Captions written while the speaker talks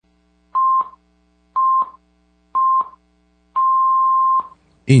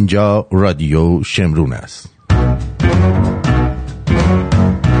اینجا رادیو شمرون است.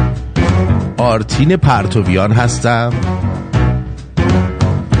 آرتین پرتویان هستم،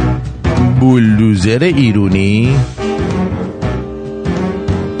 بولدوزر ایرونی،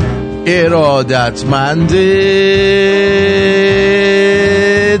 ارادتمند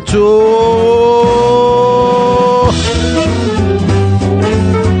تو.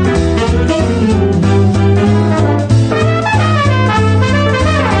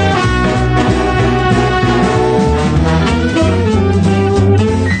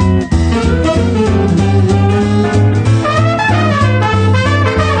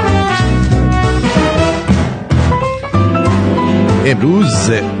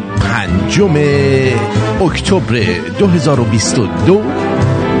 امروز 5 اکتبر 2022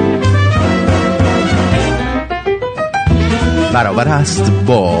 برابر است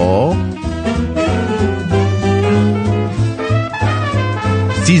با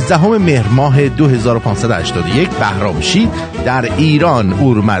 13 مهر ماه 2581 بهرام شید. در ایران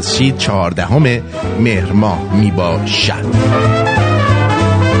اورمزشید 14 مهر ماه می باشد.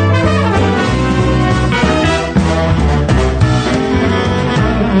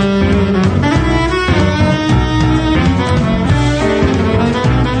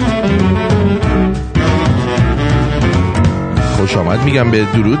 خوش آمد میگم به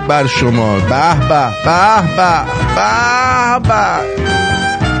درود بر شما. به به به به به به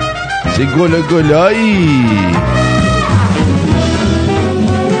چه گل گلایی.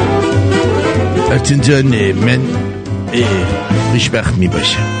 آرتین جان من خوشبخت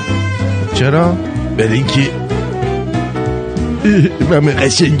میباشم. چرا؟ برای اینکه من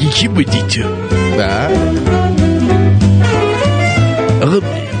قشنگی کی بودی تو؟ آقا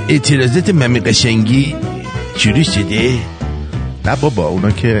اعتراضات من قشنگی شروع شده؟ نه بابا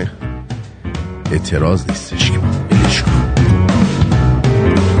اونا که اعتراض نیستش که بلش کن.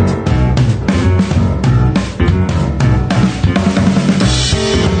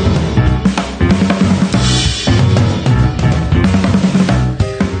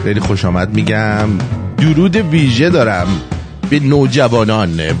 خیلی خوش آمد میگم. درود ویژه دارم به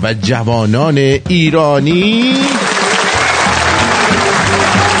نوجوانان و جوانان ایرانی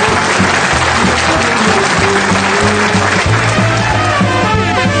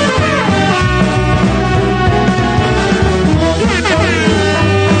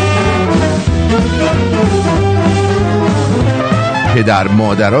پدر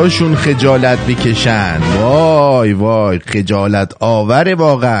مادراشون خجالت میکشن. وای وای خجالت آوره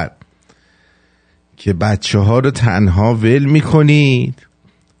واقعا که بچه ها رو تنها ول میکنید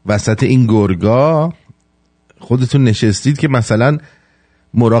وسط این گرگا. خودتون نشستید که مثلا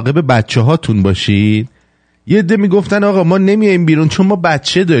مراقب بچه هاتون باشید. یه عده میگفتن آقا ما نمیایم بیرون چون ما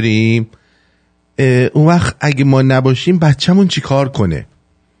بچه داریم. اون وقت اگه ما نباشیم بچه‌مون چی کار کنه؟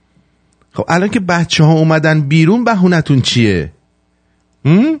 خب الان که بچه ها اومدن بیرون بهونتون چیه؟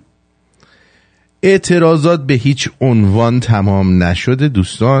 اعتراضات به هیچ عنوان تمام نشده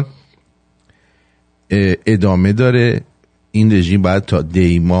دوستان، ادامه داره. این رژیم باید تا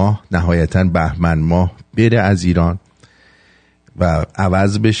دی ماه نهایتاً بهمن ماه بره از ایران و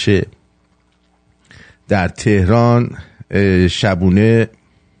عوض بشه. در تهران شبونه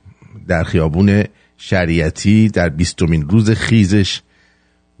در خیابون شریعتی در 20مین روز خیزش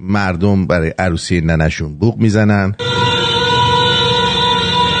مردم برای عروسی ننشون بوق میزنن.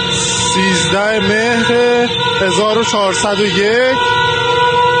 13 مهر 1401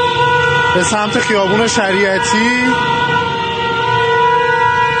 به سمت خیابون شریعتی.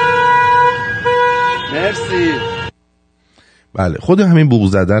 مرسی. بله خود همین بوق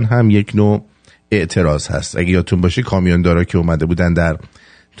زدن هم یک نوع اعتراض هست. اگه یادتون باشه کامیوندارا که اومده بودن در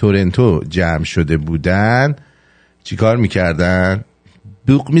تورنتو جمع شده بودن چی کار میکردن؟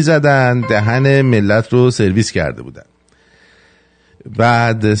 بوق میزدن، دهن ملت رو سرویس کرده بودن.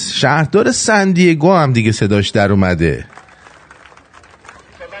 بعد شهردار سندیگو هم دیگه صداش در اومده.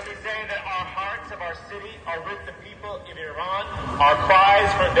 Our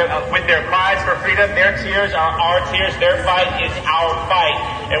cries with their cries for freedom, their tears are our tears, their fight is our fight.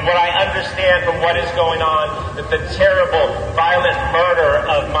 And what I understand from what is going on, that the terrible, violent murder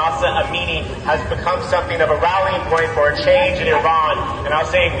of Mahsa Amini has become something of a rallying point for a change in Iran. And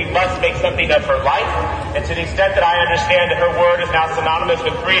I'll say we must make something of her life. And to the extent that I understand that her word is now synonymous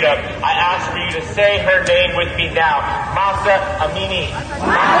with freedom, I ask for you to say her name with me now. Mahsa Amini.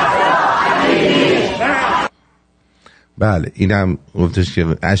 Mahsa Amini. بله اینم گفتش که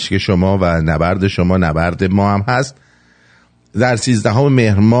اشک شما و نبرد شما نبرد ما هم هست. در 13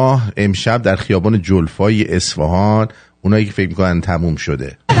 مهر ماه امشب در خیابان جلفای اصفهان، اونایی که فکر میکنن تموم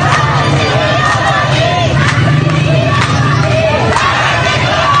شده،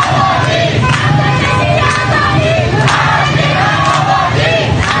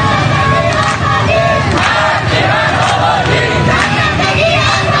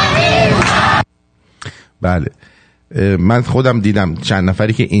 بله من خودم دیدم چند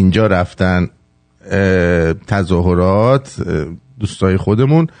نفری که اینجا رفتن تظاهرات، دوستای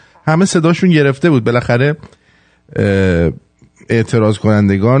خودمون همه صداشون گرفته بود. بالاخره اعتراض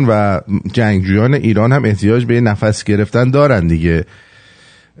کنندگان و جنگجویان ایران هم احتیاج به نفس گرفتن دارن دیگه.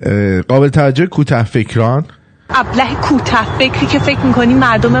 قابل توجه کوته فکران، ابله کوته فکری که فکر میکنی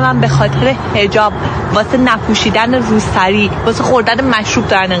مردم من به خاطر حجاب واسه نپوشیدن روسری واسه خوردن مشروب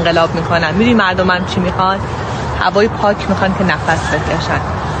دارن انقلاب میکنن. میدونی مردم من چی میخوان؟ هوای پاک میخوان که نفس بکشن،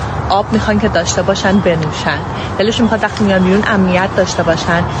 آب میخوان که داشته باشن بنوشن، دلشون میخواد وقتی میان بیرون امنیت داشته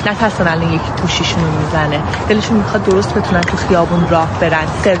باشن، نترسن الان یکی توشیشون میزنه، دلشون میخواد درست بتونن تو خیابون راه برن،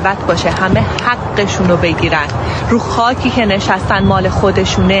 ثروت باشه، همه حقشون رو بگیرن، رو خاکی که نشستن مال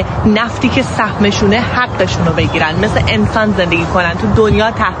خودشونه، نفتی که سهمشونه حقشون رو بگیرن، مثل انسان زندگی کنن، تو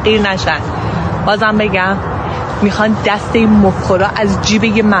دنیا تحقیر نشن. بازم بگم میخوان دست این مفخورا از جیب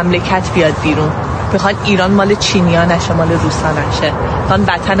یه مملکت بیاد بیرون، میخوان ایران مال چینیا نشه، مال روسا نشه، میخوان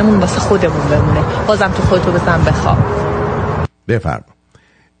وطنمون واسه خودمون بمونه. بازم تو خودتو بزن بخواب. بفرما.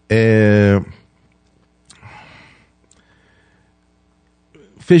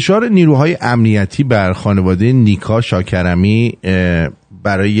 فشار نیروهای امنیتی بر خانواده نیکا شاکرمی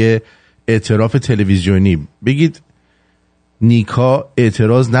برای اعتراف تلویزیونی. بگید نیکا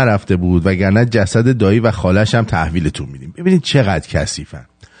اعتراض نرفته بود وگرنه جسد دایی و خالش هم تحویلتون میدیم. ببینید چقدر کثیفن.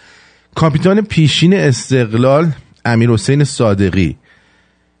 کاپیتان پیشین استقلال امیرحسین صادقی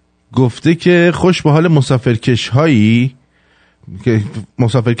گفته که خوش به حال مسافرکش‌های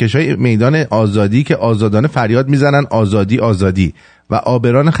میدان آزادی که آزادانه فریاد میزنن آزادی آزادی و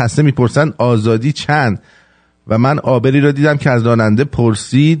آبران خسته میپرسن آزادی چند. و من آبری را دیدم که از راننده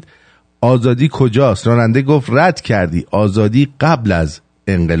پرسید آزادی کجاست؟ راننده گفت رد کردی، آزادی قبل از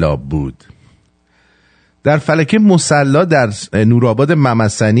انقلاب بود. در فلکه مصلا در نورآباد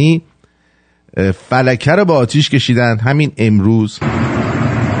ممسنی فلکه رو با آتیش کشیدن همین امروز.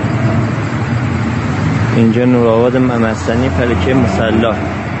 اینجا نورآباد ممسنی فلکه مصلا،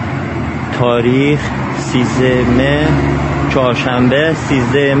 تاریخ 13 مهر، چهارشنبه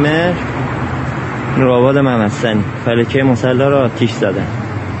 13 مهر، نورآباد ممسنی فلکه مصلا رو آتیش زدن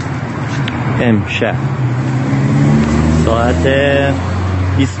امشب ساعت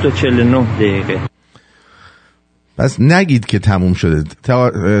 20:49. پس نگید که تموم شده.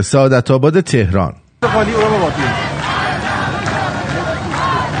 سعادت آباد تهران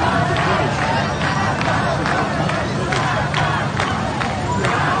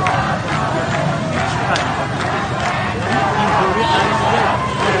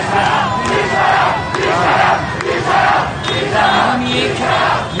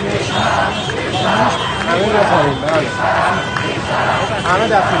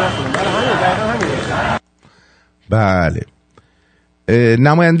بله.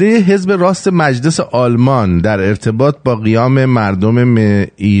 نماینده حزب راست مجلس آلمان در ارتباط با قیام مردم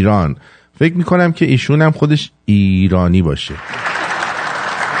ایران، فکر میکنم که ایشون هم خودش ایرانی باشه،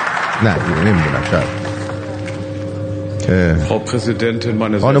 نه نمیدونم شاید.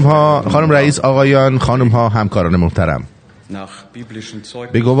 خانم رئیس، آقایان، خانم ها، همکاران محترم،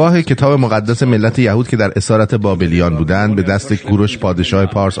 به گواه کتاب مقدس ملت یهود که در اسارت بابلیان بودند به دست کوروش پادشاه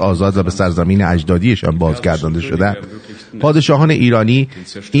پارس آزاد و به سرزمین اجدادیشان بازگردانده شدند، پادشاهان ایرانی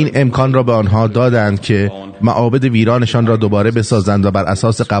این امکان را به آنها دادند که معابد ویرانشان را دوباره بسازند و بر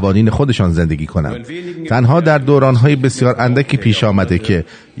اساس قوانین خودشان زندگی کنند. تنها در دوران‌های بسیار اندکی پیش آمده که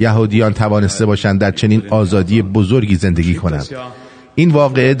یهودیان توانسته باشند در چنین آزادی بزرگی زندگی کنند. این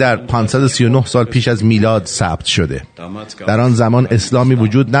واقعه در 539 سال پیش از میلاد ثبت شده. در آن زمان اسلامی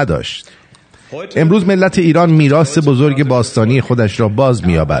وجود نداشت. امروز ملت ایران میراث بزرگ باستانی خودش را باز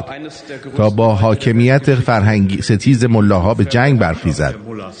می‌یابد تا با حاکمیت فرهنگی ستیز ملاها به جنگ برخیزد.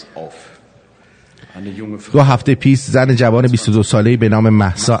 2 هفته پیش زن جوان 22 ساله‌ای به نام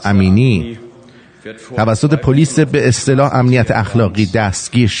مهسا امینی توسط پلیس به اصطلاح امنیت اخلاقی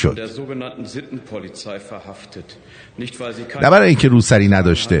دستگیر شد. نه برای اینکه روسری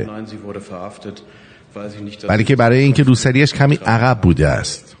نداشته، بلکه برای اینکه روسریش کمی عقب بوده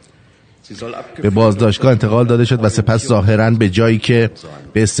است. به بازداشتگاه انتقال داده شد و سپس ظاهراً به جایی که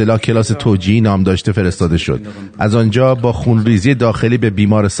به اصطلاح کلاس توجیهی نام داشته فرستاده شد. از آنجا با خونریزی داخلی به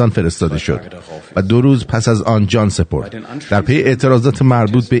بیمارستان فرستاده شد و 2 روز پس از آن جان سپرد. در پی اعتراضات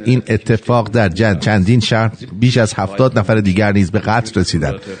مربوط به این اتفاق در چندین شهر بیش از 70 نفر دیگر نیز به قتل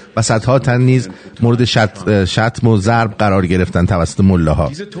رسیدند و صدها تن نیز مورد شتم و ضرب قرار گرفتند توسط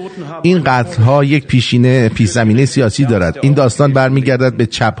ملاها. این قتل‌ها یک پیش زمینه سیاسی دارد. این داستان برمیگردد به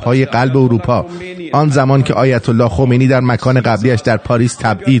چپ‌های قلب اروپا، آن زمان که آیت الله خمینی در مکان قبلیش در پاریس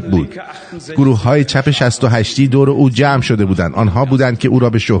تبعید بود. گروه‌های چپ 68 دور او جمع شده بودند. آنها بودند که او را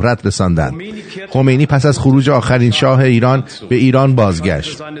به شهرت رساندند. خمینی پس از خروج آخرین شاه ایران به ایران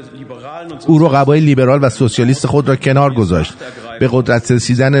بازگشت. او رقبای لیبرال و سوسیالیست خود را کنار گذاشت. به قدرت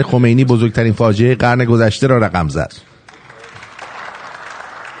رسیدن خمینی بزرگترین فاجعه قرن گذشته را رقم زد.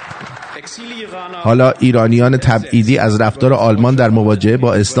 حالا ایرانیان تبعیدی از رفتار آلمان در مواجهه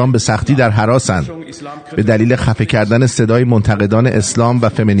با اسلام به سختی در هراسند به دلیل خفه کردن صدای منتقدان اسلام و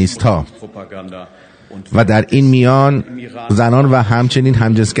فمینیست‌ها. و در این میان زنان و همچنین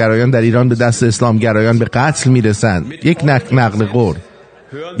همجنسگرایان در ایران به دست اسلامگرایان به قتل میرسند. یک نقل قول.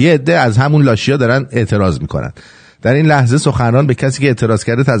 یه عده از همون لاشیا دارن اعتراض میکنن. در این لحظه سخنران به کسی که اعتراض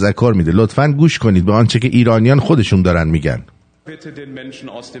کرده تذکر میده. لطفاً گوش کنید به آنچه که ایرانیان خودشون دارن میگن.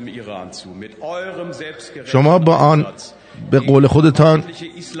 شما با آن به قول خودتان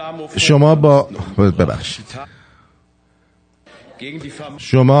شما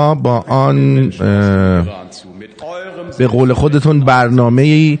با آن به قول خودتون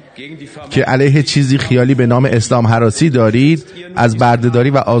برنامه‌ای که علیه چیزی خیالی به نام اسلام هراسی دارید، از بردهداری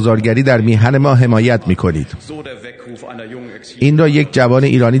و آزارگری در میهن ما حمایت میکنید. این را یک جوان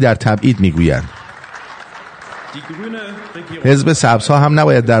ایرانی در تبعید میگوید. حزب سبزها هم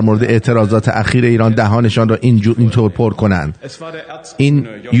نباید در مورد اعتراضات اخیر ایران دهانشان را اینطور پر کنند. این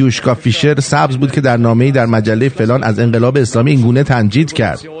یوشکا فیشر سبز بود که در نامه‌ای در مجله فلان از انقلاب اسلامی اینگونه تنجید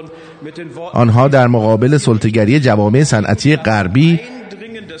کرد. آنها در مقابل سلطه‌گری جوامع صنعتی غربی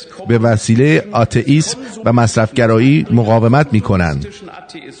به وسیله آتئیسم و مصرفگرایی مقاومت می‌کنند.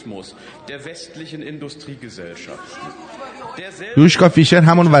 یوشکا فیشر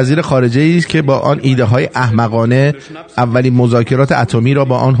همون وزیر خارجه است که با آن ایده های احمقانه اولین مذاکرات اتمی را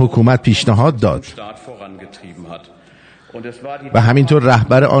با آن حکومت پیشنهاد داد و همینطور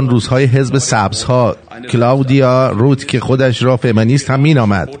رهبر آن روزهای حزب سبزها کلاودیا روت که خودش را فمینیست هم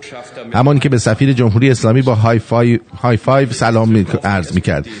مینامد، همان که به سفیر جمهوری اسلامی با های فایو سلام عرض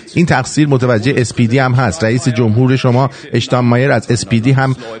میکرد. این تقصیر متوجه اسپیدی هم هست. رئیس جمهور شما اشتانمایر از اسپیدی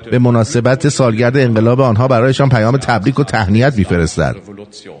هم به مناسبت سالگرد انقلاب آنها برایشان پیام تبریک و تهنیت میفرستد.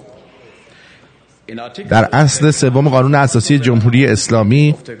 در اصل سوم قانون اساسی جمهوری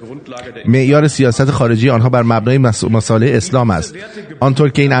اسلامی معیار سیاست خارجی آنها بر مبنای مصالح اسلام است. آنطور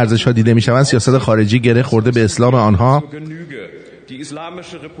که این ارزش‌ها دیده می‌شوند سیاست خارجی گره خورده به اسلام آنها.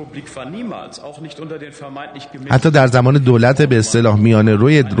 حتی در زمان دولت به اصطلاح میانه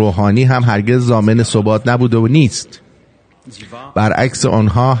روی روحانی هم هرگز ضامن ثبات نبوده و نیست. برعکس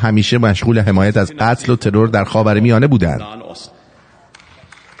آنها همیشه مشغول حمایت از قتل و ترور در خاورمیانه بودند.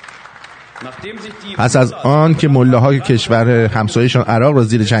 پس از آن که ملاهای کشور همسایه‌شان عراق را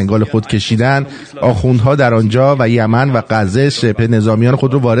زیر چنگال خود کشیدند، آخوندها در آنجا و یمن و غزه شبه نظامیان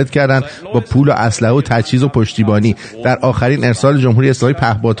خود را وارد کردند با پول و اسلحه و تجهیز و پشتیبانی. در آخرین ارسال جمهوری اسلامی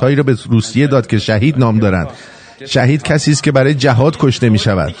پهپادهایی را به روسیه داد که شهید نام دارند. شهید کسی است که برای جهاد کشته می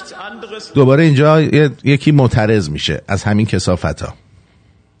شود. دوباره اینجا یکی معترض میشه از همین کثافت‌ها.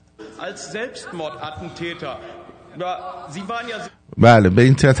 بله، به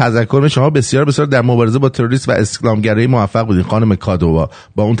این تذکر شما بسیار بسیار در مبارزه با تروریست و اسلامگرایی موفق بودین خانم کادووا،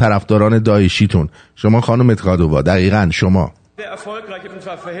 با اون طرفداران داعشیتون. شما خانم کادووا، دقیقاً شما erfolgreich in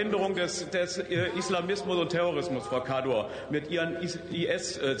der Verhinderung des Islamismus und Terrorismus, Frau Kador, mit ihren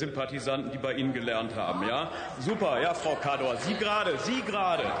IS-Sympathisanten, die bei Ihnen gelernt haben, ja? Super, ja, Frau Kador, Sie gerade,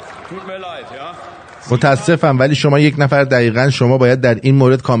 tut mir leid, ja? متاسفم، ولی شما یک نفر دقیقاً شما باید در این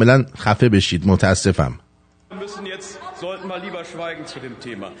مورد کاملاً خفه بشید. متاسفم.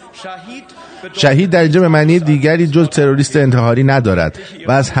 شهید در اینجا به معنی دیگری جز تروریست انتحاری ندارد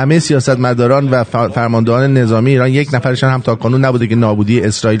و از همه سیاستمداران و فرماندهان نظامی ایران یک نفرشان هم تا قانون نبوده که نابودی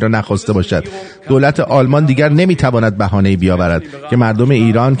اسرائیل را نخواسته باشد. دولت آلمان دیگر نمیتواند بهانه‌ای بیاورد که مردم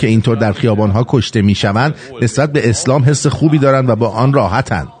ایران که اینطور در خیابان‌ها کشته میشوند نسبت به اسلام حس خوبی دارند و با آن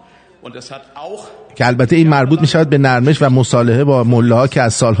راحتند، که البته این مربوط میشود به نرمش و مصالحه با ملاها که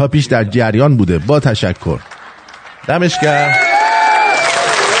از سالها پیش در جریان بوده. با تشکر. دمش گرم.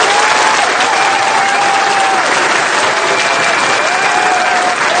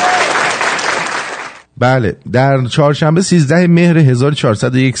 بله، در چهارشنبه 13 مهر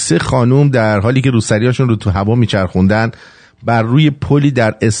 1401 3 خانوم در حالی که روسریاشون رو تو هوا میچرخوندن بر روی پلی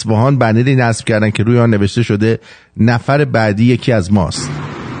در اصفهان بنری نصب کردن که روی آن نوشته شده نفر بعدی یکی از ماست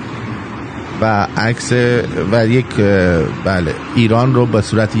و عکس و یک ایران رو به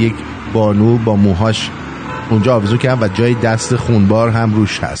صورت یک بانو با موهاش اونجا آویزون کردن و جای دست خونبار هم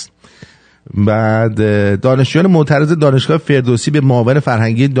روش هست. بعد دانشجویان معترض دانشگاه فردوسی به معاون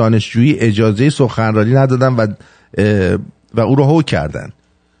فرهنگی دانشجویی اجازه سخنرانی ندادن و او رو هو کردن.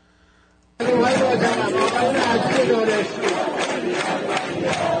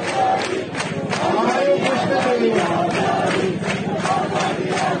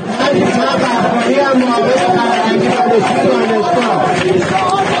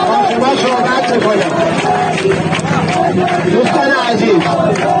 دوستان عزیز،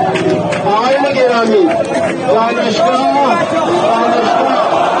 آقایان گرامی، دانشگاه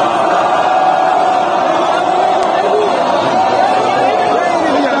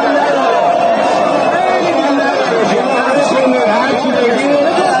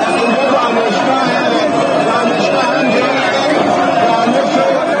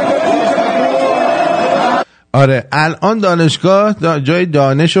آره الان دانشگاه جای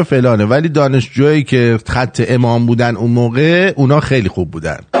دانش و فلانه، ولی دانشجویی که خط امام بودن اون موقع اونا خیلی خوب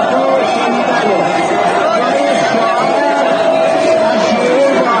بودن.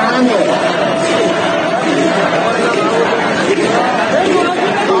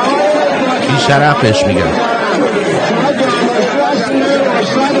 بی شرفش میگن.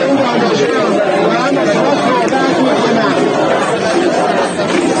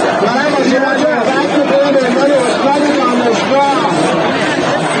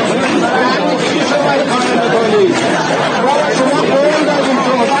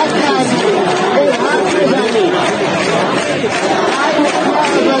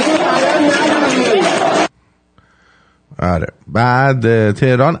 آره. بعد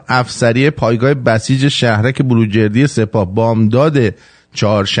تهران افسری پایگاه بسیج شهرک بروجردی سپاه بامداد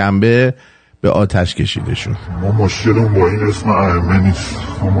چهارشنبه به آتش کشیده شد. ما مشکلمون با این اسم ائمه نیست،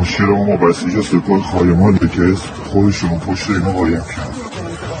 ما مشکلمون با بسیج سپاه خایماله که اسم خودشون پشت اینا قایم کرد.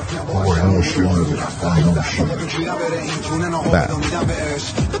 ما با اینا مشکل نداریم، با اینا مشکل نداریم.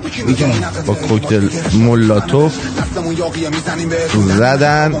 با کوکتل مولاتوف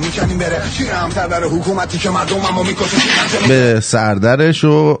زدن به سردرش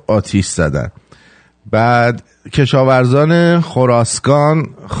و آتیش زدن. بعد کشاورزان خراسان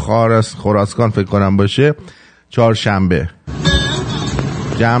فکر کنم باشه چهارشنبه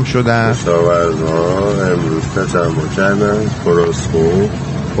جمع شدن. کشاورزان امروز تجمع کردن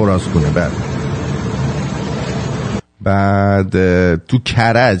خراسکونه. بعد تو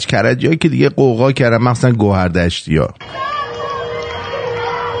کرج هایی که دیگه قوقا کردن، مثلا گوهردشتی ها،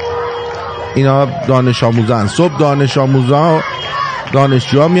 اینا دانش آموزان. صبح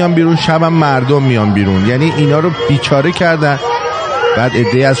دانشجوها میان بیرون، شبم مردم میان بیرون، یعنی اینا رو بیچاره کردن. بعد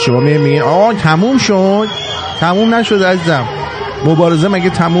عده‌ای از شما میگین آقا تموم شد. تموم نشد عزیزم، مبارزه مگه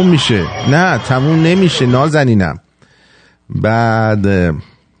تموم میشه؟ نه تموم نمیشه نازنینم. بعد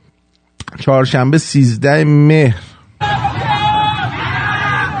چهارشنبه 13 مهر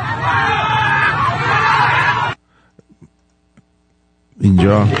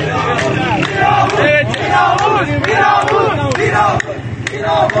اینجا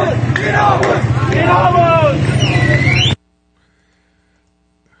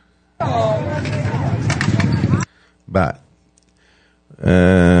بعد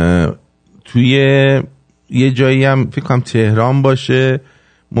توی یه جایی هم فکر کنم تهران باشه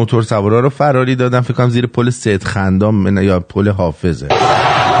موتور سوارا رو فراری دادن، فکر کنم زیر پل سید خندام یا پل حافظه.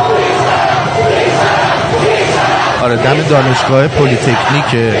 آره دم دانشگاه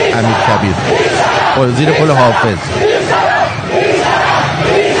پلی‌تکنیک امیرکبیر زیر پل حافظ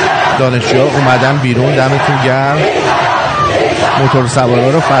دانشجوها اومدن بیرون، دمتون گرم، موتور سوارا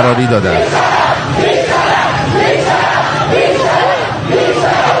رو فراری دادن.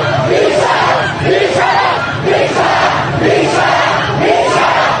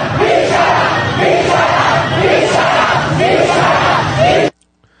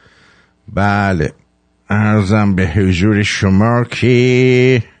 بله عرضم به حضور شما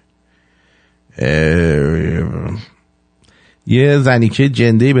که یه زنیکه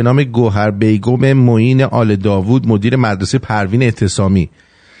جنده‌ای به نام گوهر بیگم معین آل داوود مدیر مدرسه پروین اعتصامی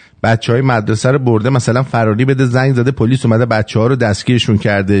بچهای مدرسه رو برده مثلا فراری بده، زنگ زده پلیس اومده بچه‌ها رو دستگیرشون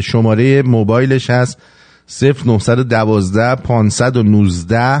کرده. شماره موبایلش هست 0912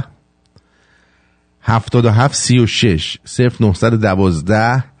 519 7736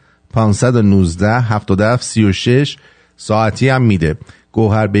 0912 519 7736. ساعتی هم میده.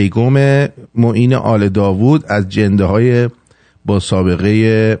 گوهر بیگم معین آل داوود از جنده های با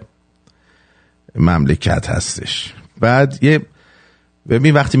سابقه مملکت هستش. بعد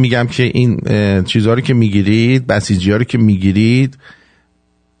ببین وقتی میگم که این چیزها رو که میگیرید، بسیجی ها رو که میگیرید،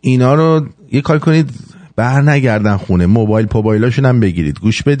 اینا رو یه کار کنید بر نگردن خونه، موبایلاشون هم بگیرید،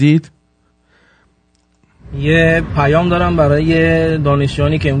 گوش بدید. یه پیام دارم برای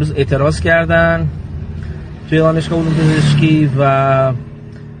دانشجویانی که امروز اعتراض کردن توی دانشگاه علوم پزشکی و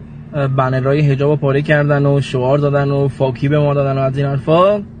بنرهای حجاب رو پاره کردن و شعار دادن و فاکی به ما دادن و از این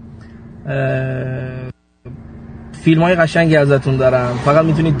حرفا. فیلم‌های قشنگی ازتون دارم، فقط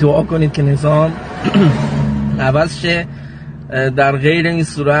میتونید دعا کنید که نظام عوض شه. در غیر این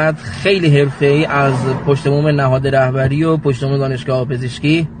صورت خیلی حرفه‌ای از پشت بوم نهاد رهبری و پشت بوم دانشگاه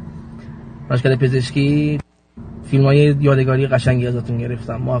پزشکی فیلم‌های یادگاری قشنگی ازتون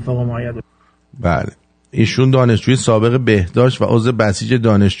گرفتم. موفق و معید. بله، ایشون دانشجوی سابق بهداشت و عضو بسیج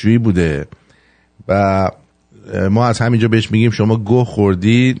دانشجویی بوده و ما از همینجا بهش میگیم شما گوه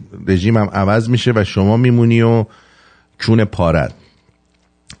خوردی، رژیم هم عوض میشه و شما میمونی و کون پارد.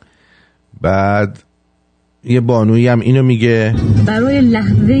 بعد یه بانویی هم اینو میگه برای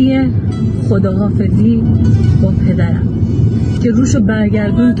لحظه خداحافظی با پدرم که روشو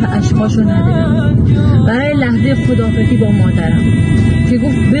برگردون که اشکاشو ندارم، برای لحظه خداحافظی با مادرم که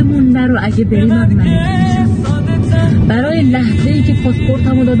گفت بمون نرو اگه بری من مریض میشم، برای لحظه‌ای که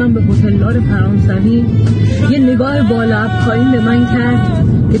پاسپورتمو دادم به هتلدار فرانسوی یه نگاه بالا پایین به من کرد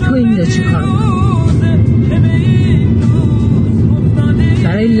که تو اینجا چی کار می‌کنی،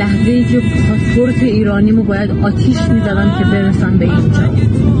 برای لحظه‌ای که پاسپورت ایرانیمو باید آتیش می‌زدم که برسم به اینجا،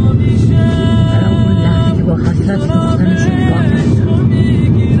 برای اون لحظه که با حسرت سوختنشو نگاه کردم،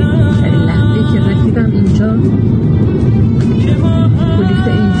 برای لحظه‌ای که رسیدم اینجا پلیس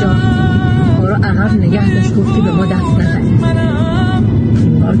اینجا ما رو عقب نگه داشت، گفتی به ما دست نزنید،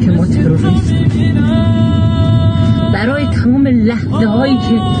 این بار که ما تروریست. برای تمام لحظه هایی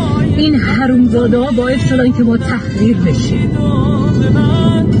که این حرومزاده ها باعث شدن که ما تحقیر بشیم،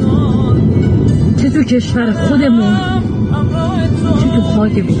 چه تو کشور خودمون چه تو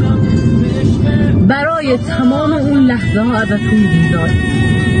خاک بیرون. برای تمام اون لحظه ها ازتون بیزاریم،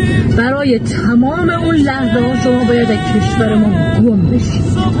 برای تمام اون لحظه ها شما باید از کشور ما گم بشید.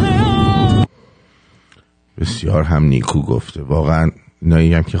 بسیار هم نیکو گفته. واقعا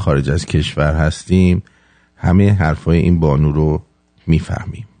اینایی هم که خارج از کشور هستیم همه حرفای این بانو رو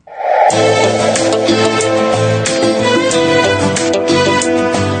میفهمیم.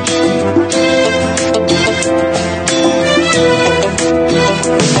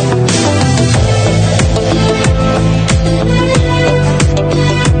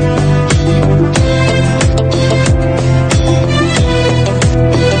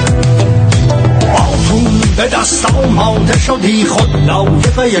 به دست آماده شدی، خود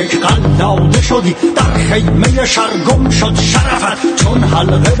لایق یک قلاده شدی، در خیمه شرگم شد شرفت چون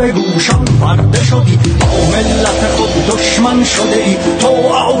حلقه به گوشان برده شدی، با ملت خود دشمن شده ای، تو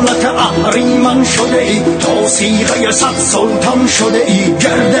آلت اهریمن شده ای، تو صیغه صد سلطان شده ای،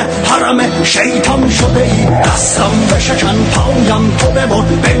 گرد حرم شیطان شده ای، دستم بشکن پایم تو ببر،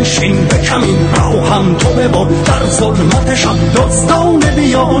 بنشین به کمین راهم تو ببر، در ظلمت شب دزدان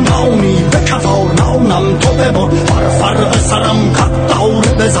بیا، نانی به کفار نانم تو ببر، بر فرق سرم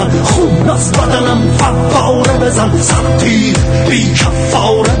قطاره بزن، خون از بدنم فواره بزن، سرتیر بی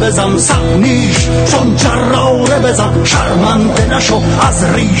کفاره بزن، سحنیش چون جراره بزن، شرمنده نشو از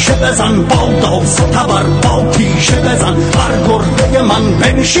ریشه بزن، با داس و تبر با تیشه بزن، بر گرده من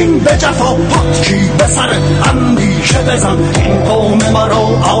بنشین به جفا، پتکی به سر اندیشه بزن، این قوم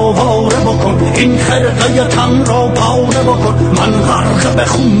مرا آواره بکن، این خرقه تن را پاره بکن، من غرق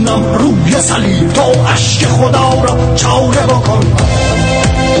بخونم روی صلیب، تو عشق خدا را چاره بکن.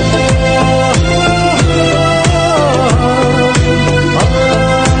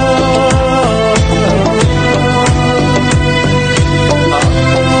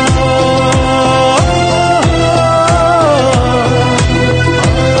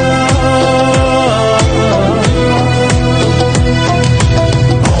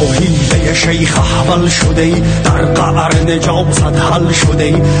 شیخ احول شده ای، در قعر نجاست حل شده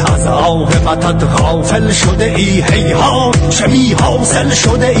ای، از عاقبتت غافل شده ای، هیهات چه می حاصل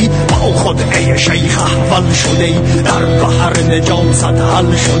شده ای، با خود ای شیخ احول شده ای، در بحر نجاست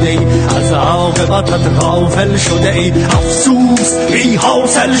حل شده ای، از عاقبتت غافل شده ای، افسوس بی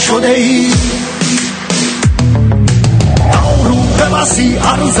حاصل شده ای، بسی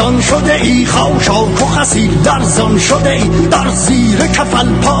ارزان شده ای، خاشاک و خسی درزان شده ای، در زیر کفل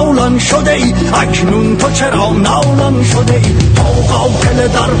پالان شده ای، اکنون تو چرا نالان شده ای، تو قاتل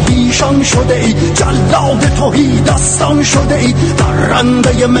درویشان شده ای، جلاد توحید دستان شده ای، در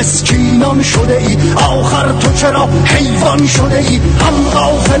رنده مسکینان شده ای، آخر تو چرا حیوان شده ای، هم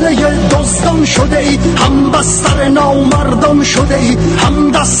قافله دزدان شده ای، هم بستر نامردان شده ای،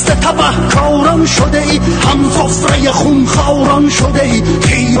 هم دست تبهکاران شده ای، هم سفره خونخواران شده ای،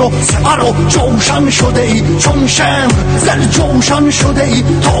 تیر و سپر و جوشن شده ای، چون شمر زل جوشن شده ای،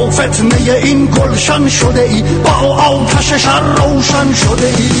 تا فتنه این گلشن شده ای، با آتش شر روشن شده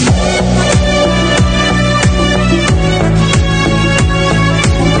ای.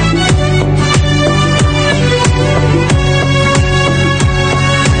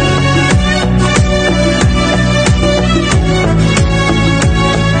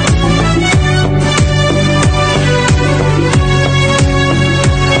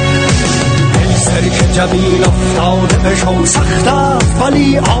 جبین افتاده بشو، سخت است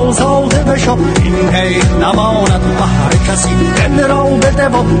ولی آزاده بشو، این غیر نماند بهر کسی، دل را بده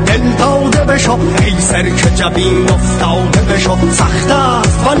و دل داده بشو. ای سرک جبین افتاده بشو، سخت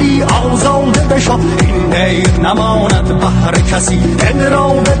است ولی آزاده بشو، این غیر نماند بهر کسی، دل را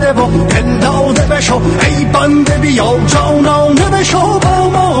بده و دل داده بشو. ای بنده بیا جانانه بشو، با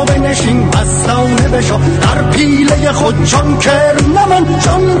ما بنشین مستانه بشو، در پیله خود جان کرنمن،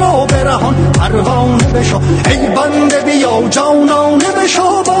 جان را برهان پروانه بشو. ای بنده بیا جانانه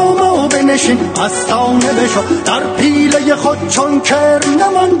بشو، با ما بنشین مستانه بشو، در پیله خود جان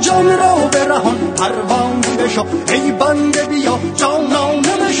کرنمن، جان را برهان پروانه بشو. ای بنده بیا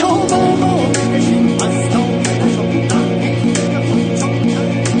جانانه بشو، با ما بنشین مستانه بشو.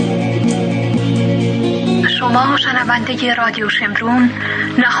 شما شنونده رادیو شمرون،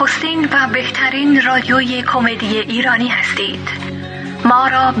 نخستین و بهترین رادیوی کمدی ایرانی هستید. ما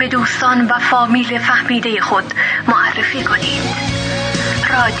را به دوستان و فامیل فهمیده خود معرفی کنید.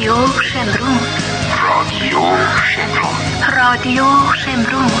 رادیو شمرون. رادیو شمرون. رادیو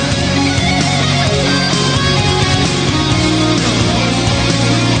شمرون.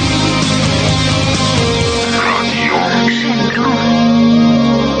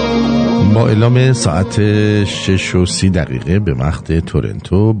 با اعلام ساعت 6:30 به وقت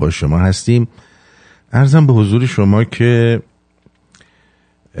تورنتو با شما هستیم. عرضم به حضور شما که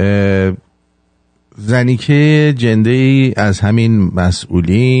زنیکه جنده ای از همین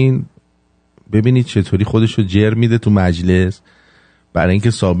مسئولین ببینید چطوری خودشو جر میده تو مجلس برای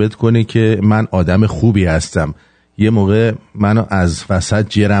اینکه ثابت کنه که من آدم خوبی هستم. یه موقع منو از وسط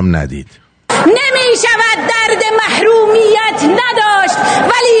جرم ندید. نمیشود درد محرومیت نداشت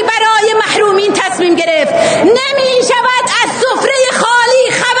ولی برای محرومین تصمیم گرفت. نمیشود از سفره خالی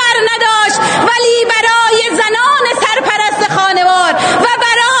خبر نداشت ولی برای زنان سرپرست خانوار و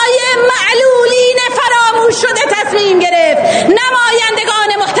برای معلولین فراموش شده تصمیم گرفت. نمایندگان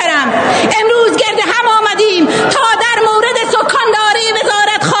محترم، امروز گرد هم آمدیم تا در مورد سکانداری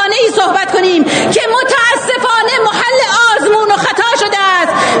وزارتخانه‌ای صحبت کنیم که متاسفانه محل آزمون و خطا شده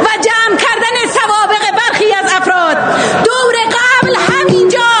است و جمع کردن سوابق برخی از افراد. دور قبل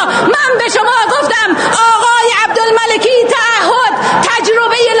همینجا من به شما گفتم آقای عبدالملکی تعهد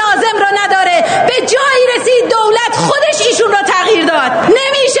تجربه لازم را نداره. به جایی رسید دولت خودش ایشون را تغییر داد.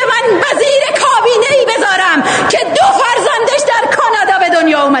 نمیشه من وزیر کابینه‌ای بذارم که 2 فرزندش در کانادا به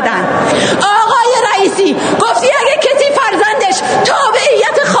دنیا اومدن. آقای رئیسی گفتی اگه کسی فرزندش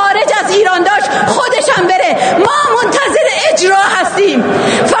تابعیت خارج از ایران داشت خودش هم بره. ما منتظر اجرا هستیم.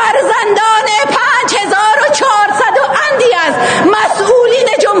 فرزندان 5400 و اندی از مسئولین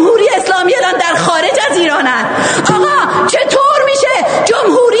جمهوری اسلامی ایران در خارج از ایرانن. آقا چطور میشه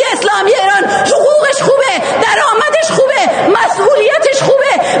جمهوری اسلامی ایران حقوقش خوبه، درآمدش خوبه، مسئولیتش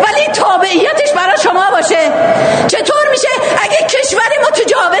خوبه ولی تابعیتش برای شما باشه؟ چطور میشه اگه کشور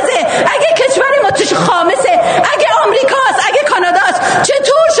متجاوزه، اگه کشور خامسه، اگه آمریکاست، اگه کاناداست،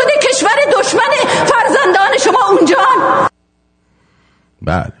 چطور شده کشور دشمن فرزندان شما اونجان؟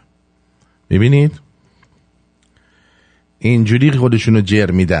 بله میبینید اینجوری خودشونو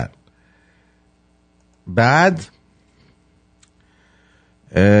جر میدن. بعد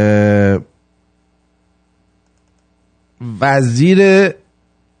وزیر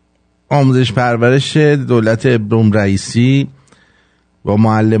آموزش پرورش دولت ابراهیم رئیسی با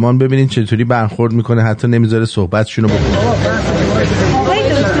معلمان ببینید چطوری برخورد میکنه، حتی نمیذاره صحبتشونو بکنه.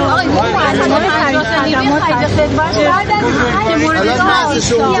 یعنی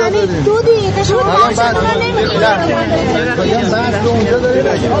 2 دقیقه شد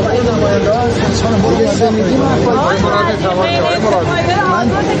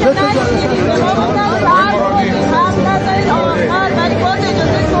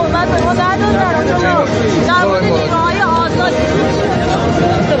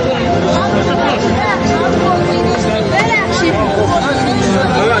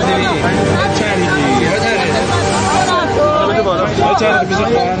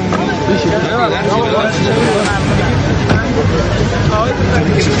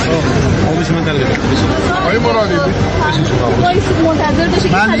منتظر بشه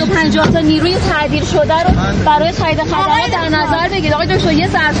که 150 تا نیروی تعدیل شده رو برای خرید خدمات در نظر بگیرید. آقای دکتر یه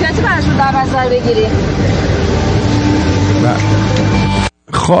ظرفیتی براشون در نظر بگیرید.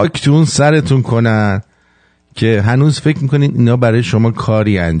 خاکتون سرتون کنن که هنوز فکر میکنین اینا برای شما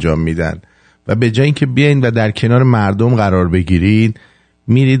کاری انجام میدن و به جای اینکه بیاین و در کنار مردم قرار بگیرید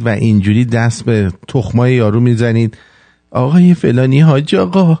میرید و اینجوری دست به تخمای یارو میزنید. آقای فلانی حاج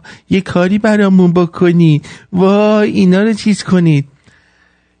آقا یه کاری برامون بکنید، وای اینا رو چیز کنید.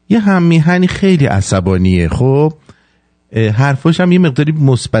 یه هم میهنی خیلی عصبانیه. خب حرفاش هم یه مقداری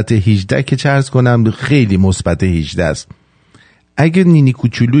مثبت 18 که چرز کنم خیلی مثبت 18 است. اگه نینی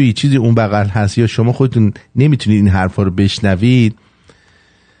کوچولویی چیزی اون بغل هست یا شما خودتون نمیتونید این حرفا رو بشنوید،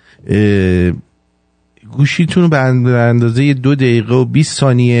 گوشیتون رو به اندازه 2 دقیقه و 20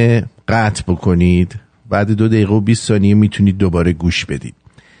 ثانیه قطع بکنید. بعد 2 دقیقه و 20 ثانیه میتونید دوباره گوش بدید،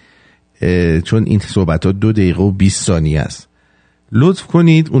 چون این صحبت ها 2 دقیقه و 20 ثانیه است. لطف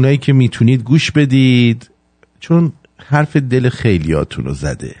کنید اونایی که میتونید گوش بدید، چون حرف دل خیلیاتون رو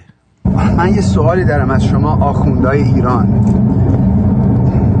زده. من یه سوالی دارم از شما آخوندهای ایران.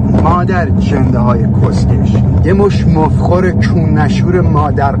 مادر جنده های کسکش، یه مش مفخور کون نشور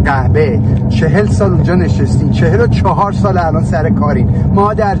مادر قهبه، 40 سال اونجا نشستین، 44 سال الان سر کارین.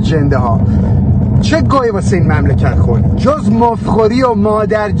 مادر جنده ها چه گویی واسه این مملکت خوردین؟ جز مفخوری و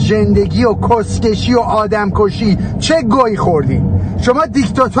مادر جندگی و کسکشی و آدم کشی چه گویی خوردین؟ شما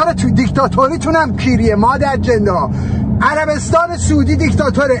دیکتاتور، تو دیکتاتوریتون هم کیریه مادر جنده ها. عربستان سعودی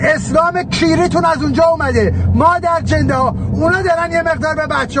دیکتاتوره، اسلام کیریتون از اونجا اومده مادر جنده ها. اونا دارن یه مقدار به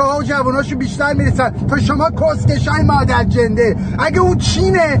بچه ها و جواناشو بیشتر میرسن تا شما کسکشای مادر جنده. اگه اون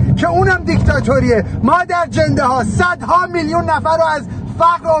چینه که اونم دیکتاتوریه مادر جنده ها. صدها میلیون نفر رو از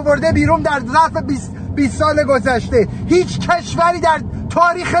فقر آورده بیرون در ظرف 20 سال گذشته. هیچ کشوری در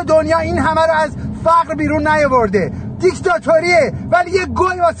تاریخ دنیا این همه رو از فقر بیرون نیاورده. دیکتاتوریه ولی یه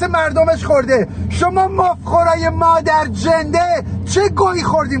گوی واسه مردمش خورده. شما مفخورای مادر جنده چه گویی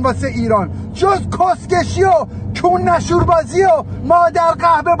خوردین واسه ایران؟ جز کسکشی و کون نشور بازی و مادر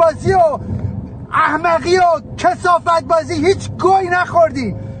قهبه بازی و احمقی و کثافت بازی هیچ گویی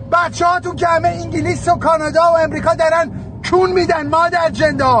نخوردین. بچه ها تو همه انگلیس و کانادا و امریکا دارن کون میدن مادر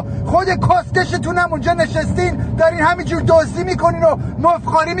جنده ها. خود کسکشتون هم اونجا نشستین دارین همینجور دزدی میکنین و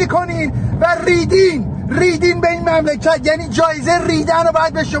مفخوری میکنین و ریدین به این مملکت. یعنی جایزه ریدن رو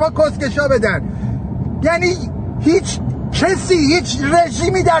باید به شما کسکشا بدن. یعنی هیچ کسی، هیچ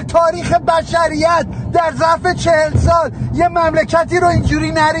رژیمی در تاریخ بشریت در ظرف 40 سال یه مملکتی رو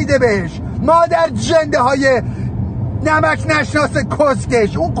اینجوری نریده بهش. مادر جنده های نمک نشناس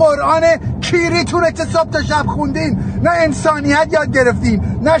کسکش. اون قرآن کیریتونه که صبح تا شب خوندین، نه انسانیت یاد گرفتین،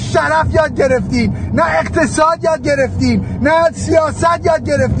 نه شرف یاد گرفتین، نه اقتصاد یاد گرفتین، نه سیاست یاد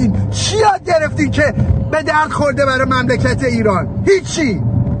گرفتین. چی یاد گرفتین که به درد خورده برای مملکت ایران؟ هیچی.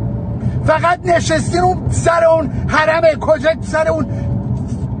 فقط نشستین اون سر اون حرم کجا، سر اون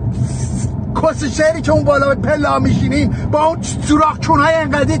کس شهری که اون بالا پلا میشینین با اون سوراخ چونهای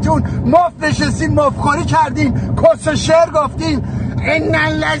انقدیتون مف نشستین، مفخوری کردین، کس شهر گفتین. ان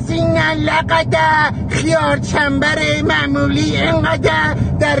الذین لقد خیار چنبر معمولی انقدر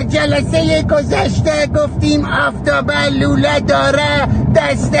در جلسه گذشته گفتیم آفتاب لوله داره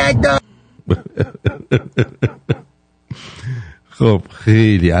دست داره. خب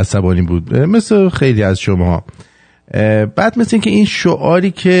خیلی عصبانی بود مثل خیلی از شما. بعد مثل این که این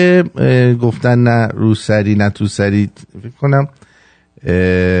شعاری که گفتن نه رو سری نه تو سری، فکر کنم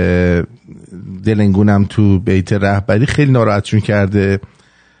دلنگونم تو بیت رهبری خیلی ناراحتشون کرده.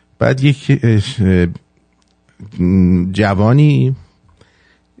 بعد یک جوانی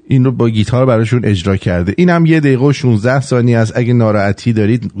این رو با گیتار براشون اجرا کرده. این هم 1 دقیقه و 16 ثانیه است. اگه ناراحتی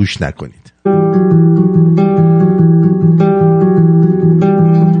دارید گوش نکنید.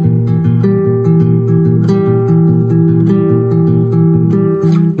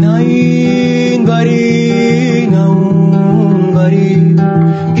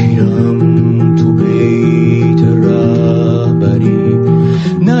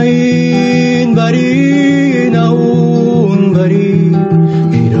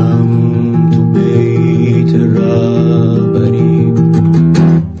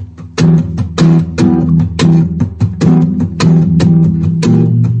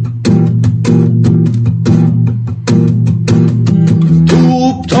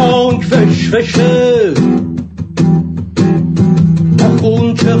 فشفشه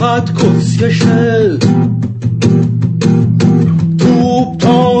آخون چقدر کسکشه توپ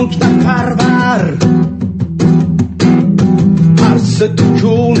تانک نپرور ترس تو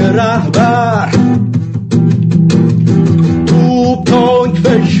جون رهبر توپ تانک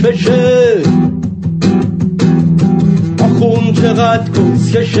فشفشه آخون چقدر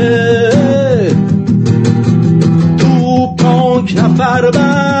کسکشه توپ تانک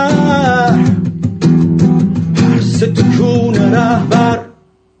نپرور تو جون رهبر.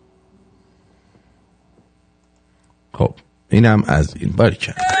 خب اینم از این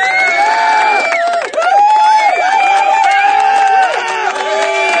بارکن.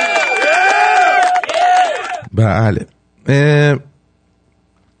 بله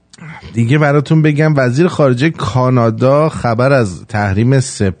دیگه براتون بگم وزیر خارجه کانادا خبر از تحریم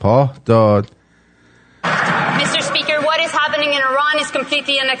سپاه داد. Mr. Speaker, what is Iran is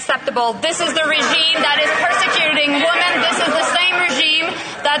completely unacceptable. This is the regime that is persecuting women. This is the same regime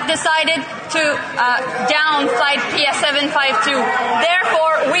that decided to down flight PS752.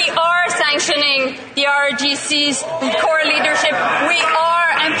 Therefore, we are sanctioning the RGC's core leadership. We are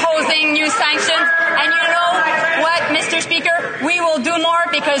imposing new sanctions. And you know what, Mr. Speaker? We will do more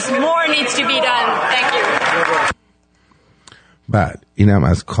because more needs to be done. Thank you. بعد اینم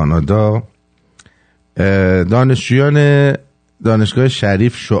از کانادا. دانشجویان دانشگاه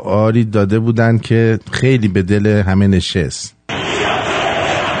شریف شعاری داده بودن که خیلی به دل همه نشست.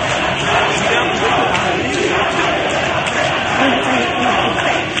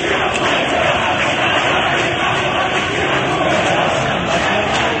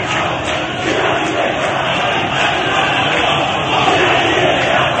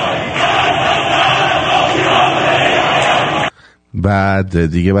 بعد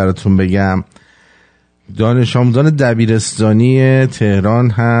دیگه براتون بگم دانش آموزان دبیرستانی تهران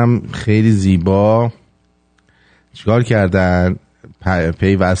هم خیلی زیبا چیکار کردن؟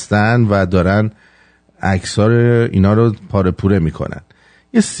 پیوستن و دارن عکس‌ها اینا رو پاره پوره میکنن.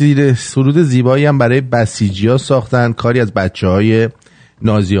 یه سرود زیبایی هم برای بسیجی‌ها ساختن، کاری از بچه‌های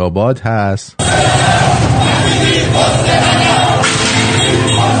نازی آباد هست.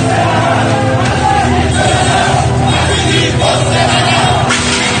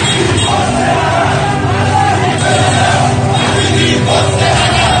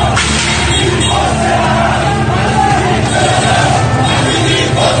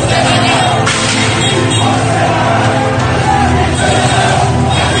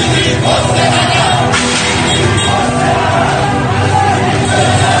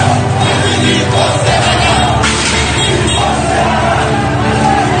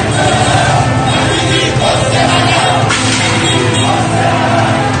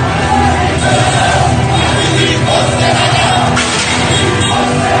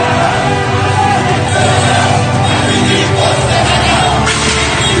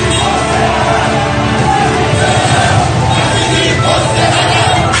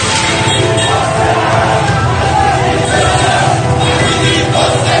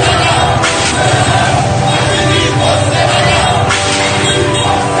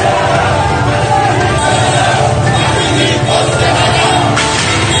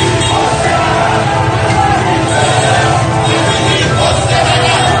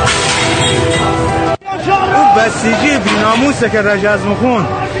 بسیجی بیناموسه که رجزم خون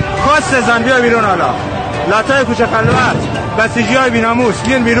خواست زن بیا بیرون. حالا لطای کوچه خلوت بسیجی های بیناموس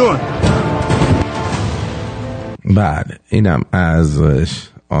بیان بیرون. بله اینم از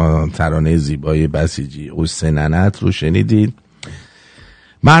ترانه زیبای بسیجی اوسننت رو شنیدید.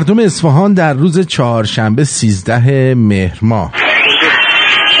 مردم اصفهان در روز چهارشنبه 13 مهر ماه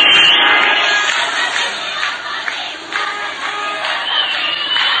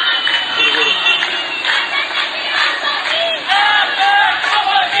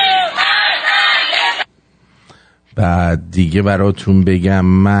بعد دیگه براتون بگم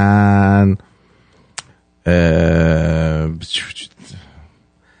من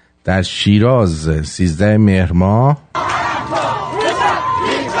در شیراز 13 مهر ماه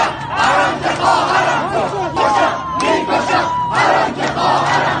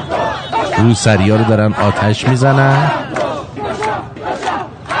روسری‌ها رو دارن آتش میزنن.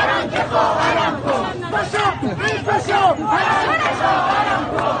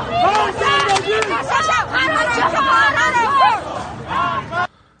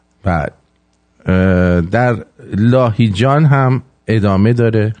 بعد در لاهیجان هم ادامه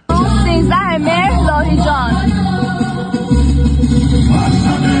داره. 13 مهر لاهیجان.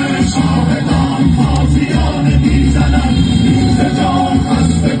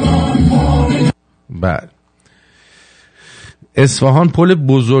 بعد اصفهان پل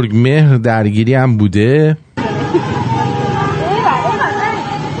بزرگ مهر درگیری هم بوده.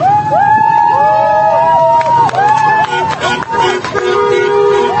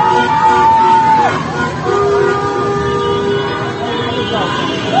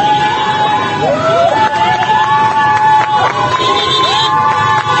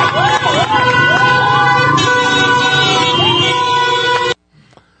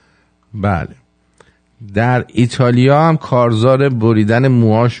 بله در ایتالیا هم کارزار بریدن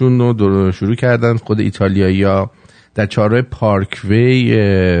موهاشون رو شروع کردن. خود ایتالیایی‌ها در چهارراه پارکوی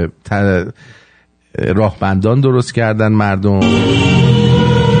راهبندان درست کردن مردم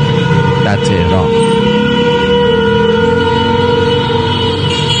در تهران.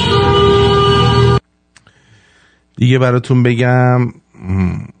 دیگه براتون بگم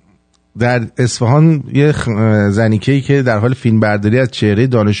در اصفهان یه زنیکه‌ای که در حال فیلم برداری از چهره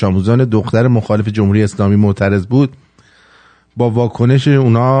دانش آموزان دختر مخالف جمهوری اسلامی معترض بود با واکنش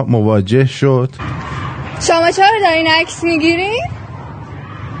اونا مواجه شد. شما چرا دارین عکس میگیرین؟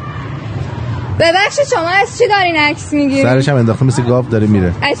 ببخشید شما از چی دارین عکس میگیرین؟ سرش هم انداخته مثل گاو داره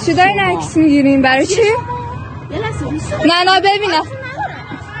میره. از چی دارین عکس میگیرین؟ برای چی؟ نه ببینم.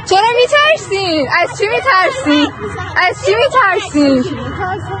 چرا میترسین؟ از چی میترسین؟ از چی میترسین؟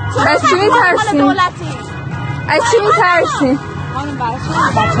 از چی میترسین؟ از چی میترسین؟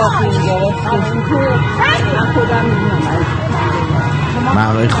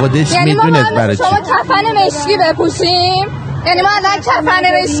 من خودش میدونه برای چی. شما کفن مشکی بپوشیم؟ یعنی ما الان کفن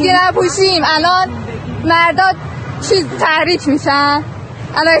مشکی نپوشیم الان مردا چیز تحریک میشن؟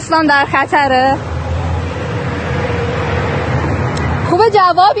 الان اسلام در خطره؟ خوبه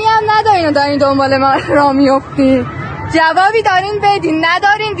جوابی هم ندارین و دارین دنبال ما راه میفتین. جوابی دارین بدین،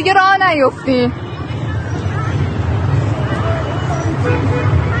 ندارین دیگه راه نیفتین.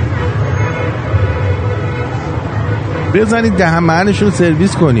 بزنید دهنشون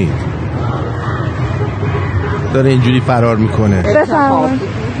سرویس کنید. داره اینجوری فرار میکنه. بفرمایید.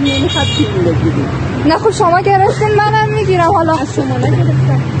 نه خب شما گرفتین منم میگیرم. حالا از شما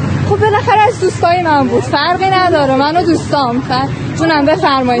نگرفتم. خب بالاخره از دوستای من بود، فرقی نداره، منو دوستام جونم.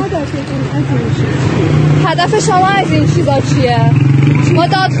 بفرمایید. هدف شما از این چیزا چیه؟ ما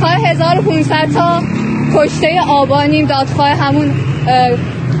دادخواه 1500 تا کشته آبانیم، دادخواه همون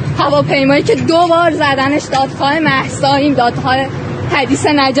هواپیمایی که 2 بار زدنش، دادخواه مهساییم، دادخواه حدیث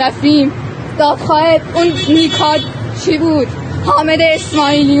نجفیم، دادخواه اون نیکاد چی بود؟ حامد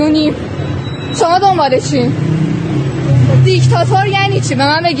اسماعیلیونیم. شما دنبال چی؟ دیکتاتور یعنی چی؟ به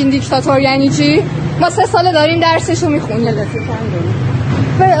من بگین دیکتاتور یعنی چی؟ ما 3 ساله داریم درسشو میخونیم.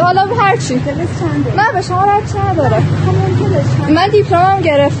 حالا هر چی. نه به شما رد نداره. من دیپلمم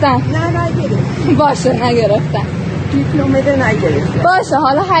گرفتم. نه نگرفتم. باشه نگرفتم. دیپلم بده نگرفتم. باشه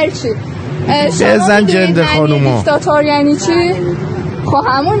حالا هر چی. بزن جنده خانوما. دیکتاتور یعنی چی؟ خب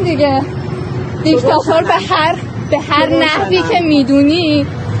همون دیگه. دیکتاتور به هر نحوی که میدونی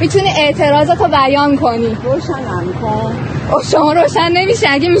میتونی اعتراضاتو بیان کنی. روشنم کن. شما روشن نمیشه.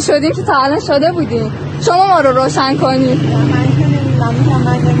 اگه میشدیم که تا الان شده بودیم. شما ما رو روشن کنی. من که نمیدونم.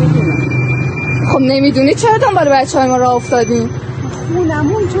 من نمیدونم. خب نمیدونی چرا دنبال بچه‌های ما راه افتادیم؟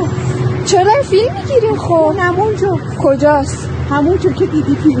 خونمون جو. چرا این فیلم میگیریم؟ خب خونمون جو. کجاست؟ همون جو که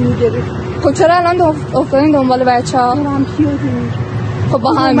دیدی فیلم میگیریم. خب چرا الان افتادین دنبال بچه‌ها؟ من پیادیم. خب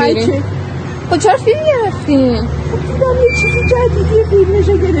با هم میریم. خب چرا فیلم گرفتین؟ خب دیدم یه چیزی جدیدی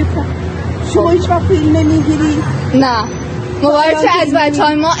فیلمشو گرفتم. شما هیچ وقت فیلم نمیگیری؟ نه. مبارکه از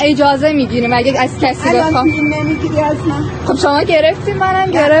بچه‌های ما اجازه میگیریم اگه از کسی بخوام. الان فیلم نمیگیری از من؟ خب شما گرفتین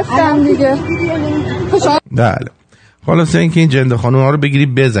منم گرفتم دیگه. خب شما بله. خلاصه اینکه این جنده خانوم ها رو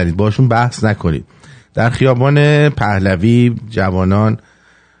بگیرید بزنید، باشون بحث نکنید. در خیابان پهلوی جوانان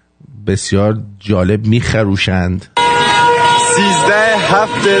بسیار جالب میخروشند.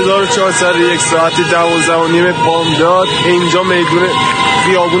 13/7/1401 ساعت 12:30 بامداد اینجا میدون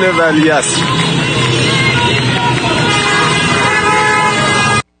خیابون ولی است.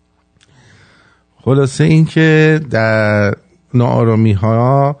 خلاصه این که در ناآرامی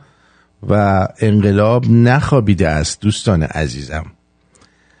ها و انقلاب نخوابیده است. دوستان عزیزم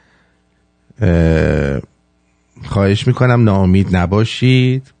خواهش میکنم ناامید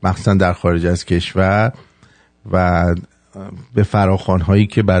نباشید، مخصوصا در خارج از کشور و به فراخوان‌هایی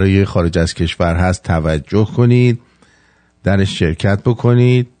که برای خارج از کشور هست توجه کنید، درش شرکت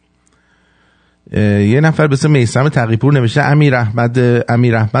بکنید. یه نفر به اسم میثم تقی‌پور نوشته امیر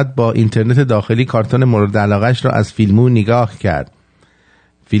احمد با اینترنت داخلی کارتون مورد علاقه‌اش را از فیلمو نگاه کرد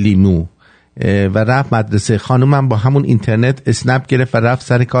و رفت مدرسه. خانومم با همون اینترنت اسنپ گرفت و رفت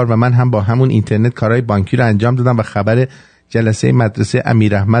سر کار و من هم با همون اینترنت کارهای بانکی رو انجام دادم و خبر جلسه مدرسه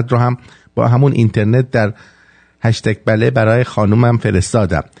امیر احمد رو هم با همون اینترنت در هشتگ بله برای خانومم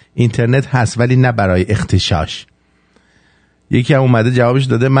فرستادم. اینترنت هست ولی نه برای اغتشاش. یکی هم اومده جوابش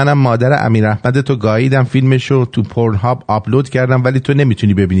داده منم مادر امیر احمد تو گاییدم، فیلمشو تو پورن هاب آپلود کردم ولی تو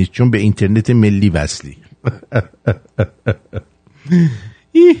نمیتونی ببینی چون به اینترنت ملی وصلی.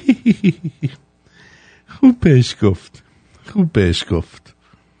 خوب بهش گفت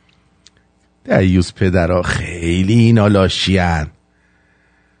دیوز پدرها خیلی اینا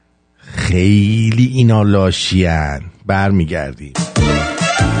لاشیان. برمیگردیم.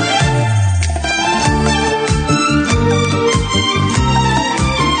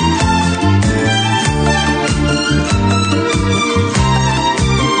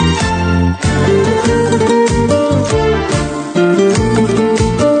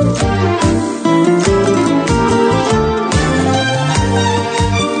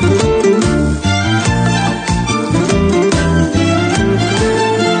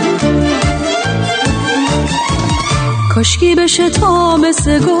 کاشکی کاشکی بشه تا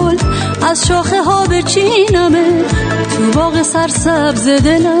مثل گل از شاخه ها بچینمه، تو باغ سرسبز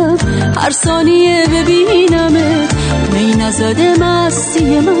دلم هر ثانیه ببینمه. می نزده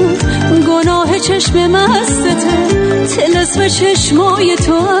مستی من گناه چشم مستته، طلسم چشمای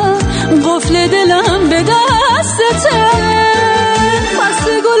تو قفل دلم به دستته.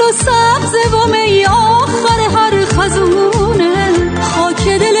 فصل گل و سبز و می آخر هر خزونه، خاک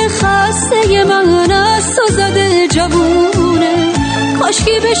دل خسته من از تو زده جوونه.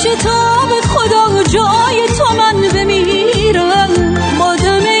 کاشکی بشه تا به خدا جای تو من بمیرم، با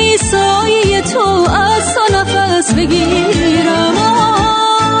دم عیسایی تو از تو نفس بگیرم.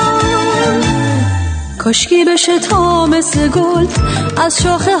 کاشکی بشه تا مثل گل از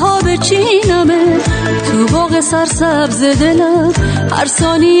شاخه ها بچینمه، تو باغ سرسبز دلم هر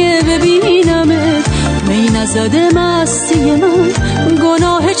ثانیه ببینمه. می نزده مستی من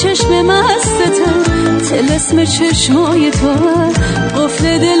گناه چشم مستته، طلسم چشمای تو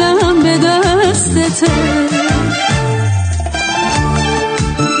قفل دلم به دستته.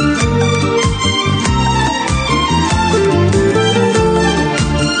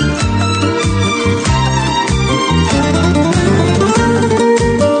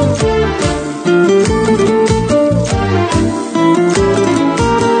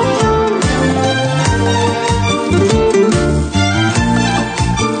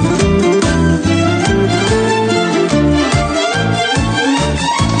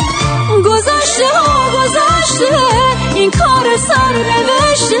 این کار سر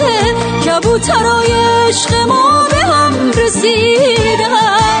نوشته، کبوترای عشق ما به هم رسیدن.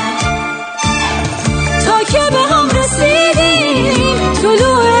 تا که به هم رسیدیم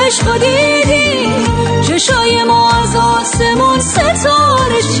طلوع عشق دیدیم، چشای ما از آسمون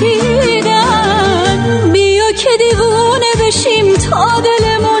ستاره چیدن. بیا که دیوونه بشیم تا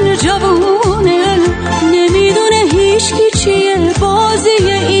دلمون جوونه، نمیدونه هیچ کی چیه بازی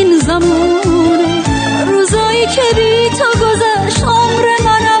این زمونه. روزایی که بی تو گذشت عمر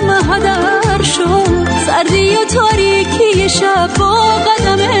منم هدر شد، سردی و تاریکی شب با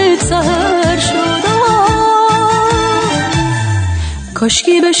قدمت سهر شد.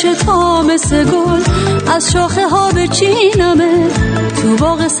 کاشکی بشه تا مثل گل از شاخه ها بچینمه، تو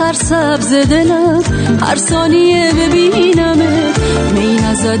باغ سرسبز دلم هر ثانیه ببینمه. می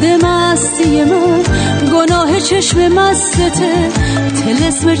نزده مستی من گناه چشم مستته،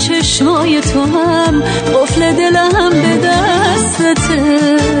 طلسم چشمای تو هم قفل دلم به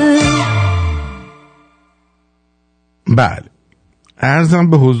دستته. بله، عرضم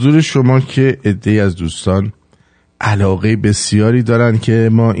به حضور شما که عده‌ای از دوستان علاقه بسیاری دارن که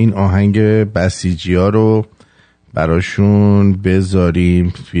ما این آهنگ بسیجی ها رو براشون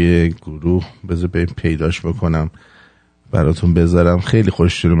بذاریم توی گروه. بذار پیداش بکنم براتون بذارم. خیلی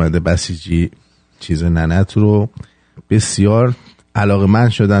خوشتون اومده بسیجی چیز ننت رو، بسیار علاقه‌مند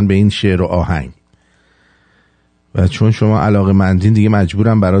شدن به این شعر و آهنگ و چون شما علاقه‌مندین دیگه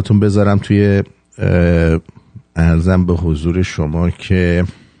مجبورم براتون بذارم توی عرضم به حضور شما که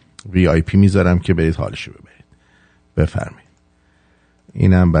VIP میذارم که برید حالشو ببرید. بفرمایید،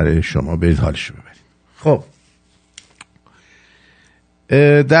 اینم برای شما، برید حالشو ببرید. خب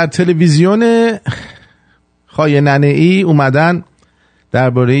در تلویزیون خاینانه‌ای اومدن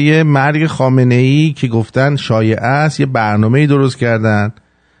درباره مرگ خامنه‌ای که گفتن شایعه است یه برنامه‌ای درست کردن.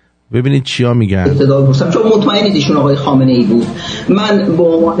 ببینید چیا میگن. ابتدا گفتم چون مطمئنید ایشون آقای خامنه‌ای بود. من به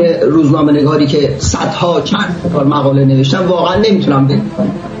عنوان روزنامه‌نگاری که صدها چند بار مقاله نوشتم واقعا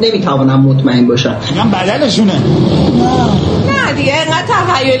نمیتوانم مطمئن باشم. من بدلشونه. نه دیگه اینقدر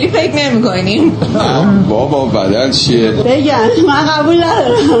تخیلی فکر نمی‌کنیم. بابا بدل چیه؟ بگن من قبول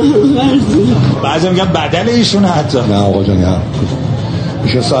ندارم. بعضی میگن بدل ایشون حتی. نه آقا جان،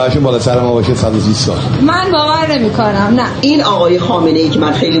 ایشون ساعتشون بالا سر ما باشه 120 سال. من باور نمی‌کنم. نه این آقای خامنه‌ای که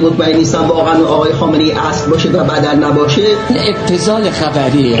من خیلی مطمئن نیستم واقعا آقای خامنه‌ای اصل باشه و بدل نباشه، ابتذال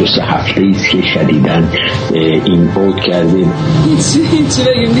خبریه. 2 هفته ایست که شدیداً این بود کردیم. چی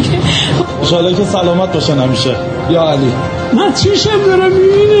بگیم دیگه؟ انشالله که سلامت باشه نمیشه. یا علی من چیشم دارم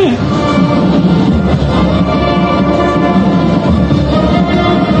میبینه.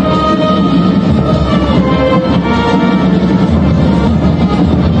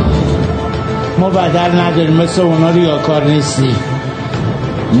 ما بدل نداریم، مثل اونا ریاکار نیستیم.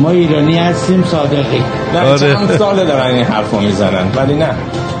 ما ایرانی هستیم، صادقی. نه چند ساله دارن این حرفو میزنن، ولی نه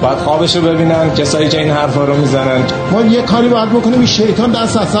باید خوابشو ببینن کسایی که این حرفا رو میزنن. ما یه کاری باید بکنیم این شیطان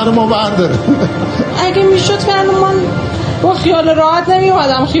دست از سر ما برداره. اگه میشد که من با خیال راحت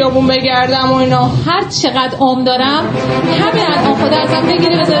نمیومدم خیابون بگردم و اینا. هر چقدر عمر دارم همین الان خدا ازم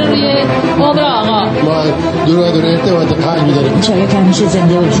بگیره بذاره روی عمر آقا. ما دور ارتباط قلبی داریم. شاید همیشه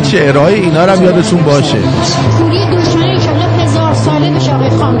زنده باشیم. چهرهای اینا رو هم یادتون باشه. پوری دشمن انشالله 4 ساله بشه آقای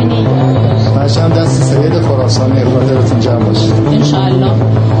خامنه‌ای. بچه‌م دست سید خراسانی خاطرتون جمع باشه. انشالله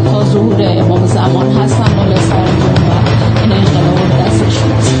تا ظهور امام زمان هستم بالا سرتون و این انقلاب رو دستش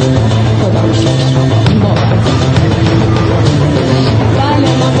می‌گیرم. خدا رو شکر. این باور. بله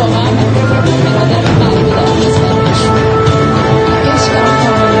من واقعا ارادت قلبی دارم نسبتش. عشقم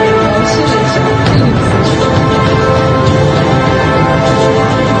خامنه‌ای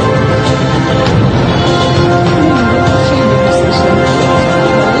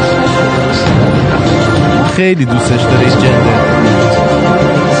خیلی دوستش داره این جنده.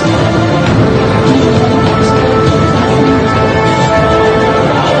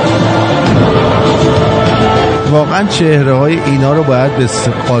 واقعا چهره های اینا رو باید به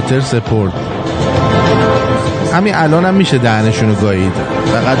خاطر سپرد. همین الان هم میشه دهنشونو گایید،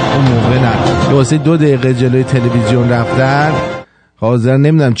 فقط اون موقع نه. واسه 2 دقیقه جلوی تلویزیون رفتن حاضر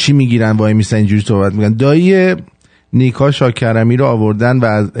نمیدونم چی میگیرن، وای میسن اینجوری صحبت میگن. دایی نیکا شاکرمی رو آوردن و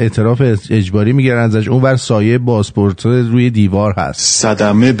از اعتراف اجباری میگیرن ازش. اون ور سایه پاسپورت روی دیوار هست.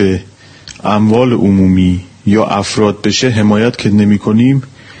 صدمه به اموال عمومی یا افراد بشه حمایت که نمی کنیم،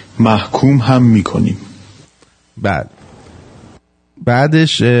 محکوم هم می کنیم.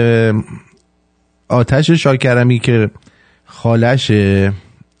 بعدش آتش شاکرمی که خالش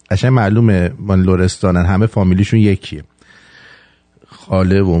قشنگ معلومه من لرستانن، همه فامیلیشون یکیه،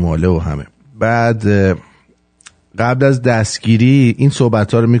 خاله و ماله و همه. بعد قبل از دستگیری این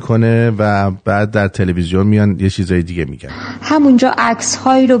صحبت ها رو میکنه و بعد در تلویزیون میان یه چیزای دیگه میگن. همونجا عکس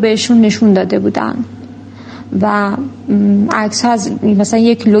هایی رو بهشون نشون داده بودن و عکس ها از مثلا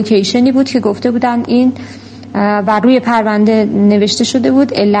یک لوکیشنی بود که گفته بودن این و روی پرونده نوشته شده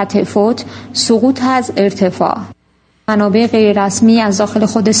بود علت فوت سقوط از ارتفاع. منابع غیر رسمی از داخل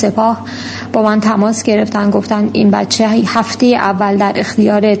خود سپاه با من تماس گرفتن، گفتن این بچه هفته اول در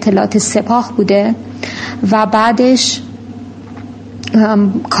اختیار اطلاعات سپاه بوده و بعدش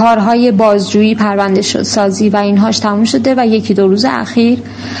کارهای بازجویی، پرونده سازی و اینهاش تموم شده و 1-2 روز اخیر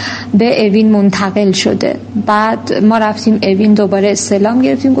به اوین منتقل شده. بعد ما رفتیم اوین دوباره استعلام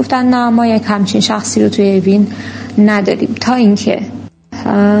گرفتیم، گفتن نه ما یک همچین شخصی رو توی اوین نداریم. تا اینکه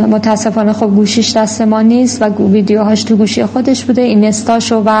متاسفانه خب گوشیش دست ما نیست و ویدیوهاش تو گوشی خودش بوده،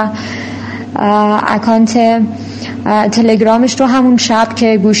 اینستاشو و اکانت تلگرامش رو همون شب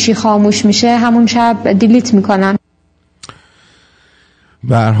که گوشی خاموش میشه همون شب دیلیت میکنن.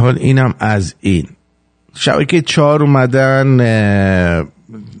 به هر حال اینم از این. شبکه 4 اومدن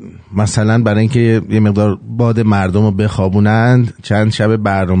مثلا برای اینکه یه مقدار باد مردم رو بخوابونند چند شب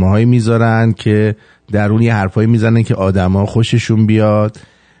برنامه هایی میذارن که در اون یه حرفایی میزنن که آدم ها خوششون بیاد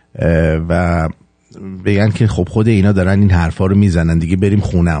و بگن که خب خود اینا دارن این حرفا رو میزنن دیگه بریم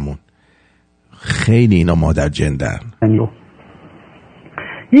خونمون. خیلی اینا مادر جندن.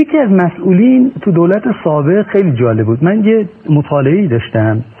 یکی از مسئولین تو دولت سابق خیلی جالب بود. من یه مطالعه‌ای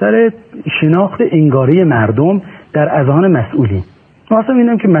داشتم سر شناخت انگاری مردم در اذهان مسئولین. واسه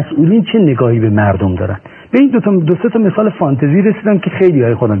می‌بینم که مسئولین چه نگاهی به مردم دارن. به این دو سه تا مثال فانتزی رسیدم که خیلی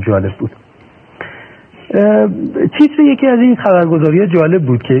های خودم جالب بود. تیتر یکی از این خبرگزاری‌ها جالب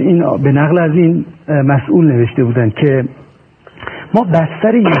بود که این به نقل از این مسئول نوشته بودن که ما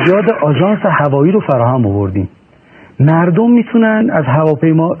بستر ایجاد آژانس هوایی رو فراهم آوردیم. مردم میتونن از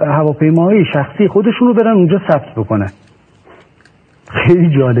هواپیماهای شخصی خودشون رو برن اونجا ثبت بکنن.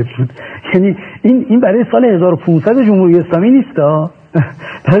 خیلی جالب بود. یعنی این برای سال 1500 جمهوری اسلامی نیست ها،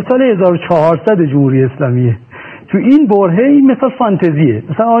 برای سال 1400 جمهوری اسلامیه. تو این برهه این مثلا فانتزیه.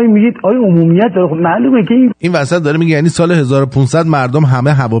 مثلا آقای میگید آقای عمومیت داره، معلومه که این وسط داره میگه یعنی سال 1500 مردم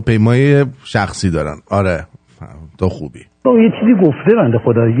همه هواپیمای شخصی دارن. آره تو خوبی. یه چیزی گفته بنده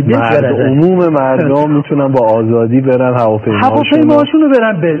خدا دیگه. عموم مردم میتونن با آزادی برن هواپیماشون رو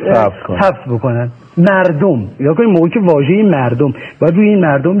برن ثبت بکنن. مردم یا کنید موقعی که واژه مردم باید روی این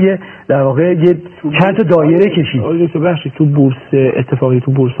مردم یه در واقع یه چند تا دایره کشید. آره تو بخشی تو بورس اتفاقی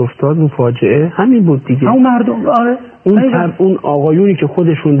تو بورس افتاد اون فاجعه همین بود دیگه. همون مردم آره اون آقایونی که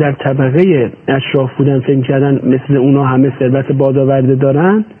خودشون در طبقه اشراف بودن فکر کردن مثل اونا همه ثروت بادآورده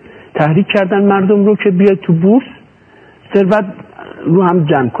دارن، تحریک کردن مردم رو که بیاد تو بورس ثروت رو هم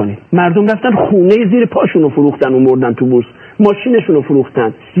جمع کنید. مردم رفتن خونه زیر پاشون رو فروختن و مردن تو بورس، ماشینشون رو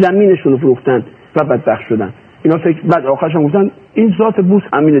فروختن، زمینشون رو فروختن و بدبخت شدن. اینا فکر بعد آخرش هم گفتن این ذات بورس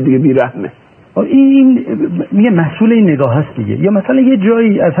همینه دیگه، بی‌رحمه. این میگه مسئول این نگاه هست دیگه. یا مثلا یه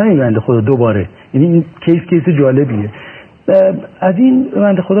جایی از همین بنده خدا دوباره، یعنی این کیس جالبیه. از این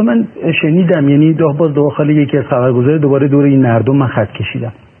بنده خدا من شنیدم، یعنی باز داخل یکی از خبرگزاری دوباره دور این مردم من خط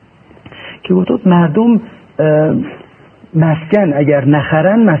کشیدم که گفت مردم مسکن اگر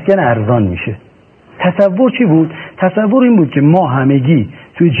نخرن مسکن ارزان میشه. تصور چی بود؟ تصور این بود که ما همگی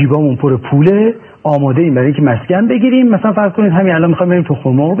توی جیبامون پر پوله، آماده ایم برای اینکه مسکن بگیریم، مثلا فرض کنید همین الان می‌خوایم بریم تو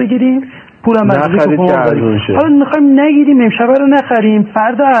خرما بگیریم، پولم برداریم تو خرما بگیریم، حالا می‌خوایم نگیریم امشب رو نخریم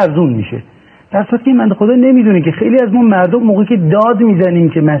فردا ارزون میشه. در صورتی که من خدا نمیدونه که خیلی از ما مردم موقعی که داد میزنیم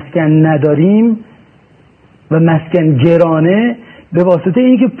که مسکن نداریم و مسکن گرانه، به واسطه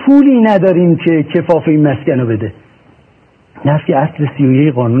اینکه پولی نداریم که کفاف این مسکن رو بده. نفی اصل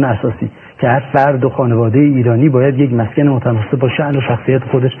 31 قانون اساسی که هر فرد و خانواده ایرانی باید یک مسکن متناسب با شأن و شخصیت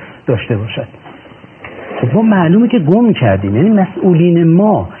خودش داشته باشد. خب ما معلومه که گم کردیم، یعنی مسئولین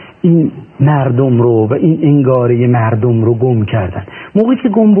ما این مردم رو و این انگاره مردم رو گم کردن. موقعی که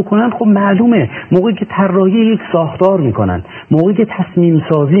گم بکنن خب معلومه، موقعی که طراحی یک ساختار میکنن، موقعی که تصمیم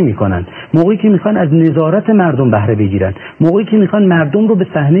سازی میکنن، موقعی که میخوان از نظارت مردم بهره بگیرن، موقعی که میخوان مردم رو به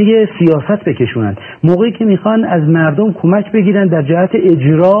صحنه سیاست بکشونن، موقعی که میخوان از مردم کمک بگیرن در جهت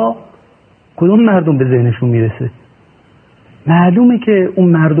اجرا، کدوم مردم به ذهنشون میرسه؟ معلومه که اون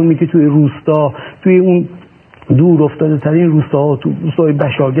مردمی که توی روستا، توی اون دور افتاده ترین روستاها، تو روستای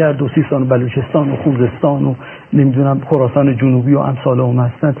بشاگرد و سیستان و بلوچستان و خوزستان و نمیدونم خراسان جنوبی و امثال اون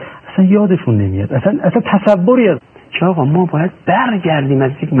هستن، اصلا یادشون نمیاد، اصلا تصوری از که آقا ما باید برگردیم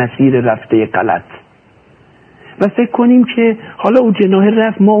از یک مسیر رفته غلط و فکر کنیم که حالا اون جناح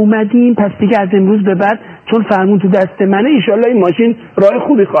رفت، ما اومدیم، پس دیگه از امروز به بعد چون فرمون تو دست منه انشالله این ماشین راه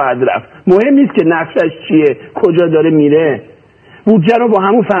خوبی خواهد رفت. مهم نیست که نقشش چیه، کجا داره میره، بودجه رو با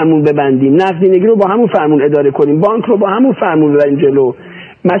همون فرمون ببندیم، نقدینگی رو با همون فرمون اداره کنیم، بانک رو با همون فرمون ببریم جلو،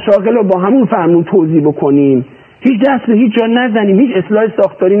 مشاغل رو با همون فرمون توزیع بکنیم، هیچ دست به هیچ جا نزنیم، هیچ اصلاح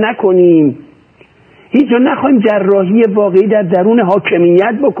ساختاری نکنیم، هیچ جا نخواهیم جراحی واقعی در درون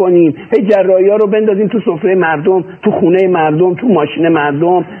حاکمیت بکنیم، هی جراحی ها رو بندازیم تو سفره مردم، تو خونه مردم، تو ماشین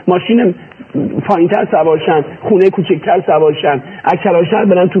مردم، ماشین پایین‌تر سوارشن، خونه کوچکتر سوارشن، اکلاشر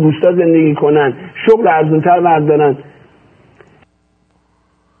برن تو روستا زندگی کنن، شغل ارزونتر بردارن.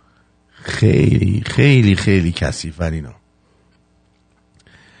 خیلی خیلی خیلی کثیفن اینا.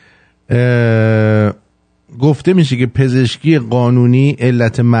 گفته میشه که پزشکی قانونی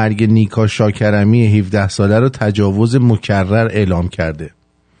علت مرگ نیکا شاکرمی 17 ساله رو تجاوز مکرر اعلام کرده.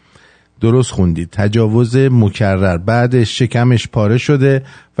 درست خوندید، تجاوز مکرر. بعدش شکمش پاره شده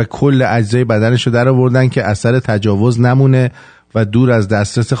و کل اجزای بدنش رو در آوردن که اثر تجاوز نمونه و دور از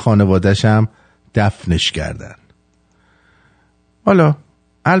دسترس خانواده‌ش هم دفنش کردن. حالا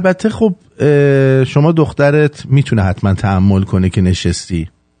البته خب شما دخترت میتونه حتما تحمل کنه که نشستی،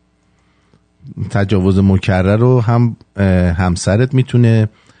 تجاوز مکرر رو هم همسرت میتونه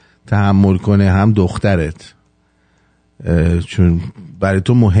تحمل کنه هم دخترت، چون برای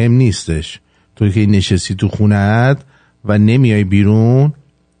تو مهم نیستش. تو که نشستی تو خونه‌ات و نمیای بیرون،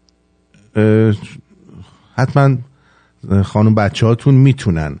 حتما خانم بچه هاتون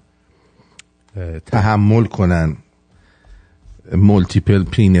میتونن تحمل کنن مولتیپل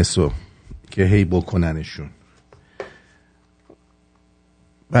پینسو که هی بکننشون.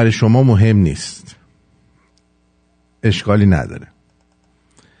 برای شما مهم نیست، اشکالی نداره.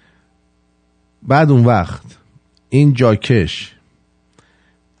 بعد اون وقت این جاکش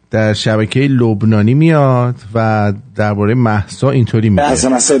در شبکه لبنانی میاد و درباره مهسا اینطوری میگه،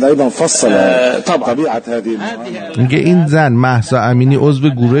 میگه این زن مهسا امینی عضو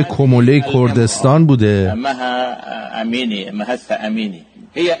گروه کموله کردستان بوده. مهسا امینی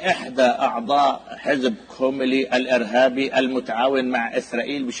هي إحدى أعضاء حزب كوملي الإرهابي المتعاون مع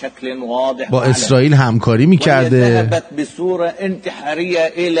إسرائيل بشكل واضح. با اسرائیل همکاری میکرده.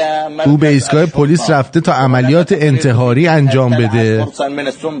 او به ایستگاه پلیس رفته تا عملیات انتحاری انجام بده،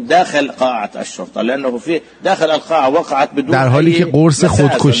 در حالی که قرص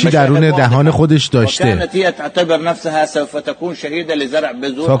خودکشی درون دهان خودش داشته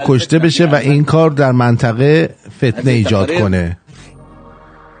تا کشته بشه و این کار در منطقه فتنه ایجاد کنه.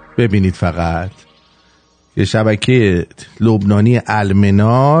 ببینید فقط یه شبکه لبنانی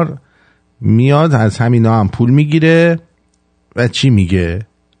المنار میاد از همینا هم پول میگیره و چی میگه؟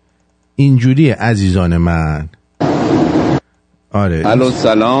 اینجوریه عزیزان من. آره الو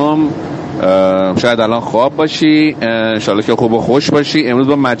سلام، شاید الان خواب باشی، انشالله که خوب و خوش باشی. امروز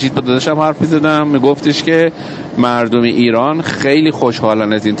با مجید با داداشم حرف می‌زدم، میگفتش که مردم ایران خیلی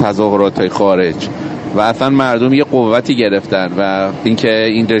خوشحالن از این تظاهرات خارج و اصلا مردم یه قوتی گرفتن و اینکه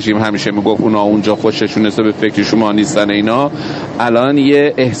این رژیم همیشه میگفت اونا اونجا خوششون نسبت به فکر شما نیستن، اینا الان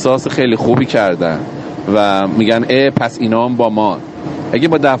یه احساس خیلی خوبی کردن و میگن پس اینا هم با ما. اگه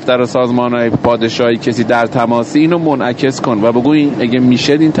با دفتر و سازمان‌های پادشاهی کسی در تماسی، اینو منعکس کن و بگو این اگه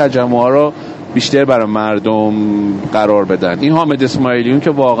میشه این تجمع‌ها رو بیشتر برای مردم قرار بدن. این حامد اسماعیلیون که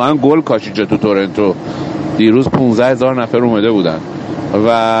واقعا گل کاشید تو تورنتو، دیروز 15,000 نفر اومده بودن. و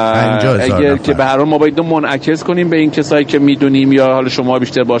اگر که به هر حال ما باید منعکس کنیم به این کسایی که میدونیم یا حالا شما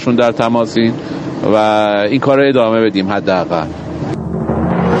بیشتر باشون در تماسین و این کار رو ادامه بدیم حداقل.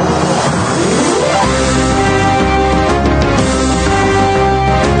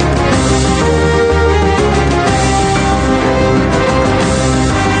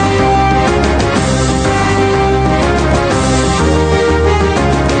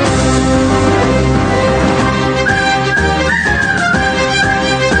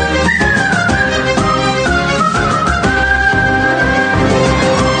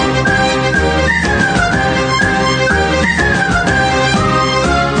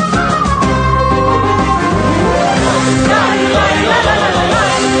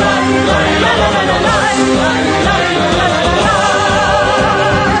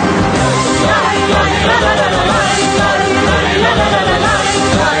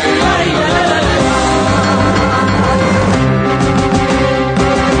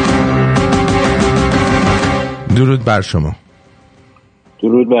 درود بر شما.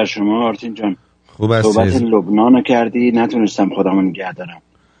 درود بر شما آرتین جان. خوب هستی؟ صحبت لبنان کردی، نتونستم خودمو نگه دارم.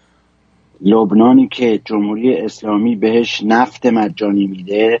 لبنانی که جمهوری اسلامی بهش نفت مجانی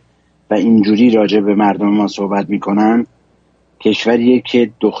میده و اینجوری راجع به مردم ما صحبت میکنن، کشوریه که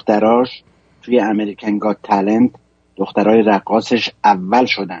دختراش توی امریکن گات تالنت دخترای رقاصش اول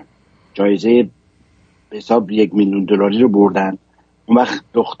شدن، جایزه به حساب $1,000,000 رو بردن. اون وقت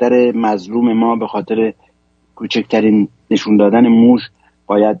دختر مظلوم ما به خاطر کوچکترین نشون دادن موش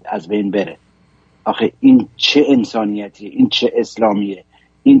باید از بین بره. آخه این چه انسانیتیه؟ این چه اسلامیه؟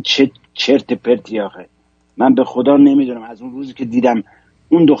 این چه چرت پرتی؟ آخه من به خدا نمیدونم. از اون روزی که دیدم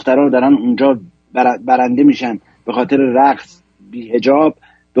اون دخترها دارن اونجا برنده میشن به خاطر رقص بی حجاب،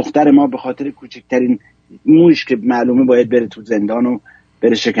 دختر ما به خاطر کوچکترین موش که معلومه باید بره تو زندان و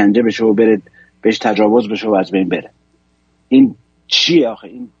بره شکنجه بشه و بره بهش تجاوز بشه و از بین بره. این چیه آخه؟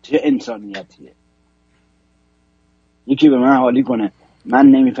 این چه انسانیتیه؟ یکی به من حالی کنه، من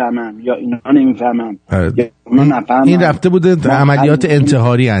نمیفهمم یا اینا نمیفهمم یا اونا نفهمم. این رفته بوده عملیات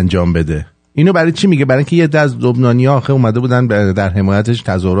انتحاری انجام بده. اینو برای چی میگه؟ برای اینکه یه دست لبنانی‌ها آخه اومده بودن در حمایتش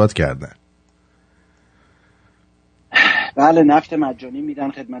تظاهرات کردن. بله، نفت مجانی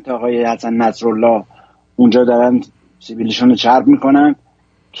میدن خدمت آقای حسن نصرالله، اونجا دارن سیبیلشون رو چرب میکنن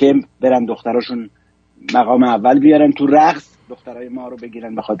که برن دختراشون مقام اول بیارن تو رقص، دخترای ما رو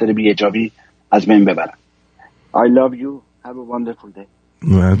بگیرن به خاطر بی‌حجابی از بین ببرن. I love you. Have a wonderful day.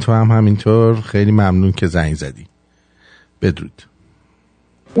 تو هم همینطور. خیلی ممنون که زنگ زدی. بدرود.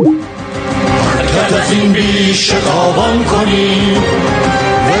 حرکت از این بیش شتابان کنیم،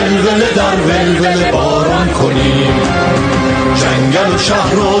 ولوله در ولوله باران کنیم، جنگل و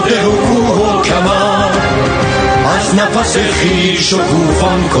شهر و ده و کوه و کمر از نفس خویش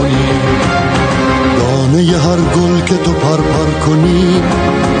طوفان کنیم. دانه هر گل که تو پرپر کنی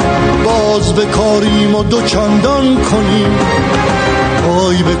باز بکاریم و دو چندان کنیم،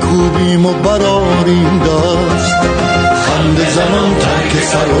 پای بکوبیم و براریم دست، خنده زنان ترک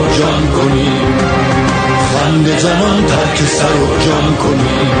سر و جان کنیم، خنده زنان ترک سر و جان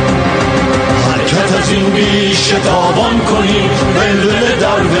کنیم. حرکت از این بیش شتابان کنیم، ولوله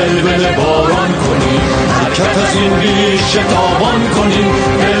در ولوله باران کنیم، حرکت از این بیش شتابان کنیم،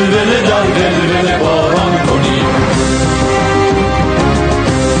 ولوله در ولوله باران کنیم.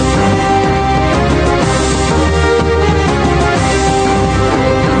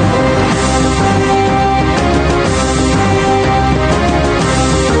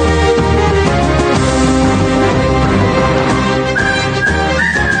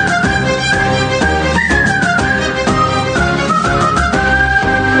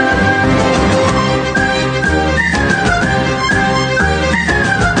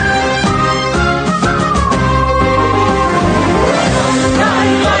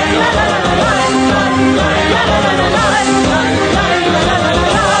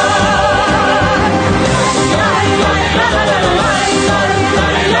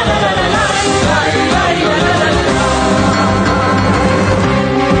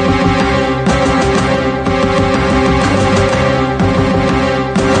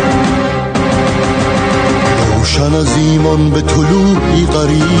 از ایمان به طلوعی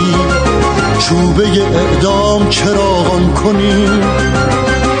قریب چوبه اعدام چراغان کنیم،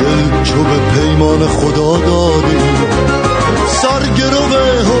 دل چو به پیمان خدا دادیم سرگرو به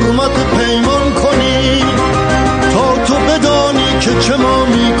حرمت پیمان کنیم، تا تو بدانی که چه ما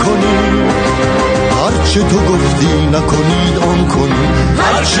می کنیم، هرچه تو گفتی نکنید آن کنیم،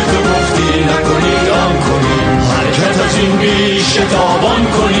 هرچه تو گفتی نکنید آن کنیم. حرکت از این بیش شتابان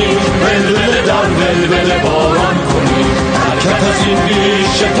کنیم، ولوله در ولوله باران کنیم، حرکت از این بیش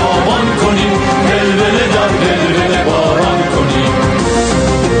شتابان کنیم، ولوله در ولوله باران کنیم.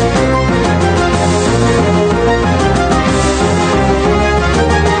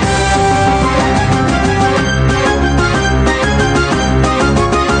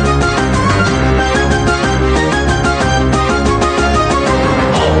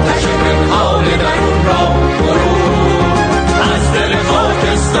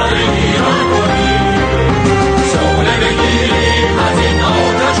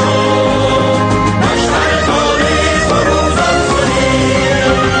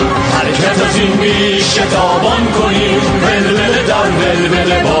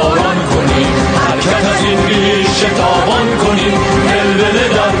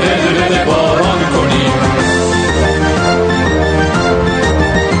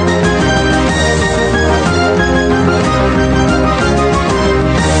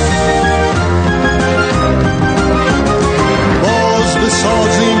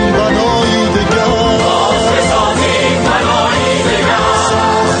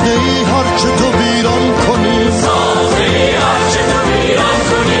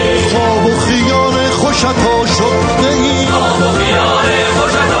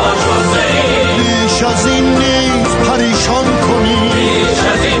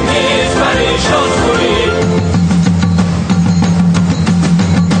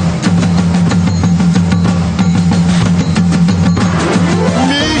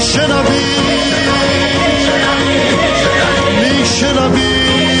 میشنوی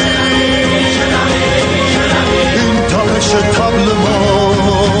این تپش طبل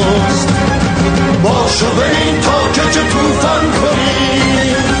ماست، باشو بریم تا که توفن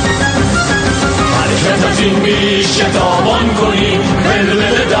کنیم، حرکت از این بیش شتابان کنیم،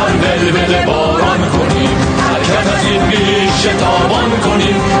 بلبل در بلبل باران کنیم، حرکت از این بیش شتابان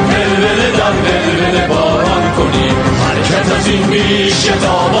کنیم، بلبل در بلبل باران کنیم، حرکت از این بیش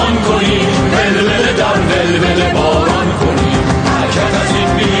شتابان کنیم، بلبل در بلبل باران کنیم، حرکت از این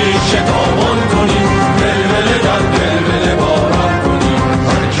بیش شتابان کنیم، بلبل در بلبل باران کنیم،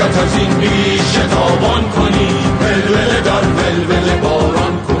 حرکت از این بیش شتابان کنیم، بلبل در بلبل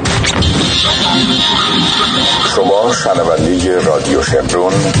باران کنیم. شما شنونده رادیو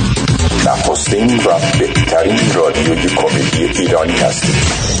شمرون، نخستین و بهترین رادیوی کمدی ایرانی هستید.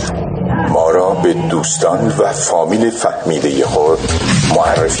 ما را به دوستان و فامیل فهمیده خود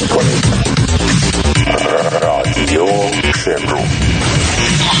معرفی کنید. رادیو شمرون.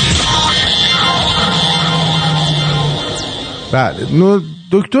 بله،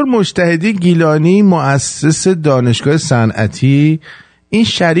 دکتر مجتهدی گیلانی مؤسس دانشگاه صنعتی، این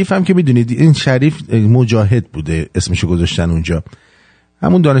شریف هم که میدونید این شریف مجاهد بوده اسمشو گذاشتن اونجا،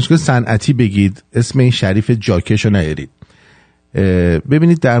 همون دانشگاه صنعتی بگید، اسم این شریف جاکشو نیارید.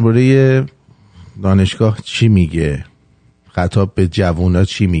 ببینید درباره دانشگاه چی میگه، خطاب به جوونا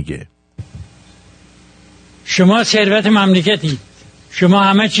چی میگه. شما ثروت مملکتید، شما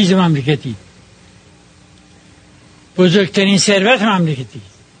همه چیز مملکتید، بزرگترین ثروت مملکتید.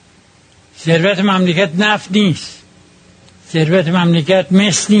 ثروت مملکت نفت نیست، ثروت مملکت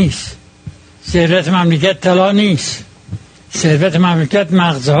مس نیست، ثروت مملکت طلا نیست، ثروت مملکت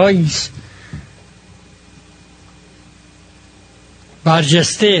مغزهایی است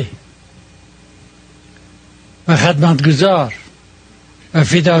برجسته و خدمتگزار و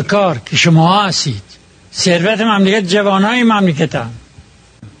فداکار که شما هستید. ثروت مملکت جوانای مملکت هم.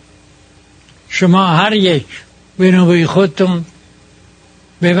 شما هر یک به نوبه خودتون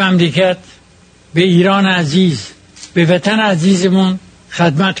به مملکت، به ایران عزیز، به وطن عزیزمون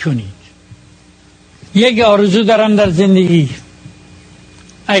خدمت کنید. یک آرزو دارم در زندگی،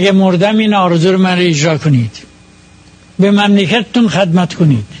 اگه مردم این آرزو رو من رو اجرا کنید، به مملکتتون خدمت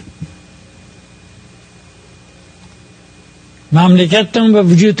کنید. مملکتتون به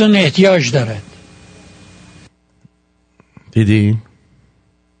وجودتون احتیاج دارد. دیدی؟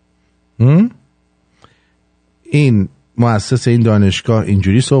 این مؤسس این دانشگاه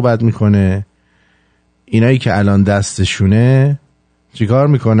اینجوری صحبت میکنه، اینایی که الان دستشونه چیکار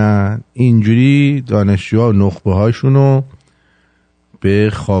میکنن؟ اینجوری دانشجوها و نخبه هاشونو به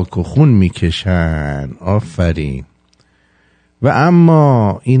خاک و خون میکشن. آفرین. و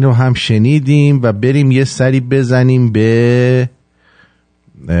اما اینو هم شنیدیم و بریم یه سری بزنیم به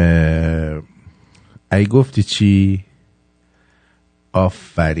ای گفتی چی؟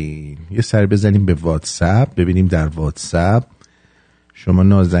 آفرین. یه سری بزنیم به واتساپ، ببینیم در واتساپ شما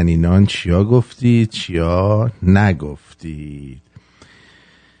نازنینان چیا گفتید چیا نگفتید.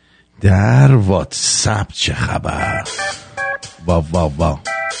 در واتساپ چه خبر؟ وا وا وا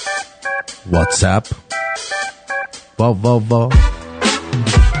واتساپ وا وا وا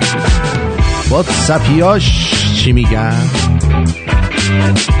واتساپیاش چی میگن؟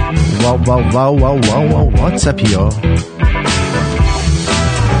 وا وا وا وا وا واتساپیا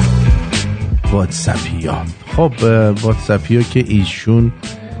واتساپیا. خب واتساپیا که ایشون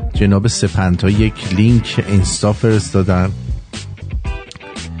جناب سپنتا یک لینک اینستا فرستادن،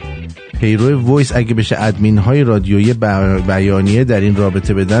 پیرو وایس اگه بشه ادمین های رادیویی بیانیه در این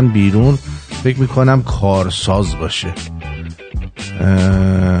رابطه بدن بیرون، فکر میکنم کارساز باشه.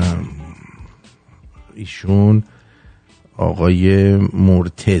 ایشون آقای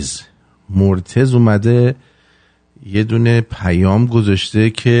مرتز اومده یه دونه پیام گذاشته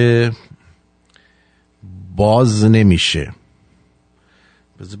که باز نمیشه.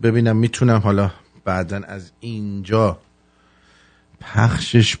 بذار ببینم میتونم حالا بعدن از اینجا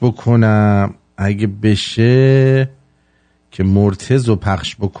پخشش بکنم اگه بشه، که مرتضی رو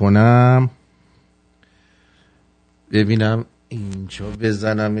پخش بکنم. ببینم اینجا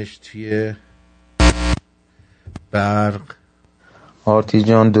بزنمش توی برق. آرتی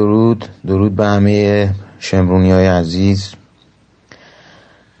جان درود به همه شمرونی های عزیز.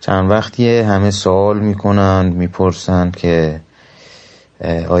 چند وقتیه همه سوال میکنن میپرسن که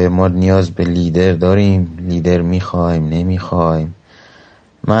آیا ما نیاز به لیدر داریم، لیدر میخوایم نمیخوایم.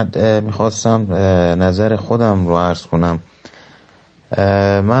 من میخواستم نظر خودم رو عرض کنم.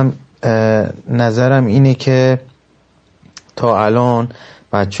 من نظرم اینه که تا الان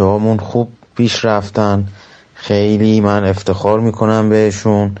بچه هامون خوب پیش رفتن، خیلی من افتخار میکنم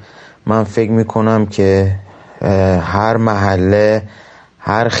بهشون. من فکر میکنم که هر محله،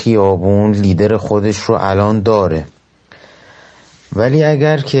 هر خیابون لیدر خودش رو الان داره. ولی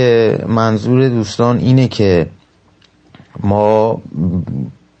اگر که منظور دوستان اینه که ما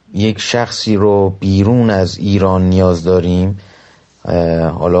یک شخصی رو بیرون از ایران نیاز داریم،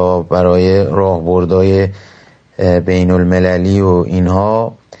 حالا برای راهبردهای بین المللی و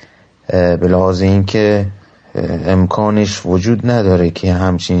اینها، به لحاظ این که امکانش وجود نداره که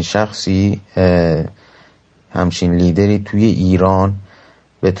همچین شخصی، همچین لیدری توی ایران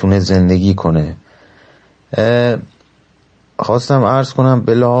بتونه زندگی کنه. خواستم عرض کنم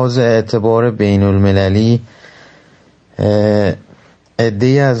به لحاظ اعتبار بین المللی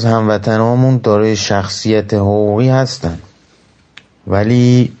عده‌ای از هموطنامون دارای شخصیت حقوقی هستن،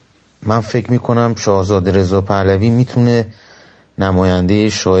 ولی من فکر میکنم شاهزاده رضا پهلوی میتونه نماینده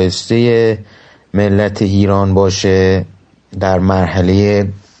شایسته ملت ایران باشه در مرحله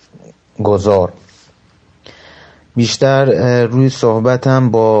گذار. بیشتر روی صحبتم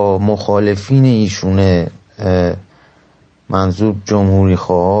با مخالفین ایشونه، منظور جمهوری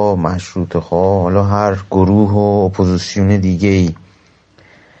خواه، مشروطه خواه، حالا هر گروه و اپوزیسیون دیگه ای،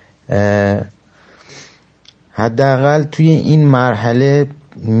 حداقل توی این مرحله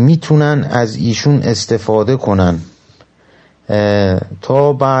میتونن از ایشون استفاده کنن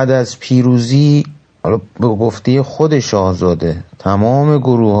تا بعد از پیروزی. حالا به گفته خود شاهزاده تمام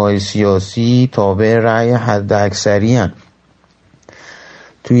گروه‌های سیاسی تابع رأی حد اکثری هن.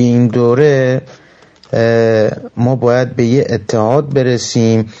 توی این دوره ما باید به یه اتحاد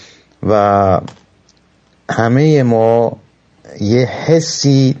برسیم و همه ما یه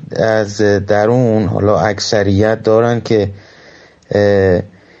حسی از درون، حالا اکثریت دارن که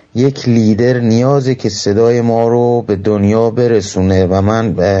یک لیدر نیازه که صدای ما رو به دنیا برسونه و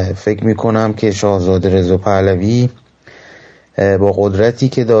من فکر میکنم که شاهزاده رضا پهلوی با قدرتی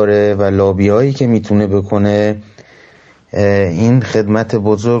که داره و لابیایی که میتونه بکنه این خدمت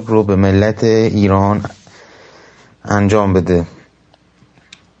بزرگ رو به ملت ایران انجام بده.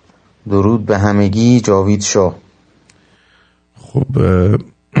 درود به همگی. جاوید شاه. خب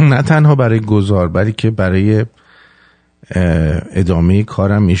نه تنها برای گذار بلکه برای ادامه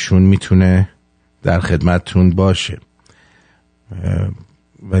کارم ایشون میتونه در خدمتتون باشه،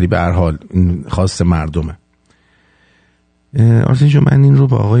 ولی به هر حال خواست مردمه. آرتین جون، من این رو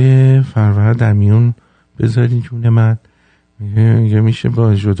با آقای فرور در میون بذارین جون من. میگه میشه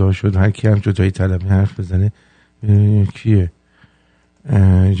با جدا شد هر کی هم جدایی طلبی حرف بزنه. کیه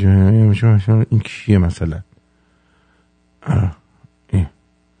این کیه مثلا؟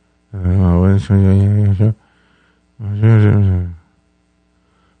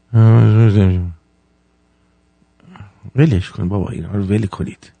 ولش کن بابا، اینا رو ول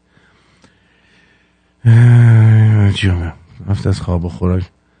کنید. جمعه رفت از خواب و خوراک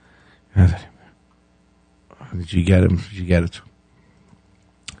نداریم. جیگرتون.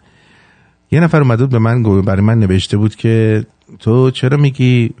 یه نفر اومده بود به من برای من نوشته بود که تو چرا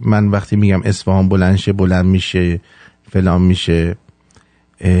میگی من وقتی میگم اصفهان بلند شه بلند میشه فلان میشه،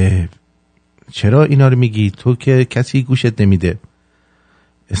 چرا اینا رو میگی؟ تو که کسی گوشت نمیده.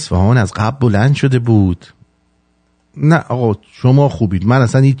 اصفهان از قبل بلند شده بود. نه آقا شما خوبید، من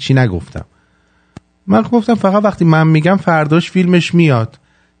اصلا هیچ چی نگفتم. من گفتم فقط وقتی من میگم فرداش فیلمش میاد.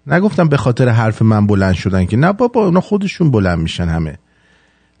 نگفتم به خاطر حرف من بلند شدن که نه بابا، اونا خودشون بلند میشن همه.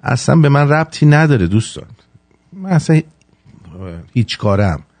 اصلا به من ربطی نداره دوستان. من اصلا هیچ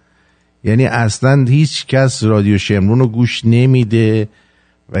کارم، یعنی اصلا هیچ کس رادیو شمرون رو گوش نمیده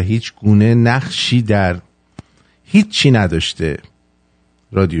و هیچ گونه نقشی در هیچی نداشته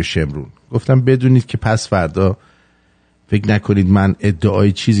رادیو شمرون. گفتم بدونید که پس فردا فکر نکنید من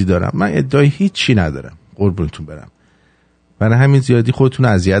ادعای چیزی دارم. من ادعای هیچی ندارم، قربونتون برم. برای همین زیادی خودتون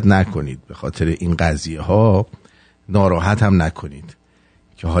اذیت نکنید، به خاطر این قضیه ها ناراحت هم نکنید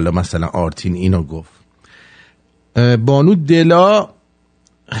که حالا مثلا آرتین اینو گفت. بانو دلا،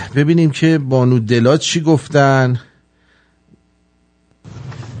 ببینیم که بانو دلا چی گفتن.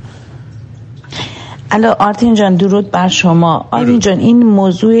 الو آرتین جان، درود بر شما. آرتین جان، این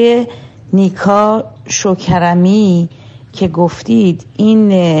موضوع نیکا شوکرمی که گفتید،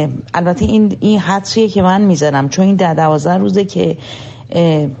 این البته این حدسیه که من میزنم، چون این 12 روزه که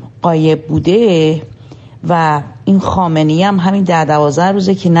غایب بوده و این خامنه‌ای هم همین 12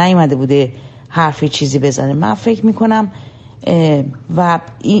 روزه که نیومده بوده حرفی چیزی بزنه. من فکر میکنم و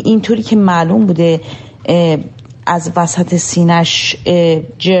اینطوری که معلوم بوده از وسط سینش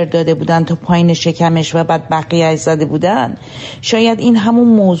جر داده بودن تا پایین شکمش و بعد بقیه زده بودن، شاید این همون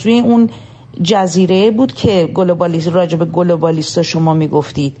موضوع اون جزیره بود که راجع به گلوبالیستا شما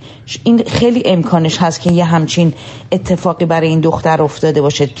میگفتید. این خیلی امکانش هست که یه همچین اتفاقی برای این دختر افتاده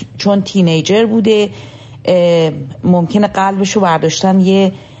باشه، چون تینیجر بوده، ممکنه قلبشو برداشتن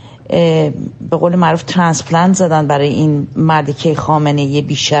یه به قول معروف ترانسپلنت زدن برای این مردی که خامنه‌ای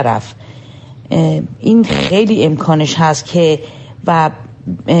بیشرف. این خیلی امکانش هست که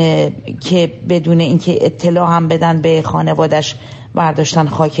که بدون اینکه اطلاع هم بدن به خانوادش برداشتن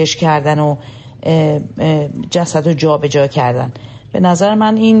خاکش کردن و جسد رو جا به جا کردن. به نظر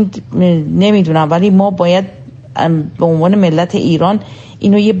من این نمیدونم، ولی ما باید به عنوان ملت ایران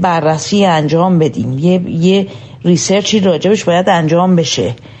اینو یه بررسی انجام بدیم، یه ریسرچی راجبش باید انجام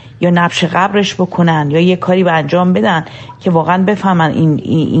بشه، یا نبش قبرش بکنن یا یه کاری به انجام بدن که واقعا بفهمن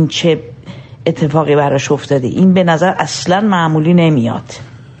این چه اتفاقی براش افتاده. این به نظر اصلا معمولی نمیاد.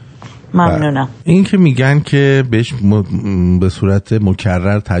 ممنونم. این که میگن که بهش به صورت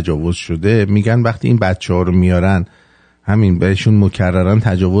مکرر تجاوز شده، میگن وقتی این بچه‌ها رو میارن همین بهشون مکررن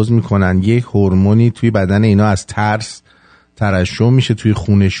تجاوز میکنن، یک هورمونی توی بدن اینا از ترس ترشح میشه توی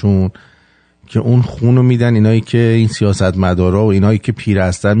خونشون که اون خونو میدن اینایی که این سیاستمدارا و اینایی که پیر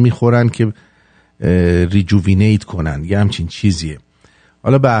هستن میخورن که ریجووینیت کنن، یه همچین چیزیه.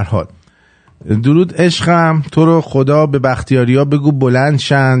 حالا به هر حال درود عشقم، تو رو خدا به بختیاریا بگو بلند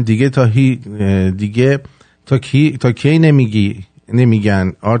شن دیگه، تا کی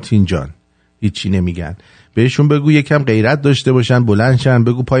نمیگن آرتین جان، هیچی نمیگن. بهشون بگو یکم غیرت داشته باشن، بلند شن،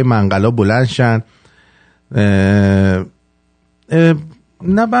 بگو پای منقلا بلند شن.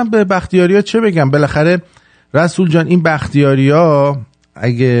 نه من به بختیاریا چه بگم، بالاخره رسول جان این بختیاریا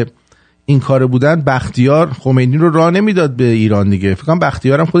اگه این کار بودن، بختیار خمینی رو راه نمیداد به ایران دیگه. فکر کنم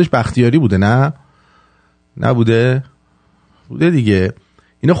بختیار هم خودش بختیاری بوده، نه نبوده؟ بوده دیگه.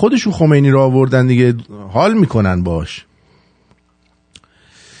 اینا خودشون خمینی رو آوردن دیگه، حال میکنن باش.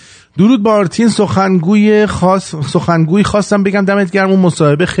 درود با آرتین. سخنگوی خواستم بگم دمت گرم، اون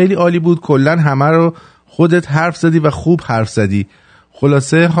مصاحبه خیلی عالی بود، کلن همه رو خودت حرف زدی و خوب حرف زدی،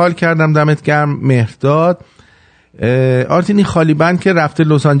 خلاصه حال کردم، دمت گرم. مهرداد آرتین این خالی بند که رفته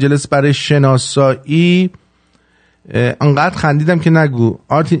لس آنجلس برای شناسایی، انقدر خندیدم که نگو.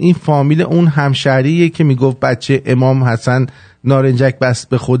 آرتین این فامیل اون همشهریه که میگفت بچه امام حسن نارنجک بست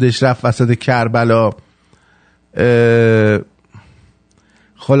به خودش رفت وسط کربلا.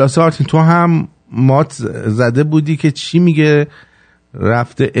 خلاصه آرتین تو هم مات زده بودی که چی میگه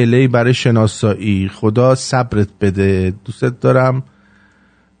رفته الی برای شناسایی. خدا صبرت بده، دوستت دارم.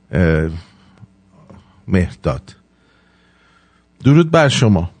 مهرداد درود بر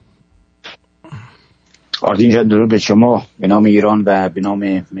شما. آرتین جان درود به شما، به نام ایران و به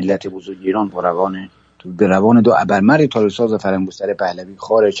نام ملت بزرگ ایران، پروانه به روان دو ابرمر تاریخ‌ساز فرنگستر پهلوی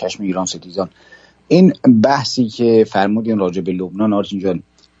خار چشم ایران ستیزان. این بحثی که فرمودین راجع به لبنان آرتین جان،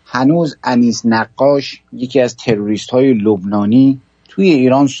 هنوز انیس نقاش یکی از تروریست‌های لبنانی توی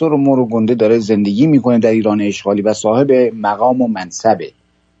ایران سر و مور و گنده داره زندگی میکنه در ایران اشغالی و صاحب مقام و منصبه.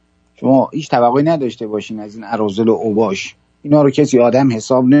 شما هیچ توقعی نداشته باشین از این اراذل و اوباش، اینا رو کسی آدم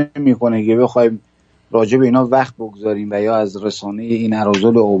حساب نمیکنه که بخوایم راجع به اینا وقت بگذاریم و یا از رسانه این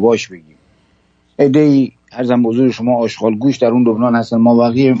اراذل و اوباش بگیم. ایده‌ای ارزم بزرگ شما آشغال گوش در اون لبنان هستن، ما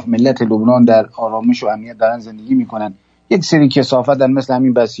بقیه ملت لبنان در آرامش و امنیت دارن زندگی میکنن. یک سری کثافتن مثل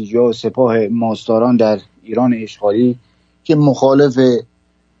همین بسیجی‌ها و سپاه ماستاران در ایران اشغالی که مخالف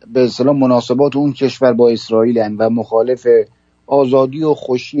به اصطلاح مناسبات اون کشور با اسرائیل و مخالف آزادی و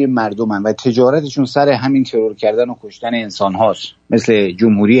خوشی مردمن و تجارتشون سر همین ترور کردن و کشتن انسان هاست، مثل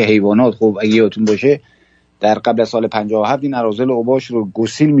جمهوری حیوانات. خب اگه یادتون باشه در قبل از سال 57 این اراذل اوباش رو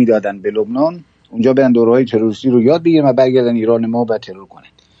گسیل میدادن به لبنان، اونجا برن دوره‌های تروریستی رو یاد بگیرن و برگردن ایران ما و ترور کنن.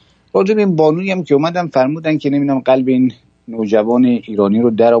 راجع به این بانویی هم که اومدن فرمودن که نمیدونم قلب این نوجوان ایرانی رو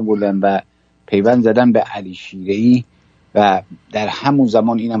در آوردن و پیوند زدن به علی شیره‌ای و در همون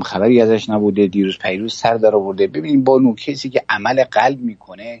زمان اینم خبری ازش نبوده، دیروز پیروز سر در آورده. ببینید بانو کسی که عمل قلب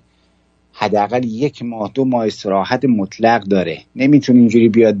میکنه حداقل 1 ماه 2 ماه استراحت مطلق داره، نمیتونه اینجوری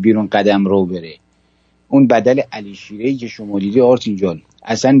بیاد بیرون قدم رو بره. اون بدل علی شیره‌ای که شما دیدی آرتین جان،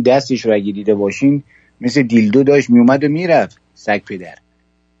 اصلا دستش رو اگه دیده باشین مثل دیلدو داشت میومد و میرفت، سگ پدر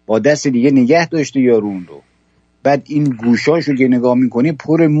با دست دیگه نگه داشته یارون رو. بعد این گوشاشو که نگاه میکنی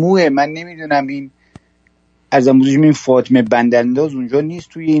پر موه. من نمیدونم این از امروزش این فاطمه بندانداز اونجا نیست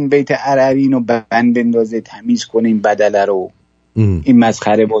توی این بیت عربین و بند بندازه تمیز کنه این بدله رو. این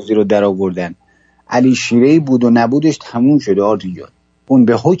مسخره بازی رو در آوردن. علی شیره‌ای بود و نبودش تموم شده آرتین جان. اون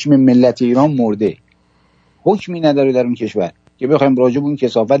به حکم ملت ایران مرده، حکمی نداره در اون کشور که بخوایم راجع به اون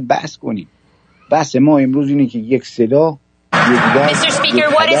کثافت بحث کنیم. بحث ما امروز اینه که یک صدا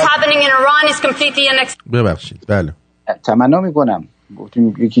ببخشید. بله تمنا میکنم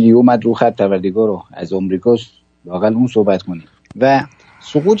گفتیم یکی دیگه اومد رو خط پروردگار رو از آمریکاست، واقعا اون صحبت کنیم و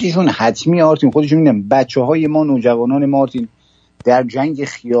سقوطشون حتمی. آرتین خودشون میگن بچه‌های ما، نوجوانان ما آرتین در جنگ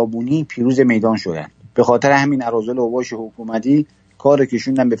خیابونی پیروز میدان شدن. به خاطر همین اراذل اوباش حکومتی کار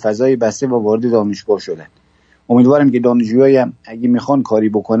کشوندن به فضای بسته و وارد دانشگاه شدن. امیدوارم که دانشجویی هم اگه میخوان کاری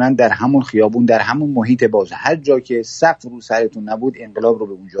بکنن در همون خیابون، در همون محیط باز، هر جا که سقف رو سرتون نبود انقلاب رو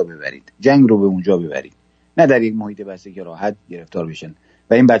به اونجا ببرید، جنگ رو به اونجا ببرید، نه در یک محیط بسته که راحت گرفتار بشن.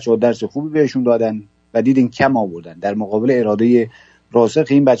 و این بچه‌ها درس خوبی بهشون دادن و دیدین کم آوردن در مقابل اراده راسخ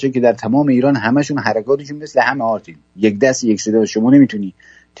این بچه‌ها که در تمام ایران همشون حرکاتشون مثل همه آرتین، یک دست یک صدا. شما نمیتونی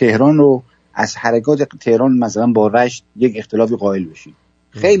تهران رو از حرکات تهران مثلا با رشت یک اختلافی قائل بشی،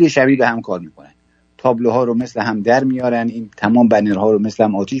 خیلی شبیه به هم کار میکنن. تابلوها رو مثل هم در میارن، این تمام بنرها رو مثل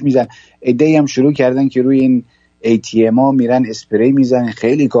هم آتیش میزنن. ایده هم شروع کردن که روی این ATM ها میرن اسپری میزنن،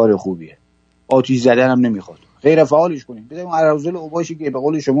 خیلی کار خوبیه. آتیش زدن هم نمیخواد، غیر فعالش کنیم. بذاریم اراذل اوباشی که به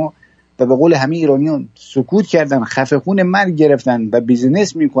قول شما و به قول همه ایرانیان سکوت کردن، خفه خون مرگ گرفتن و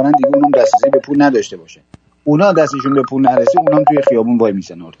بیزینس میکنن، دیگه اونم دسترسی به پول نداشته باشه. اونا دستشون به پول نرسه، اونام توی خیابون وای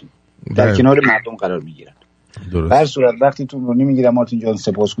میسن آرتین، در کنار مردم قرار میگیرن. درست. هر صورت وقتیتون رو نمیگیرم آرتین جان،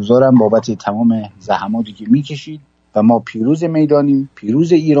 سپاسگزارم بابت تمام زحماتی که میکشید و ما پیروز میدانیم،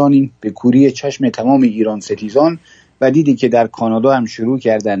 پیروز ایرانیم به کوری چشم تمام ایران ستیزان. و دیدی که در کانادا هم شروع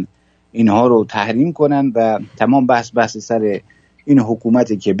کردن اینها رو تحریم کنن و تمام بحث سر این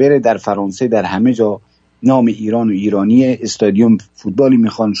حکومتی که بره. در فرانسه در همه جا نام ایران و ایرانی، استادیوم فوتبالی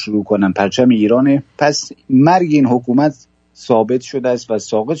میخوان شروع کنن، پرچم ایرانه. پس مرگ این حکومت ثابت شده است و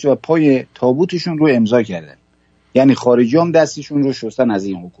ساقط شده و پای تابوتشون رو امضا کردن. یعنی خارجی هم دستشون رو شستن از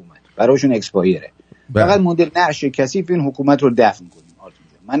این حکومت، براشون اکسپایره. فقط مونده نعش کثیف این حکومت رو دفن کنیم. آرتین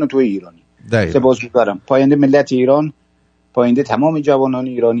جان، من و تو ایرانی سپاسگزارم. پاینده ملت ایران، پاینده تمام جوانان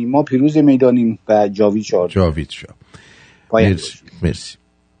ایرانی. ما پیروز میدانیم و جاوید شاد. مرسی.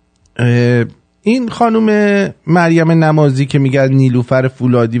 این خانم مریم نمازی که میگه نیلوفر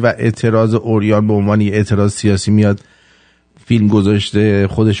فولادی و اعتراض اوریان به عنوان یه اعتراض سیاسی میاد، فیلم گذاشته،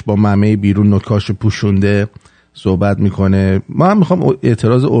 خودش با ممه بیرون نکاشو پوشونده صحبت میکنه. ما هم میخوام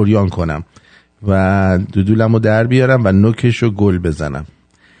اعتراض اوریان کنم و دودولمو در بیارم و نوکشو گل بزنم،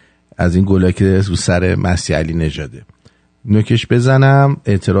 از این گلا که رو سر مسیح علی نژاده نوکش بزنم،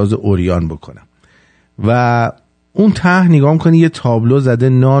 اعتراض اوریان بکنم. و اون ته نگاه میکنی یه تابلو زده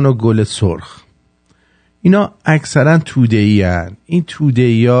نان و گل سرخ. اینا اکثرا توده‌ای هن. این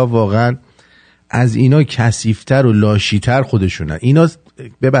توده‌ای ها واقعا از اینا کثیف‌تر و لاشی‌تر خودشونن. اینا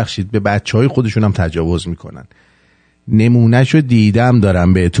ببخشید به بچه‌های خودشون هم تجاوز میکنن. نمونهشو دیدم،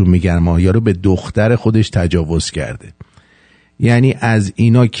 دارم بهتون میگم، ما یارو به دختر خودش تجاوز کرده. یعنی از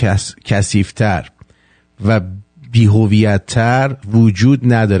اینا کثیف‌تر و بی‌هویت‌تر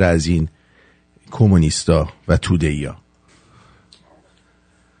وجود نداره از این کمونیستا و توده‌ای‌ها.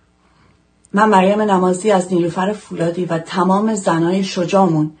 من مریم نمازی از نیلوفر فولادی و تمام زنای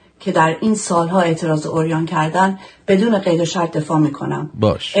شجاعمون که در این سالها اعتراض اوریان کردن بدون قید و شرط دفاع میکنم.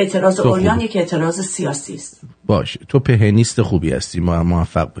 باش. اعتراض اوریان یک اعتراض سیاسی است. باشه، تو پهنیست خوبی هستی،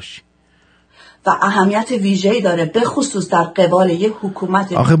 موفق باشی. و اهمیت ویژه‌ای داره به خصوص در قبال یک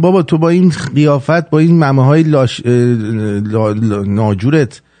حکومت. آخه بابا تو با این قیافت، با این ممه های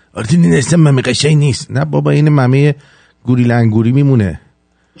ناجورت، آرتین این اسم ممه قشنگ نیست. نه بابا، این ممه گوریل انگوری میمونه.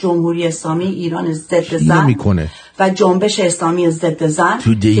 جمهوری اسلامی ایران ضد زن میکنه و جنبش اسلامی ضد زن که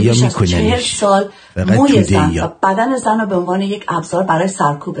بیش از 40 سال موی زن و بدن زن رو به عنوان یک ابزار برای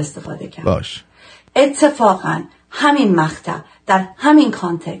سرکوب استفاده کرد. باش. اتفاقا همین مقطع، در همین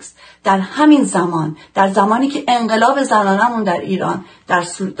کانتکست، در همین زمان، در زمانی که انقلاب زنانمون در ایران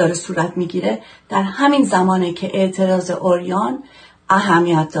داره صورت میگیره، در همین زمانه که اعتراض اوریان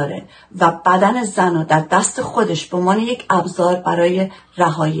اهمیت داره و بدن زن رو در دست خودش به عنوان یک ابزار برای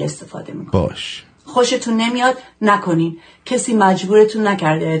رهایی استفاده میکنه. باش. خوشتون نمیاد نکنین، کسی مجبورتون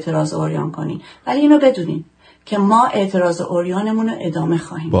نکرده اعتراض اوریان کنین، ولی اینو بدونین که ما اعتراض اوریانمون رو ادامه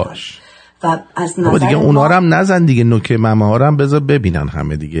خواهیم داد. و از نظر دیگه اونا رو هم نزن دیگه، نوک ممه ها رو هم بذار ببینن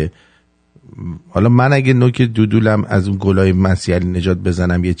همه دیگه. حالا من اگه نوک دودولم از اون گلای مسیح علی نژاد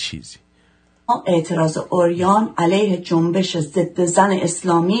بزنم یه چیزی. اعتراض اوریان علیه جنبش ضد زن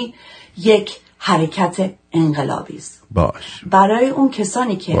اسلامی یک حرکت انقلابی است. باش. برای اون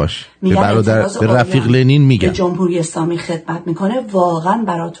کسانی که میگن اعتراض اوریان به رفیق لنین میگم، به جمهوری اسلامی خدمت میکنه، واقعا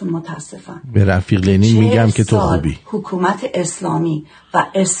براتون متاسفم. به رفیق لنین میگم که تو خوبی. حکومت اسلامی و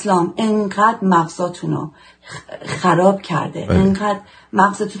اسلام انقدر مغزاتون رو خراب کرده، انقدر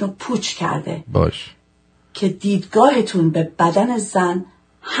مغزتون رو پوچ کرده، باش، که دیدگاهتون به بدن زن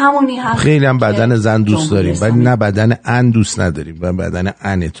همونی هست. خیلی هم بدن زن دوست داریم ولی نه بدن ان دوست نداریم و بدن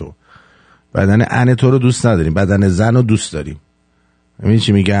ان تو رو دوست نداریم، بدن زن رو دوست داریم. همین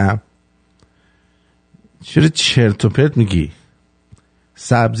چی میگم؟ چرا چرت و پرت میگی؟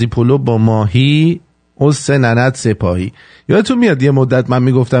 سبزی پلو با ماهی، اوست ننت سپاهی. یادتون میاد یه مدت من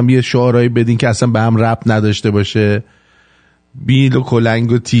میگفتم یه شعارهایی بدین که اصلا به هم ربط نداشته باشه، بیل و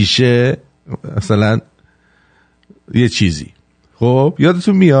کلنگ و تیشه مثلا یه چیزی. خب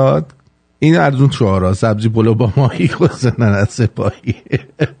یادتون میاد؟ این از اون شعارها، سبزی پلو با ماهی، اوست ننت سپاهی.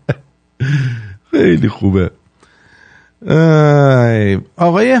 خیلی خوبه.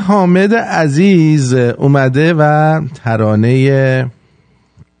 آقای حامد عزیز اومده و ترانه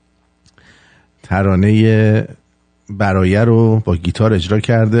برایه رو با گیتار اجرا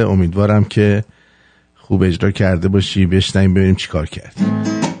کرده. امیدوارم که خوب اجرا کرده باشی. بشنویم ببینیم چی کار کرد.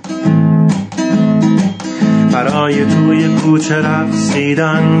 برای توی کوچه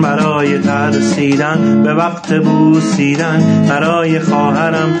رقصیدن، برای ترسیدن به وقت بوسیدن، برای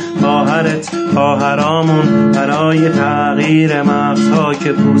خواهرم خواهرت خواهرامون، برای تغییر مغزها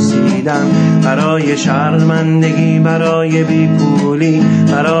که پوسیدن، برای شرمندگی، برای بیپولی،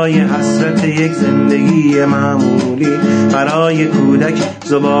 برای حسرت یک زندگی معمولی، برای کودک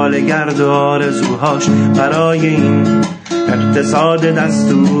زباله‌گرد و آرزوهاش، برای این اقتصاد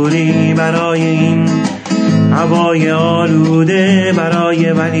دستوری، برای این هوای آلوده،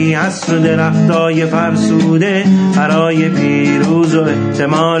 برای ولیعصر درختای فرسوده، برای پیروز و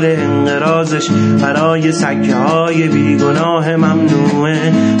احتمال انقراضش، برای سکه های بیگناه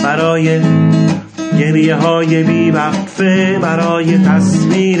ممنوعه، برای گریه های بی وقفه، برای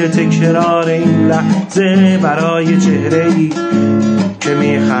تصویر تکرار این لحظه، برای چهره‌ای که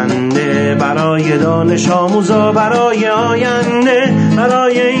میخنده، برای دانش آموزا، برای آینده،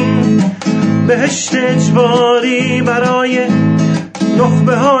 برای این بهشت اجباری، برای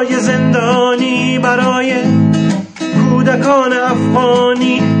نخبه های زندانی، برای کودکان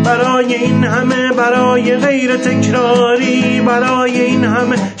افغانی، برای این همه، برای غیر تکراری، برای این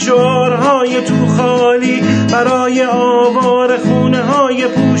همه شعارهای تو خالی، برای آوار خونه های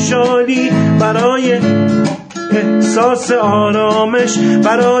پوشالی، برای احساس آرامش،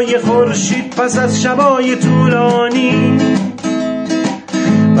 برای خورشید پس از شبای طولانی،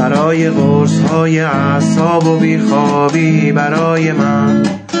 برای قرص‌های اعصاب و بیخوابی، برای من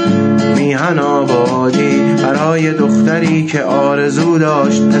میهن آبادی، برای دختری که آرزو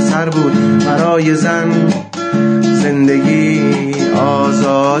داشت پسر بود، برای زن زندگی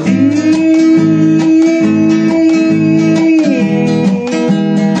آزادی،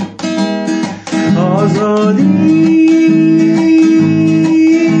 آزادی،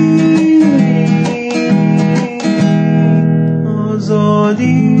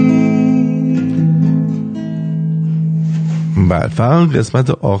 آزادی. بله فقط قسمت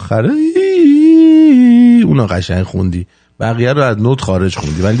آخره اونا قشنگ خوندی، بقیه رو از نوت خارج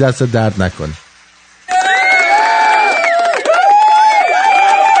خوندی، ولی دست درد نکنه.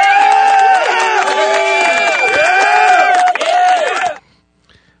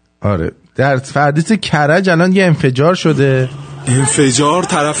 آره در فردیس کرج الان یه انفجار شده. انفجار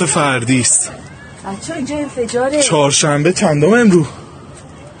طرف فردیس. بچه اینجا انفجاره. چهارشنبه چندم امرو؟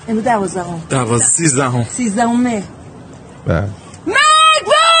 امرو 12 13 بله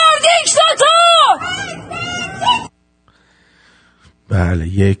بله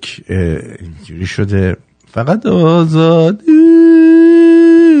یک اینجوری شده. فقط آزادی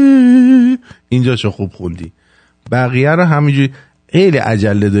اینجا چه خوب خوندی، بقیه رو همینجوری. خیلی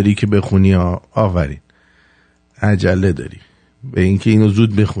عجله داری که بخونی ها. آفرین، عجله داری به اینکه اینو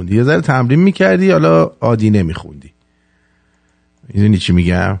زود بخوندی. یه ذره تمرین میکردی حالا عادی نمیخوندی. میدونی چی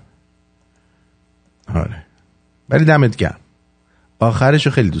میگم؟ آره ولی دمت گرم، آخرشو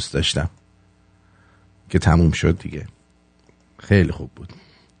خیلی دوست داشتم که تموم شد دیگه. خیلی خوب بود.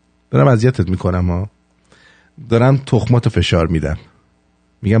 دارم اذیتت میکنم ها، دارم تخماتو فشار میدم،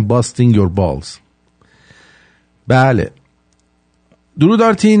 میگم busting your balls. بله درود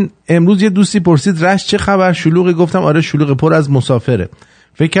آرتین. امروز یه دوستی پرسید رشت چه خبر، شلوغه؟ گفتم آره شلوغه، پر از مسافره.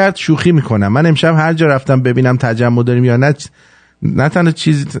 فکر کرد شوخی میکنم. من امشب هر جا رفتم ببینم تجمع داریم یا نه تنها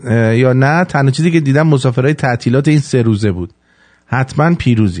چیزی که دیدم مسافرهای تعطیلات این 3 روزه بود. حتما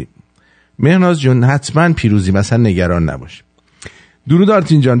پیروزی مهناز جون، حتما پیروزی، مثلا نگران نباش. درود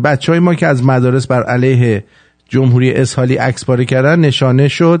آرتین جان. بچهای ما که از مدارس بر علیه جمهوری اسحاقی عکس پاره کردن نشانه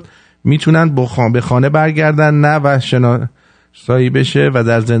شد، میتونن به خانه برگردن نه و شناسایی بشه و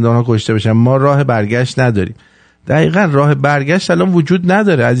در زندان‌ها کشته بشن. ما راه برگشت نداریم. دقیقاً راه برگشت الان وجود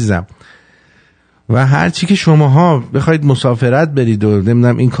نداره عزیزم. و هر چی که شماها بخواید مسافرت برید و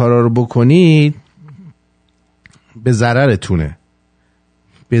نمیدونم این کارا رو بکنید به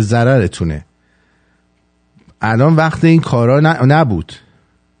ضررتونه. الان وقت این کارا نبود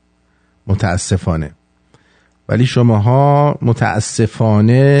متاسفانه. ولی شماها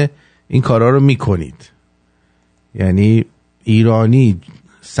متاسفانه این کارا رو میکنید. یعنی ایرانی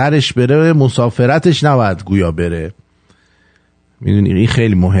سرش بره مسافرتش نباید گویا بره. میدونی این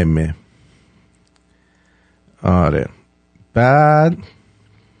خیلی مهمه. آره. بعد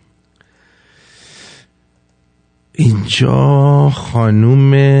اینجا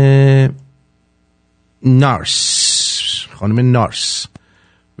خانم نارس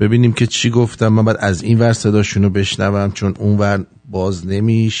ببینیم که چی گفتم. من بعد از این ور صداشونو بشنوم چون اون ور باز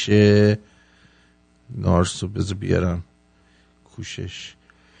نمیشه. نارس رو بذار بیارم کوشش.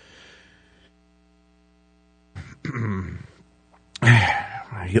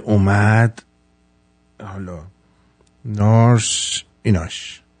 یه اومد حالا نارس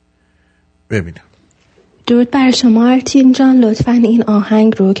ایناش ببینم. درود بر شما آرتین جان، لطفاً این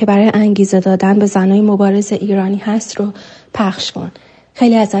آهنگ رو که برای انگیزه دادن به زنای مبارز ایرانی هست رو پخش کن.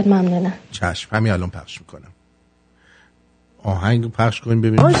 خیلی ازت ممنونم. چشم، همین الان پخش میکنم. آهنگ رو پخش کنیم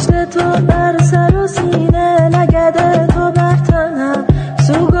ببینیم. پشت تو بر سر و سینه، لگد تو بر تنم،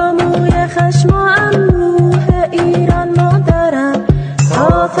 سوگ و موی خشم و انبوه ایران مادرم،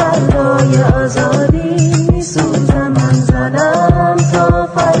 تا فردای آزادی میسوزم من زنم، تا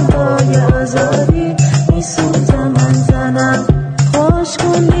فردای آزادی میسوزم من زنم. خوش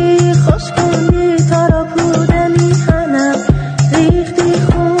کندی تا را پوده میخنم، ریختی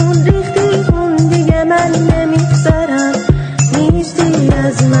خون دیگه من نمیگذرم، نیستی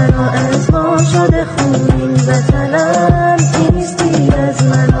از من و از ما شده خونین وطنم، نیستی از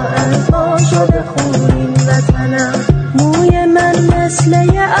من و از ما شده خونین وطنم. موی من مثل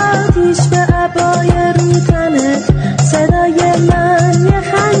یه آتیش به عبای رو تنت، صدای من یه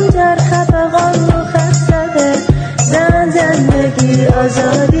خنجر خفقان رو خط زده، زن زندگی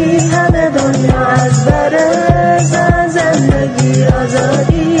آزادی همه دنیا از بره، زن زندگی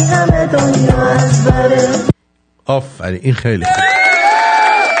آزادی همه دنیا از بره. آفرین، این خیلی خوب.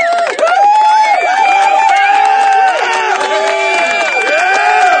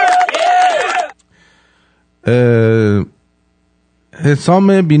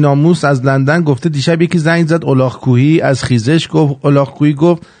 حسام بیناموس از لندن گفته دیشب یکی زنگ زد الاغ‌کوهی از خیزش گفت، الاغ‌کوهی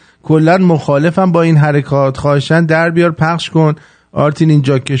گفت کلا مخالفم با این حرکات، خواهشن در بیار پخش کن آرتین این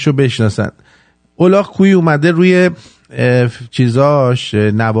جاکشو بشناسن. الاغ‌کوهی اومده روی چیزاش،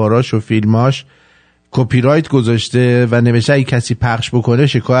 نواراش و فیلماش کپی رایت گذاشته و نوشته اگه کسی پخش بکنه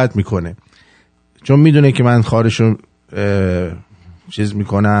شکایت میکنه، چون میدونه که من خارشو چیز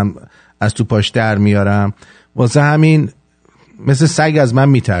میکنم، از تو پاش در میارم، واسه همین مثل سگ از من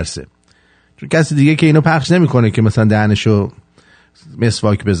میترسه، چون کسی دیگه که اینو پخش نمیکنه که مثلا دهنشو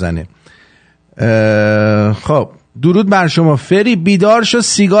مسواک بزنه. خب درود بر شما. فری بیدار شو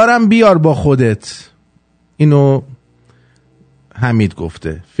سیگارم بیار با خودت. اینو حمید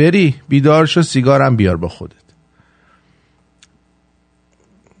گفته. فری بیدار شو سیگارم بیار با خودت.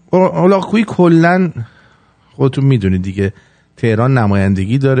 الاغ‌کویی کلن خودتون میدونی دیگه تهران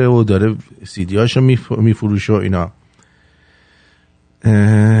نمایندگی داره و داره سیدیاشو میفروشه و اینا.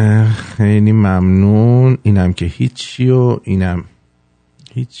 خیلی ممنون. اینم که هیچی و اینم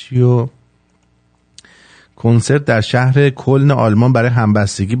هیچی. و کنسرت در شهر کلن آلمان برای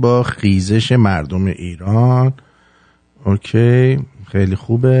همبستگی با خیزش مردم ایران. اوکی، خیلی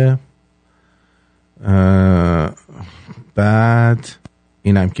خوبه. بعد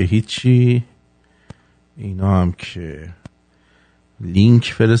اینم که هیچی. اینا هم که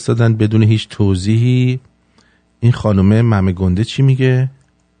لینک فرستادن بدون هیچ توضیحی. این خانومه ممه گنده چی میگه؟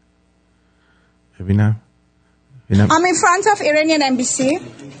 ببینم. I'm in front of Iranian embassy.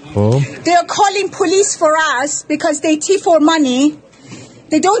 Oh. They are calling police for us because they thief our money.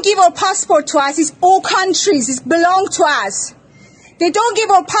 They don't give our passport to us. It's all countries. It belong to us. They don't give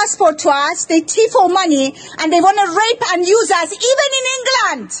our passport to us. They thief our money and they want to rape and use us even in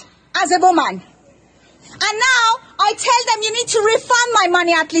England as a woman. And now I tell them you need to refund my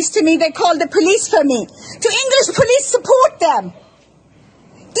money at least to me. They call the police for me. To English police support them.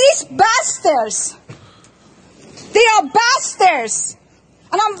 These bastards. They are bastards.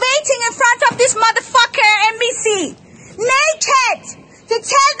 And I'm waiting in front of this motherfucker NBC. Naked. To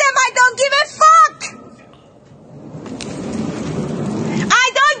tell them I don't give a fuck. I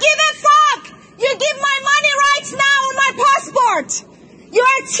don't give a fuck. You give my money right now on my passport.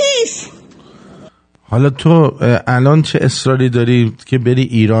 You're a thief. حالا تو الان چه اصراری داری که بری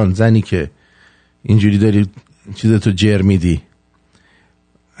ایران؟ زنی که اینجوری داری چیزتو جر میدی،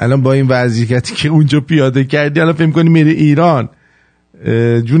 الان با این وضعیتی که اونجا پیاده کردی الان فهم کنی میری ایران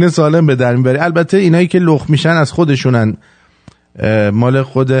جون سالم به در میبری. البته اینایی که لخ میشن از خودشونن، مال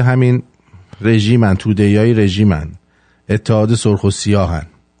خود همین رژیمن، توده‌ای رژیمن، اتحاد سرخ و سیاهن.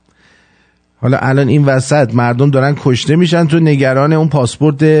 حالا الان این وسط مردم دارن کشته میشن، تو نگران اون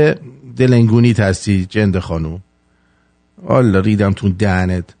پاسپورت دلنگونی هستی جند خانوم. والا ریدم تو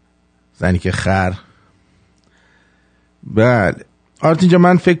دهنت زنی که خر. بله آرتین جا،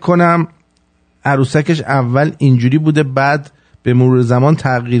 من فکر کنم عروسکش اول اینجوری بوده، بعد به مرور زمان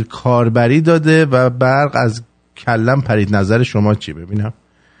تغییر کاربری داده و برق از کلم پرید. نظر شما چی؟ ببینم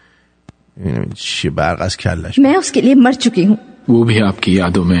چی برق از کلش. मैं उसके लिए मर चुकी हूँ. वो भी आपकी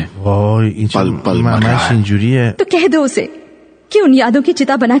यादों में وای این چه ممش اینجوریه. तो कह दो उसे कि उन यादों की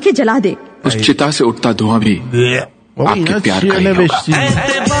चिता बना के जला दे. उस चिता से उठता धुआं भी आपके प्यार का ही होगा.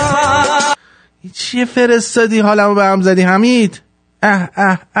 این چیه فرستادی حالمو به هم زدی حمید؟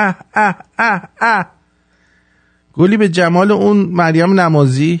 گلی به جمال اون مریم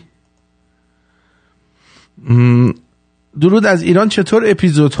نمازی. درود از ایران، چطور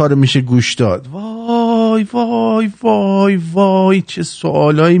اپیزودها رو میشه گوش داد؟ وای وای وای وای چه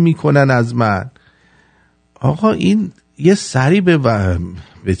سوالایی میکنن از من. آقا این یه سری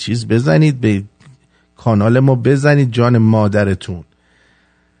به چیز بزنید، به کانال ما بزنید جان مادرتون.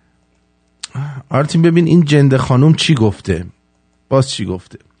 آرتین ببین این جنده خانوم چی گفته، باز چی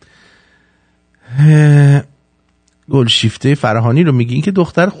گفته. گلشیفته فرهانی رو میگین که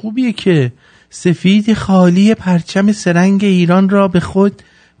دختر خوبیه که سفید خالی پرچم سرنگ ایران را به خود،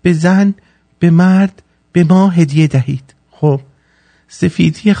 به زن، به مرد، به ما هدیه دهید. خب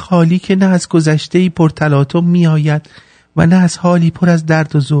سفیدی خالی که نه از گذشته‌ای پرتلاطم می آید و نه از حالی پر از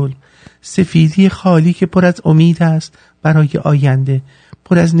درد و ظلم. سفیدی خالی که پر از امید است برای آینده،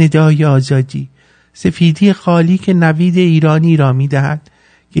 پر از ندای آزادی. سفیدی خالی که نوید ایرانی را می دهد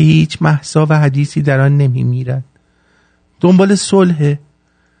که هیچ محسا و حدیثی در آن نمی میرد. دنبال صلحه،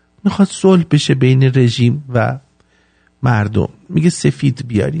 میخواد صلح بشه بین رژیم و مردم. میگه سفید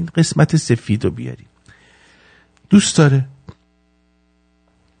بیارین، قسمت سفید رو بیارین. دوست داره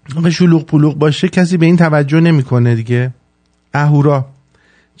شلوغ پلوغ باشه، کسی به این توجه نمیکنه دیگه. اهورا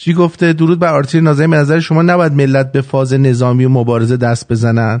چی گفته؟ درود بر آرتین نازنین، به نظر شما نباید ملت به فاز نظامی و مبارزه دست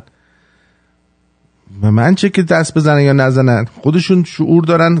بزنن؟ و من چه که دست بزنن یا نزنن، خودشون شعور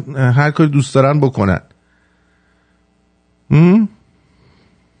دارن، هر کاری دوست دارن بکنن.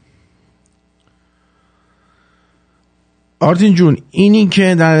 آرتین جون، اینی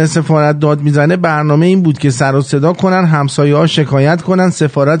که در سفارت داد میزنه برنامه این بود که سر و صدا کنن، همسایه ها شکایت کنن،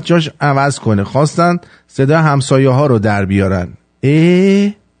 سفارت جاش عوض کنه. خواستن صدا همسایه ها رو در بیارن.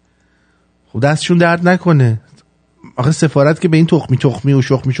 خود دستشون درد نکنه. آخه سفارت که به این تخمی و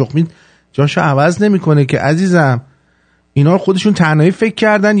شخمی جاشو عوض نمیکنه که عزیزم. اینا خودشون تنهایی فکر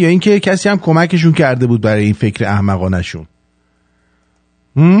کردن یا اینکه کسی هم کمکشون کرده بود برای این فکر احمقانشون؟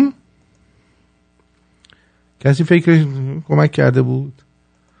 کسی فکر کمک کرده بود؟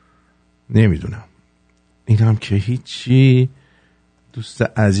 نمیدونم. این هم که هیچی. دوست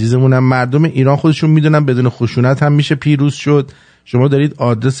عزیزمونم، مردم ایران خودشون میدونن بدون خشونت هم میشه پیروز شد. شما دارید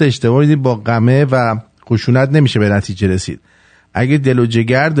آدرس اشتباه میدید، با قمه و خشونت نمیشه به نتیجه رسید. اگه دل و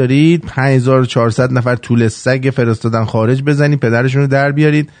جگر دارید 5400 نفر طول سگ فرستادن خارج بزنید، پدرشون رو در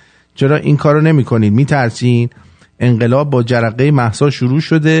بیارید. چرا این کارو نمی‌کنید؟ میترسین؟ انقلاب با جرقه مهسا شروع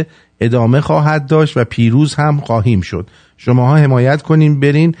شده، ادامه خواهد داشت و پیروز هم خواهیم شد. شماها حمایت کنین،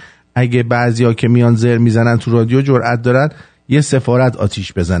 برین. اگه بعضیا که میان زر میزنن تو رادیو جرأت دارن یه سفارت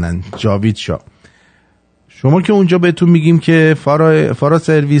آتیش بزنن. جاوید شاه، شما که اونجا بهتون میگیم که فارا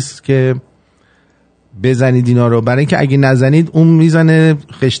سرویس که بزنید اینا رو، برای اینکه اگه نزنید اون میزنه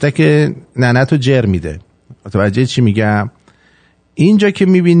خشتک ننتو جر میده. متوجه چی میگم؟ اینجا که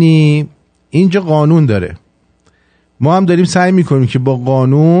میبینی اینجا قانون داره، ما هم داریم سعی میکنیم که با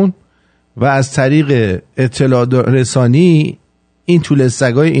قانون و از طریق اطلاع رسانی این طول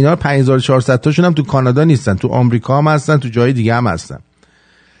سگای اینا 5400 تاشون هم تو کانادا نیستن، تو آمریکا هم هستن، تو جای دیگه هم هستن.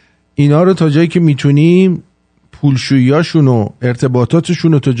 اینا رو تا جایی که میتونیم پولشوییاشون و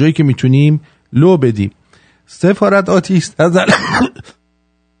ارتباطاتشون رو تا جایی که میتونیم لو بدیم. سفارت آتیش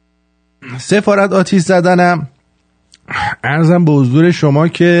زدنم عرضم به حضور شما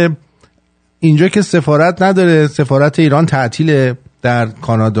که اینجا که سفارت نداره، سفارت ایران تعطیله در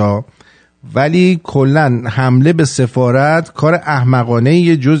کانادا، ولی کلن حمله به سفارت کار احمقانه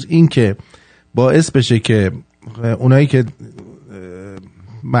یه، جز این که باعث بشه که اونایی که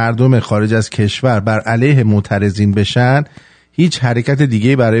مردم خارج از کشور بر علیه معترضین بشن، هیچ حرکت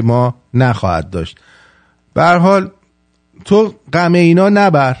دیگه برای ما نخواهد داشت. به هر حال تو غم اینا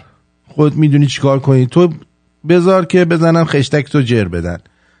نبر، خود میدونی چیکار کنی. تو بذار که بزنن خشتک تو جر بدن،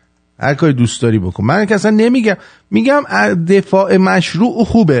 هر کاری دوست داری بکن. من که اصلا نمیگم، میگم دفاع مشروع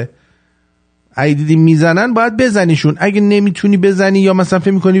خوبه. اگه دیدی میزنن باید بزنیشون. اگه نمیتونی بزنی یا مثلا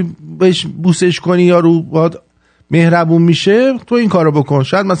فکر میکنی بهش بوسش کنی یا رو باید مهربون میشه تو این کارو بکن.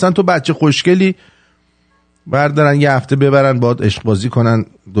 شاید مثلا تو بچه خوشگلی بردارن یه هفته ببرن باهات عشق بازی کنن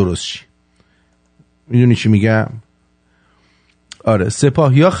درست شی. میدونی چی میگم؟ آره.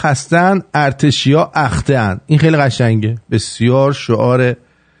 سپاهیا خستن، ارتشیا اخته‌اند. این خیلی قشنگه، بسیار شعار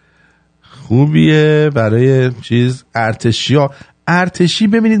خوبیه برای چیز. ارتشیا، ارتشی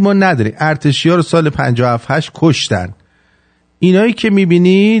ببینید ما نداریم. ارتشیا رو سال 57-8 کشتن. اینایی که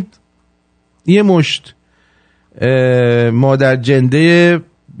میبینید یه مشت مادر جنده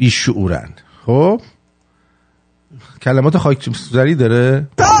بیشعورن. خب کلمات خاکسپاری داره.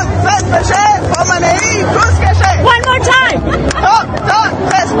 فست بشه خامنه‌ای روز کشه. One more time.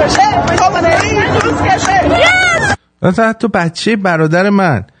 فست بشه خامنه‌ای روز کشه. مثلا حتی بچه برادر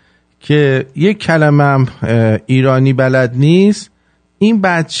من که یک کلمه هم ایرانی بلد نیست، این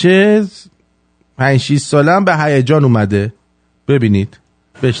بچه 5-6 ساله هم به هیجان اومده. ببینید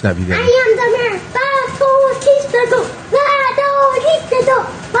بشنوید.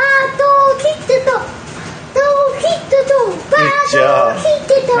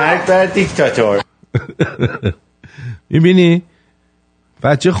 مرگ بر دیکتاتور. میبینی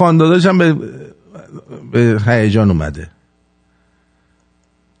بچه خانداداش هم به هیجان اومده.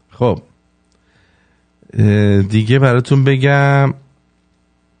 خب دیگه براتون بگم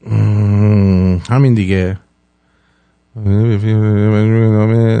همین دیگه.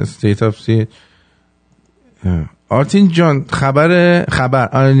 State of Sea. آرتین جان خبر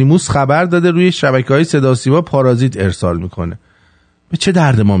آنونیموس خبر داده روی شبکه‌های صدا و سیما پارازیت ارسال میکنه. به چه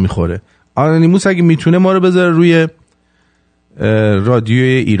درد ما میخوره؟ آنونیموس اگه میتونه ما رو بذاره روی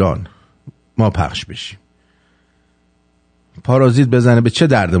رادیویی ایران ما پخش بشیم. پارازیت بزنه به چه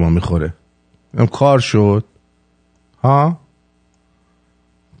درد ما میخوره؟ کار شد ها.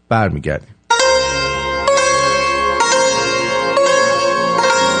 برمیگردیم.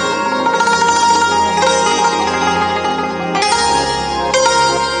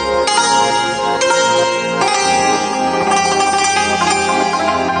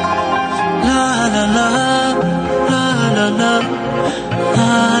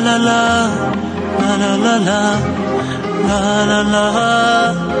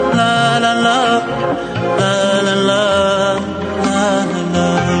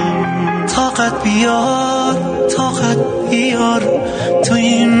 طاقت بیار تو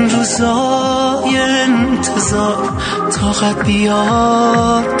این روزای انتظار. طاقت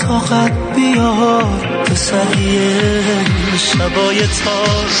بیار تو سریع شبای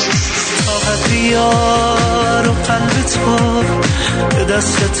تار. طاقت بیار و قلب تو به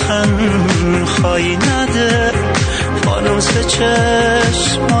دست تنهایی نده. فانوس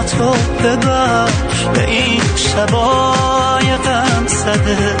چشماتو ببر به این شبای غم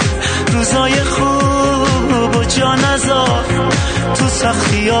زده. روزای خوب و جا نذار تو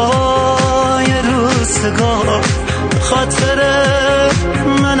سختیای روزگار. خاطر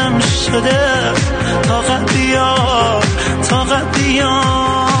منم شده طاقت بیار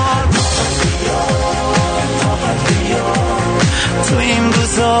تو این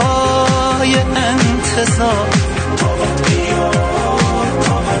روزای انتظار.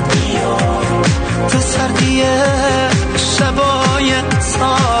 تو سردی شبای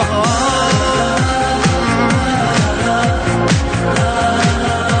تار.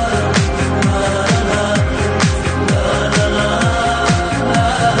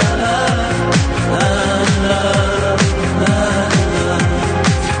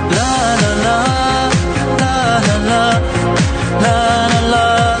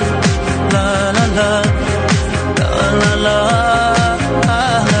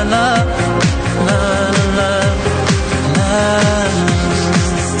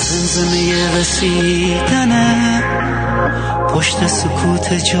 رسیدنه پشت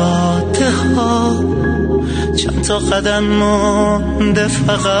سکوت جاده ها. چند تا قدم مونده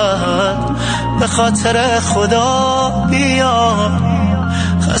فقط به خاطر خدا بیا.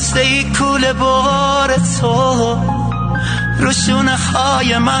 خسته ای کوله بار تو رو شونه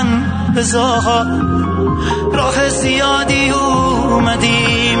های من بذار. راه زیادی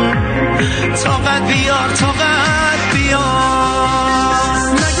اومدیم طاقت بیار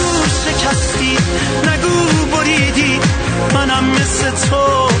نگو شکستی نگو بریدی. منم مثل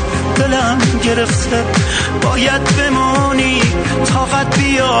تو دلم گرفته باید بمونی. طاقت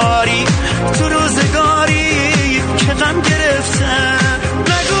بیاری تو روزگاری که غم گرفته.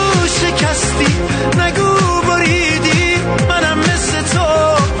 نگو شکستی نگو بریدی. منم مثل تو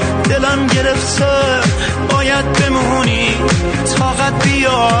دلم گرفته باید بمونی. طاقت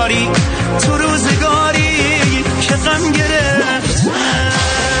بیاری تو روزگاری که غم گرفته.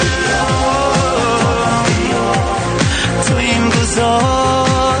 تو این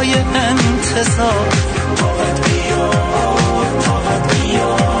روزای انتظار. طاقت بیار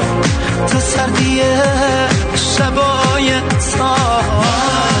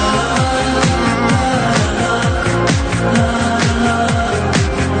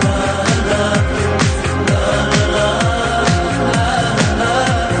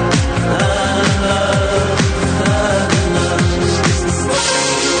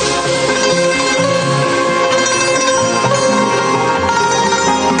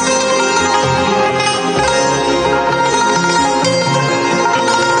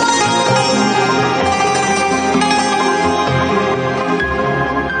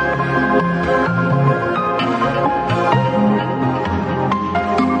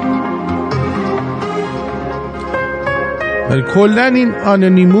کلا این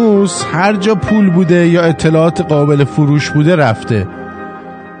آنونیموس هر جا پول بوده یا اطلاعات قابل فروش بوده رفته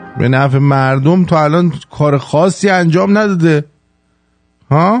به نفع مردم. تا الان کار خاصی انجام نداده.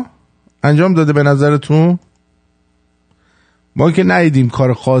 ها؟ انجام داده به نظرتون؟ ما که ندیدیم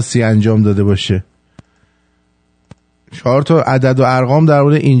کار خاصی انجام داده باشه. 4 تا عدد و ارقام در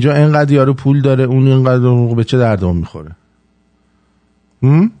مورد اینجا اینقدر یارو پول داره، اون اینقدر، به چه دردم میخوره؟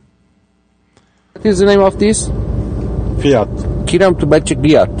 What is the name of this? Fiat. کیرم تو بچه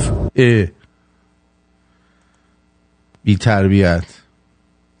گیات. بی تربیت.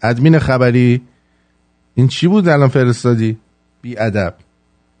 ادمین خبری این چی بود الان فرستادی؟ بی ادب.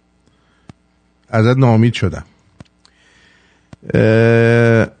 ازت ناامید شدم.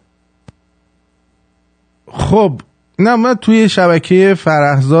 خب نه، من توی شبکه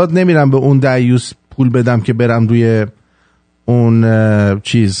فرهزاد نمیرم به اون دیوس پول بدم که برم روی اون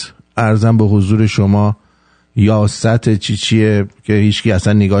چیز ارزم به حضور شما یاست چیه که هیچکی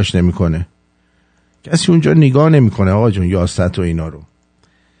اصلا نگاش نمیکنه. کسی اونجا نگاه نمیکنه آقا جون، یاست و اینا رو.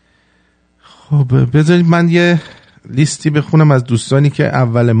 خب بذارید من یه لیستی بخونم از دوستانی که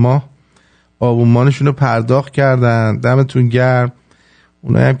اول ماه آبونمانشون رو پرداخت کردن. دمتون گرم.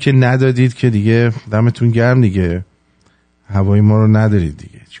 اونایی هم که ندادید که دیگه دمتون گرم دیگه، هوای ما رو ندارید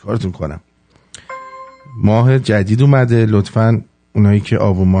دیگه، چیکارتون کنم؟ ماه جدید اومده، لطفاً اونایی که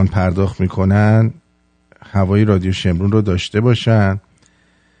آبونمان پرداخت میکنن هوای رادیو شمرون رو داشته باشن.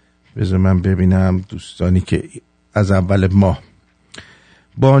 بذار من ببینم دوستانی که از اول ماه.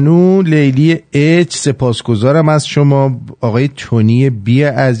 بانو لیلی اچ سپاسگزارم از شما. آقای تونی بی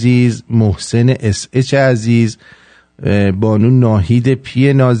عزیز، محسن اس اچ عزیز، بانو ناهید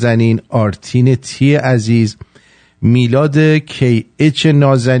پی نازنین، آرتین تی عزیز، میلاد کی اچ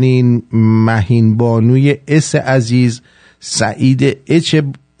نازنین، مهین بانوی اس عزیز، سعید اچ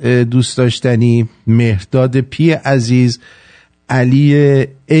دوست داشتنی، مهرداد پی عزیز، علی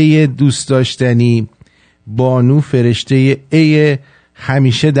ای دوست داشتنی، بانو فرشته ای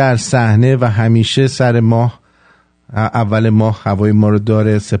همیشه در صحنه و همیشه سر ماه اول ماه هوای ما رو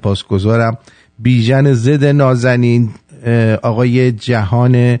داره، سپاسگزارم. بیژن زد نازنین، آقای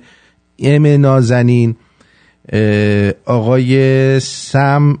جهان ام نازنین، آقای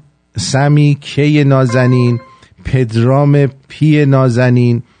سمی کی نازنین، پدرام پی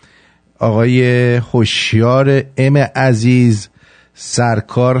نازنین، آقای هوشیار ام عزیز،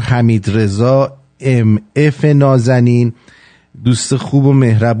 سرکار حمید رضا ام اف نازنین، دوست خوب و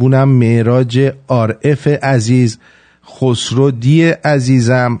مهربونم معراج آر اف عزیز، خسرو دی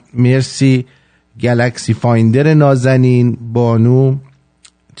عزیزم، مرسی، گلکسی فایندر نازنین، بانو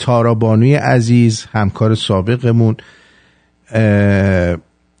تارا بانوی عزیز همکار سابقمون،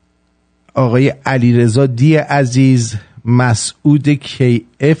 آقای علیرضا دی عزیز، مسعود کی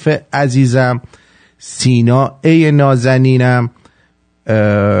اف عزیزم، سینا ای نازنینم،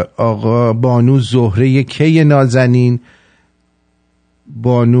 آقا بانو زهره کی نازنین،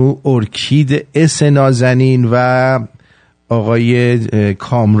 بانو ارکید اس نازنین و آقای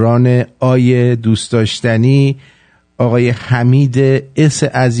کامران آی دوست داشتنی، آقای حمید اس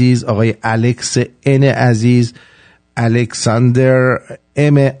عزیز، آقای الکس ان عزیز، الکساندر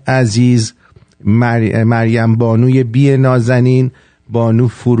ام عزیز، مریم بانوی بی نازنین، بانو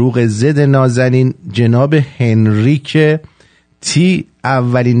فروغ زد نازنین، جناب هنریک تی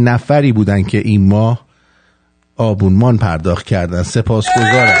اولین نفری بودن که این ماه آبونمان پرداخت کردن.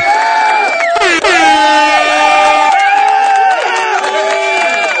 سپاسگزارم.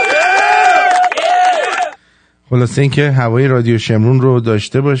 خلاصه این که هوای رادیو شمرون رو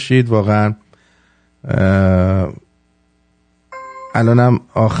داشته باشید. واقعا الانم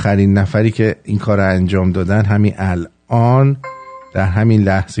آخرین نفری که این کار رو انجام دادن همین الان در همین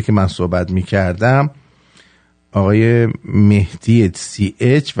لحظه که من صحبت می کردم آقای مهدی سی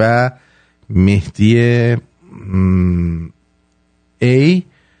اچ و مهدی ای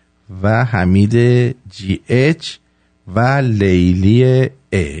و حمید جی اچ و لیلی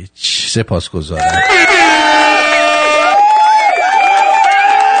اچ. سپاسگزارم.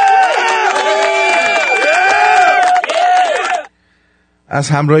 از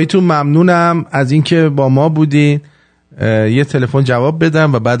همراهیتون ممنونم، از اینکه با ما بودین. یه تلفن جواب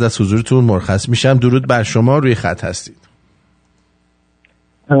بدم و بعد از حضورتون مرخص میشم. درود بر شما، روی خط هستید.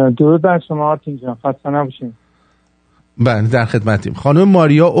 درود بر شما آرتین جان، خسته نباشین. بله در خدمتیم. خانم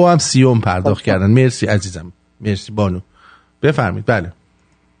ماریا او هم 30 پرداخت کردن. مرسی عزیزم، مرسی بانو. بفرمید. بله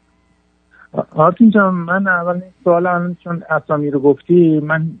آرتین جان، من اول این سوال الان چون اسامی رو گفتی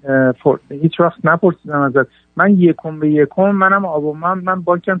من هیچ وقت نپرسیدم ازت. من یکم به یکم منم من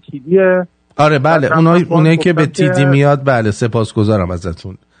بانکم تیدیه. آره بله، اونایی که به تیدی میاد. بله سپاسگزارم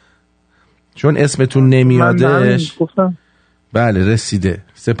ازتون، چون اسمتون نمیادش. بله رسیده.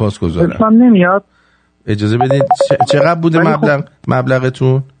 سپاسگزارم. اسمم نمیاد. اجازه بدید. چقدر بوده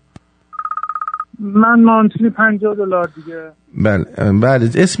مبلغتون؟ من مانتلی $50 دیگه. بله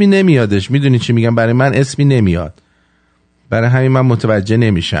اسمی نمیادش. میدونی چی میگم؟ برای من اسمی نمیاد، برای همین من متوجه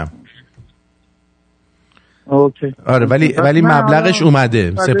نمیشم. اوکی. آره ولی مبلغش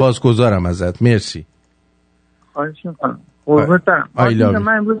اومده. سپاسگزارم ازت. مرسی. خواهش می‌کنم. قربونت برم.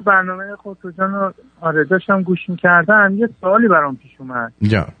 من امروز برنامه خودروجان رو داشتم گوش می‌کردم. یه سوالی برام پیش اومد.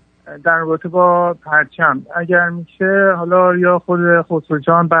 جان. در رابطه با پرچم اگر میشه حالا یا خود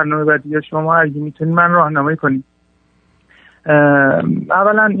خودروجان برنامه بعدی یا شما اگه میتونید من راهنمایی کنید.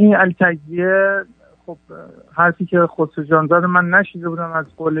 اولا این علی تجزیه، خب حرفی که خودروجان زد من نشیده بودم از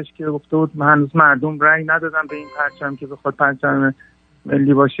قولش که گفته بود هنوز مردم رأی ندادن به این پرچم که بخواد پرچم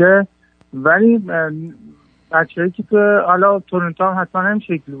ملی باشه، ولی بچه‌ای که تو حالا تورنتو هم حتما هم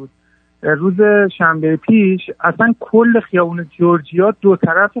شکلی بود. روز شنبه پیش اصلا کل خیابون جورجیا دو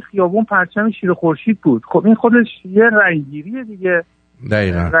طرف خیابون پرچم شیر خورشید بود. خب این خودش یه رأیگیریه دیگه.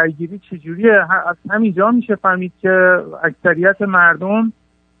 دقیقاً. رأیگیری چجوریه؟ از همینجا میشه فهمید که اکثریت مردم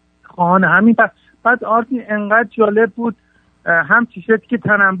خواهان همین. بعد آرتین انقدر جالب بود، هم تیشرتی که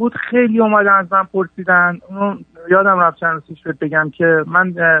تنم بود خیلی اومدن از من پرسیدن. اون یادم رفت چند روزی شد بگم که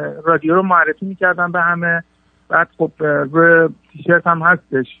من رادیو رو معرفی میکردم به همه. بعد خب روی تیشرت هم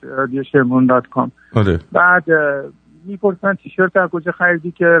هستش radioshermun.com. بعد میپرسن تیشرت از کجا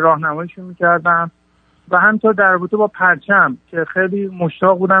خریدی که راهنماییشون میکردم و همینطور در رابطه با پرچم که خیلی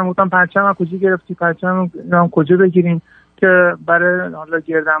مشتاق بودن. گفتم پرچم از کجا گرفتی؟ پرچم رو کجا بگیریم که برای حالا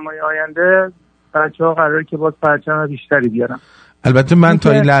گردهمایی آینده بچه‌ها قراره که باز پرچم بیشتری بیارن. البته من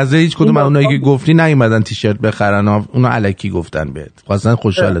تا این لحظه هیچ کدوم از اونایی که گفتی نیومدن تیشرت بخرن، اونا الکی گفتن بهت، خواستن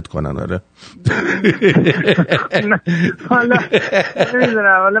خوشحالت کنن. آره حالا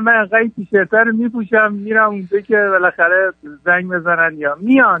نمیدونم، حالا من انقدر تیشرت رو میپوشم میرم اونجا که بالاخره زنگ بزنن یا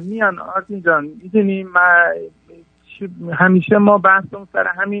میان. آرتین جان میدونی همیشه ما بحثمون سر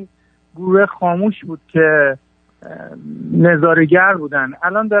همین گروه خاموش بود که نظاره‌گر بودن،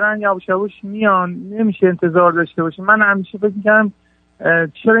 الان دارن یواش یواش میان. نمیشه انتظار داشته باشیم. من همیشه فکر می‌کردم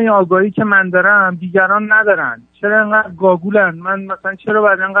چرا این آگاهی که من دارم دیگران ندارن، چرا انقدر گاگولن. من مثلا چرا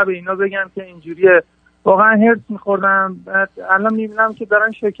باید انقدر به اینا بگم که اینجوریه؟ واقعا هرس می‌خوردم. الان می‌بینم که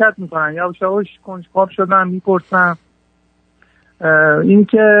دارن شرکت می‌کنن، یواش یواش کنجکاو شدن، می‌پرسن. این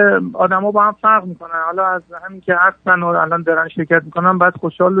که آدما با هم فرق می‌کنن. حالا از همین که هستن و الان دارن شرکت می‌کنن بعد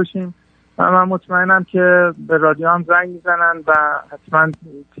خوشحال بشیم. من مطمئنم که به رادیو هم زنگ میزنن و حتما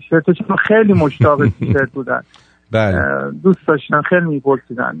تیشرتشون خیلی مشتاق تیشرت بودن. بله. دوست داشتن، خیلی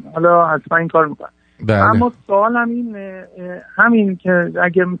میپرسیدن. حالا حتما این کار میکنن. بله. اما سوالم همین که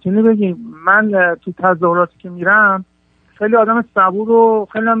اگر میتونی بگیم، من تو تظاهراتی که میرم خیلی آدم صبور و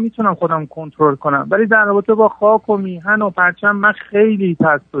خیلی هم میتونم خودم کنترل کنم، ولی در رابطه با خاک و میهن و پرچم من خیلی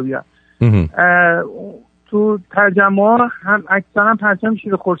تعصبیم. تو تجمع هم اکثرا پرچم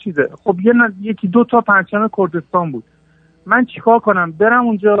شیر خورشیده. خب یکی دو تا پرچم کردستان بود. من چیکار کنم؟ برم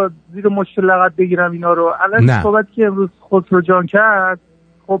اونجا زیر مشت لغت بگیرم اینا رو؟ الان صحبتی که امروز خودروجان کرد،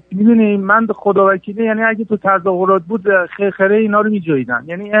 خب میدونی من خدا وکیلی، یعنی اگه تو تظاهرات بود خیره اینا رو میجویدن.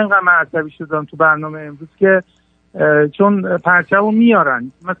 یعنی اینقدر من عصبی شدم تو برنامه امروز که چون پرچمو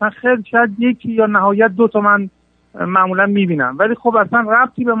میارن مثلا خیلی شاید یکی یا نهایت دو تا من معمولا میبینم، ولی خب اصلا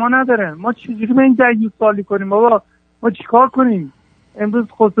ربطی به ما نداره. ما چجوری به این دیوز سالی کنیم بابا؟ ما چیکار کنیم؟ امروز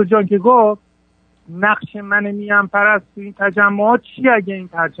خودروجان که گفت نقش من میم پرست تو این تجمعات چی اگه این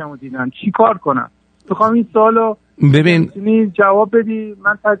پرچمو دیدن چیکار کنم؟ میخوام این سوالو ببین جواب بدی.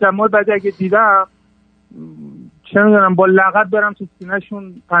 من تجمعات بعد اگه دیدم چه میدونم با لغت برم تو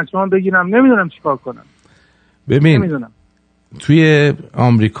سینه‌شون پرچم بگیرم، نمیدونم چیکار کنم. ببین نمیدونم. توی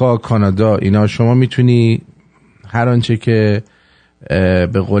آمریکا، کانادا اینا شما میتونی هر آنچه که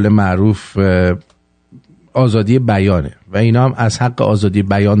به قول معروف آزادی بیانه و اینا هم از حق آزادی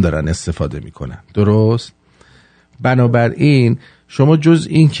بیان دارن استفاده میکنن، درست؟ بنابراین شما جز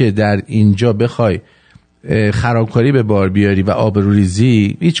این که در اینجا بخوای خرابکاری به بار بیاری و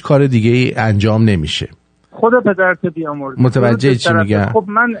آبروریزی، هیچ کار دیگه ای انجام نمیشه. خدا پدرت بیامرز. متوجه چی میگم؟ خب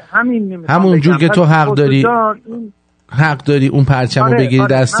من همون جور که تو حق داری اون پرچمو بگیری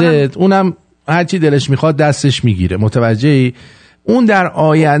دستت، اونم هر چی دلش میخواد دستش میگیره. متوجهی؟ اون در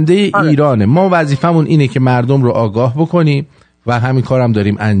آینده ایرانه. ما وظیفمون اینه که مردم رو آگاه بکنیم و همین کارم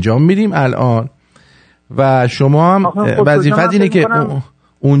داریم انجام میدیم الان. و شما هم وظیفت اینه که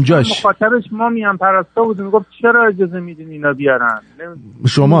اونجاش مخاطبش ما میام پرستا بود، میگفت چرا اجازه میدین اینا بیارن؟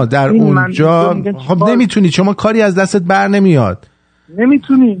 شما در اونجا خب نمیتونی، شما کاری از دستت بر نمیاد.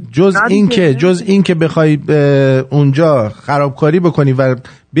 نمیتونی. جز این که بخوای اونجا خرابکاری بکنی و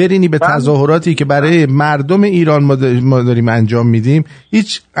برینی به تظاهراتی که برای مردم ایران ما داریم انجام میدیم،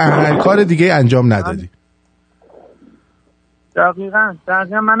 هیچ کار دیگه انجام ندادی. دقیقاً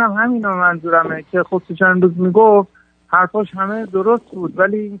منم همینا منظورمه که خودش چند روز میگفت حرفاش همه درست بود،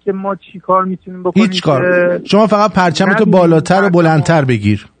 ولی اینکه ما چی کار میتونیم بکنیم؟ هیچ کار. شما فقط پرچمتو بالاتر و بلندتر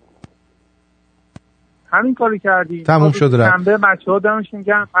بگیر. همین کاری کردیم. تموم شد رفت. شنبه بچه‌ها دمشون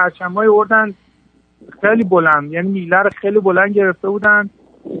گرم پرچمای آوردن خیلی بلند، یعنی میله رو خیلی بلند گرفته بودن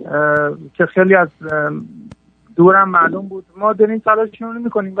که خیلی از دورم معلوم بود. ما داریم تلاشمون رو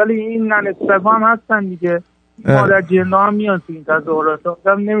میکنیم، ولی این ننستگا هم هستن دیگه. مادر جنده هم میان تو این تظاهرات،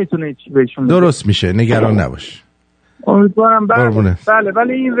 نمیتونه هیچی بهشون درست میشه، نگران نباش. امیدوارم. بله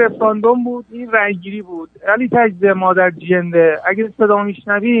ولی این رفراندوم بود، این رأیگیری بود. علی تجزیه مادر جنده، اگه صدا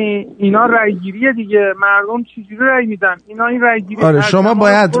میشنوی اینا رأیگیریه دیگه. مردم چجوری رأی میدن؟ اینا این رأیگیری. آره شما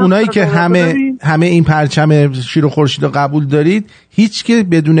باید اونایی که همه این پرچم شیر و خورشید رو قبول دارید، هیچ که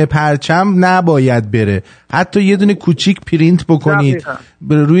بدون پرچم نباید بره. حتی یه دونه کوچیک پرینت بکنید،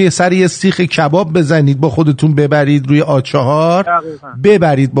 روی سر یه سیخ کباب بزنید، با خودتون ببرید روی آچهار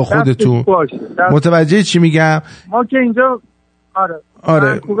ببرید با خودتون. متوجه چی میگم؟ ما که اینجا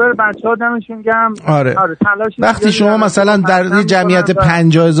آره کوبر بچه‌ها دمشون گرم. آره وقتی شما مثلا در جمعیت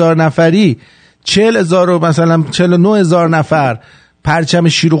 50,000 نفری 40,000 و مثلا 49,000 نفر پرچم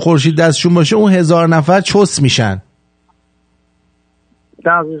شیر و خورشید دستشون باشه، اون 1000 نفر چس میشن.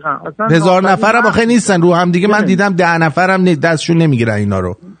 دقیقاً 1000 نفر هم آخه نیستن رو هم دیگه. من دیدم 10 نفر هم دستشون نمیگیرن اینا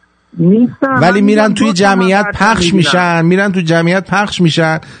رو نیستن، ولی میرن توی جمعیت پخش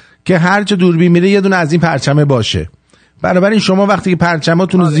میشن که هر چه دوربین میره یه دونه از این پرچمه باشه. بنابراین شما وقتی که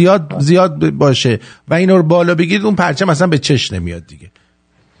پرچماتون زیاد باشه و اینا رو بالا بگیرید، اون پرچم اصلا به چش نمیاد دیگه.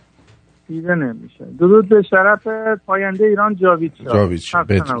 دیده نمیشه. درود به شرف پاینده ایران جاوید شاه.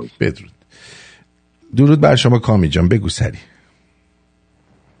 بدرود. درود بر شما کامی جان، بگو سری.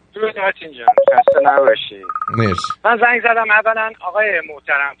 درود آرتین جان، خسته نباشی. مرسی. من زنگ زدم. اولا آقای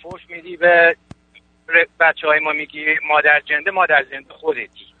محترم فوش میدی به بچهای ما، میگی مادر جنده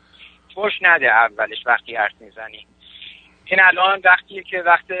خودتی. فوش نده اولش وقتی حرف میزنی. این الان وقتیه که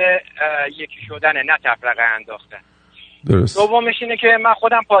وقت یکی شدنه، نه تفرقه انداختن. درست. دومش اینه که من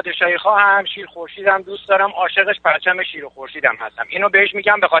خودم پادشاهی خواهم، شیر خورشیدم دوست دارم، عاشقش پرچم شیر و خورشیدم هستم. اینو بهش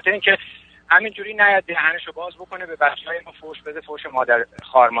میگم به خاطر اینکه همینجوری نیاد دهنشو باز بکنه به بچهای ما فوش بده، فوش مادر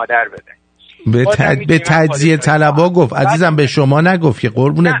خار مادر بده. به تجزیه طلبا گفت عزیزم، به شما نگفت که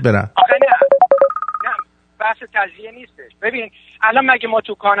قربونت برم. نه بحث تجزیه نیستش. ببین الان مگه ما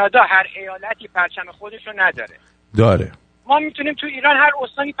تو کانادا هر ایالتی پرچم خودشو نداره؟ داره. ما میتونیم تو ایران هر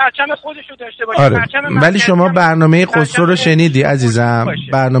استانی پرچم خودشو داشته باشه. آره. ولی شما برنامه خسرو رو شنیدی عزیزم؟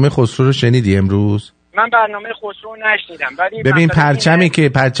 برنامه خسرو رو شنیدی امروز؟ من برنامه خسرو نشنیدم، ولی ببین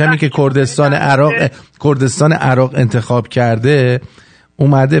پرچمی که کردستان عراق انتخاب کرده،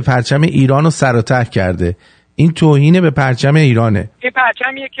 اومده پرچم ایران رو سر و ته کرده. این توهین به پرچم ایرانه. این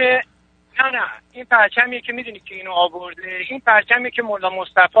پرچمیه که این پرچمیه که میدونی که اینو آورده. این پرچمیه که مولا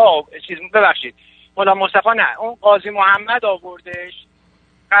مصطفی نه، اون قاضی محمد آوردش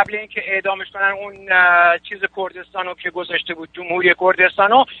قبل اینکه اعدامش کنن اون چیز کردستانو که گذاشته بود، جمهوری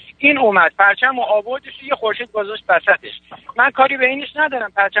کردستانو. این اومد پرچم و آوردش، یه خورشید گذاشت وسطش. من کاری به اینش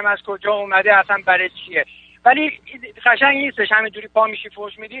ندارم پرچم از کجا اومده اصلا برای چیه، ولی قشنگ نیستش همینجوری پا میشی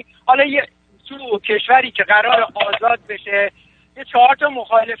فوش میدی. حالا یه تو کشوری که قرار آزاد بشه، یه 4 تا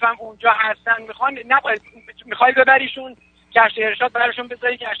مخالفم اونجا هستن، میخوای ببریشون گشت ارشاد، براشون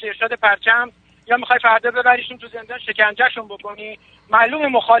بذاری گشت ارشاد پرچم، یا میخوای فردا ببریشون تو زندان شکنجهشون بکنی؟ معلومه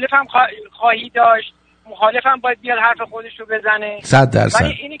مخالفم خواهی داشت، مخالفم باید بیاد حرف خودش رو بزنه 100%.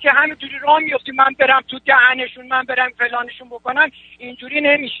 ولی اینی که همینجوری راه میفتی من برم تو دهنشون، من برم فلانشون بکنم، اینجوری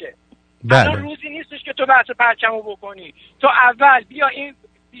نمیشه. الان روزی نیستش که تو بحث پرچمو بکنی. تو اول بیا این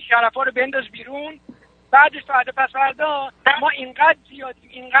بی‌شرفا رو بنداز بیرون، بعدش فردا پس فردا ما اینقدر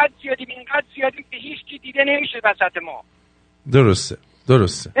زیادیم که هیچ کی دیده نمیشه وسط ما. درسته.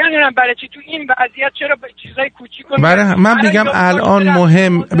 نمیدونم برای چی تو این وضعیت چرا چیزای کوچیکو من میگم الان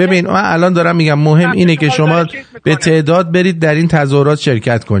مهم، ببین من الان دارم میگم مهم اینه که شما به تعداد برید در این تظاهرات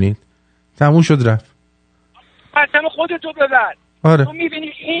شرکت کنید. تموم شد رفت. پرچم خودتو ببر. آره. تو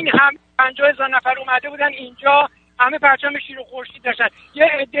میبینی این هم 50,000 نفر اومده بودن اینجا، همه پرچم شیر و خورشید داشتن، یه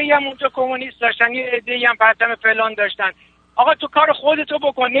عده‌ای هم اونجا کمونیست داشتن، یه عده‌ای هم پرچم فلان داشتن. آقا تو کار خودتو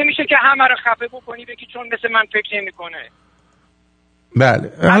بکن، نمیشه که همه رو خفه بکنی بگی چون مثل من فکر نمیکنه.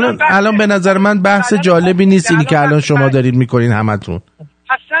 بله الان به نظر من بحث جالبی نیست اینی که الان شما دارید میکنین همتون.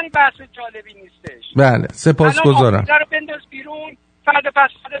 اصلا بحث جالبی نیستش. بله سپاسگزارم. الان بنداز بیرون، فردا پس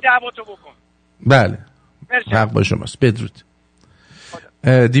فردا دعواتو بکن. بله مرسی. حق با شماست. بدرود.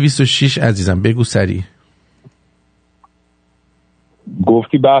 206 عزیزم بگو سریع.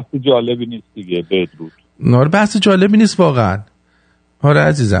 گفتی بحث جالبی نیست دیگه. بدرود. نار بحث جالبی نیست واقعا. آره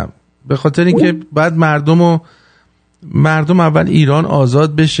عزیزم، به خاطر اینکه بعد مردم اول ایران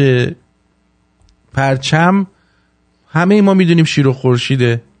آزاد بشه، پرچم همه ما میدونیم شیر و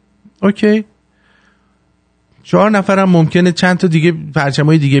خورشیده، اوکی، 4 نفرم ممکنه چند تا دیگه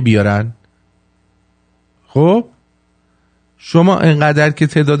پرچمای دیگه بیارن. خب شما انقدر که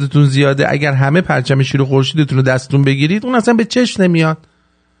تعدادتون زیاده، اگر همه پرچم شیر و خورشیدتون رو دستتون بگیرید اون اصلا به چشم نمیاد.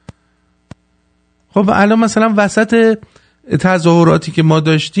 خب الان مثلا وسط تظاهراتی که ما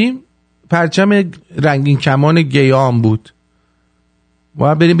داشتیم پرچم رنگین کمان گیام بود،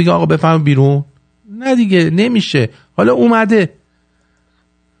 باید بریم بگیم آقا بفهم بیرون؟ نه دیگه نمیشه. حالا اومده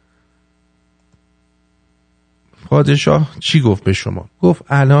پادشاه چی گفت به شما؟ گفت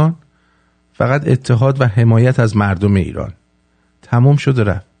الان فقط اتحاد و حمایت از مردم ایران، تمام شد و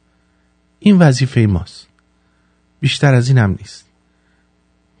رفت. این وظیفه ماست، بیشتر از این هم نیست.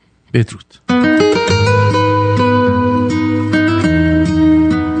 بدرود.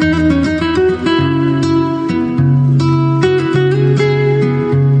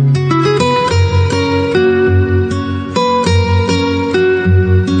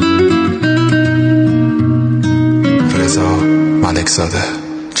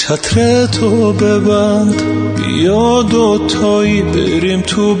 چتر تو ببند، بیا دوتایی بریم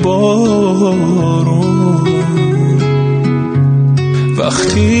تو بارون،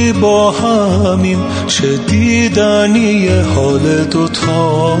 وقتی با همیم چه دیدنی حال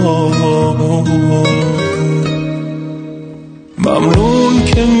دوتا. ممنون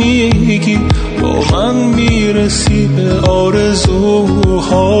که میگی با من میرسی به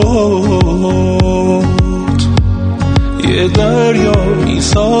آرزوها، یه دریا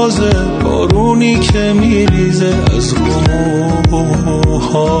میسازه بارونی که میریزه از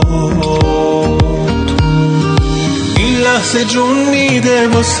موهات. این لحظه جون میده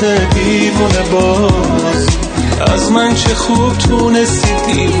واسه دیوونه باز، از من چه خوب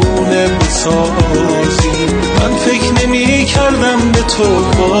تونستی دیوونه بسازی. من فکر نمی کردم به تو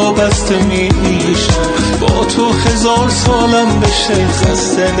وابسته میشم، با تو 1000 سالم بشه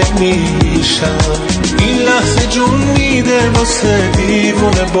خسته نمیشم. این لحظه جون میده واسه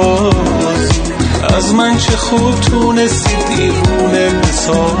دیوونه بازی، از من چه خوب تونستی دیوونه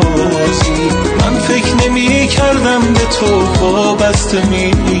بسازی. من فکر نمی کردم به تو وابسته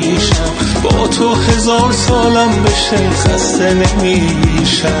میشم، با تو 1000 سالم بشه خسته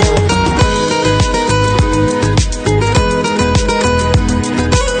نمیشم.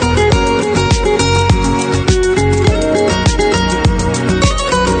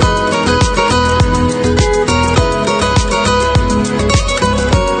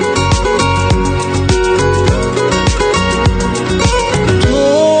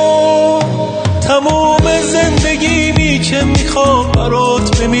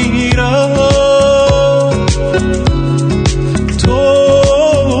 برات بمیرم، تو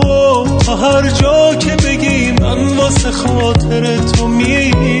تا هر جا که بگی من واسه خاطر تو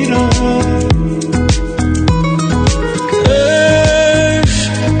میرم.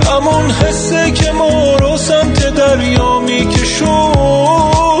 عشق همون حسه که ما رو سمت دریا میکشونه،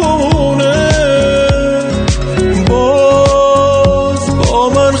 باز با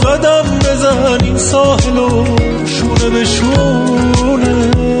من قدم بزن این ساحلو شونه به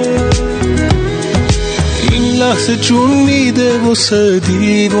شونه. این لحظه جون میده واسه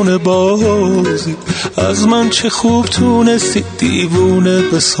دیوونه بازی، از من چه خوب تونستی دیوونه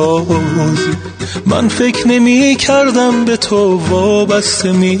بسازی. من فکر نمی کردم به تو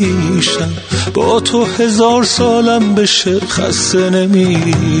وابسته میشم، با تو 1000 سالم بشه خسته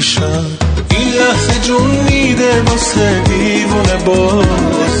نمیشم. این لحظه جون میده واسه دیوونه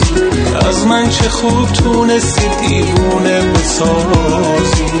بازی، از من چه خوب تونستی دیوونه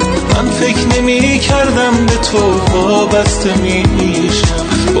بسازی. من فکر نمی کردم به تو وابسته میشم،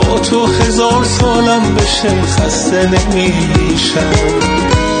 با تو 1000 سالم بشه خسته نمیشم.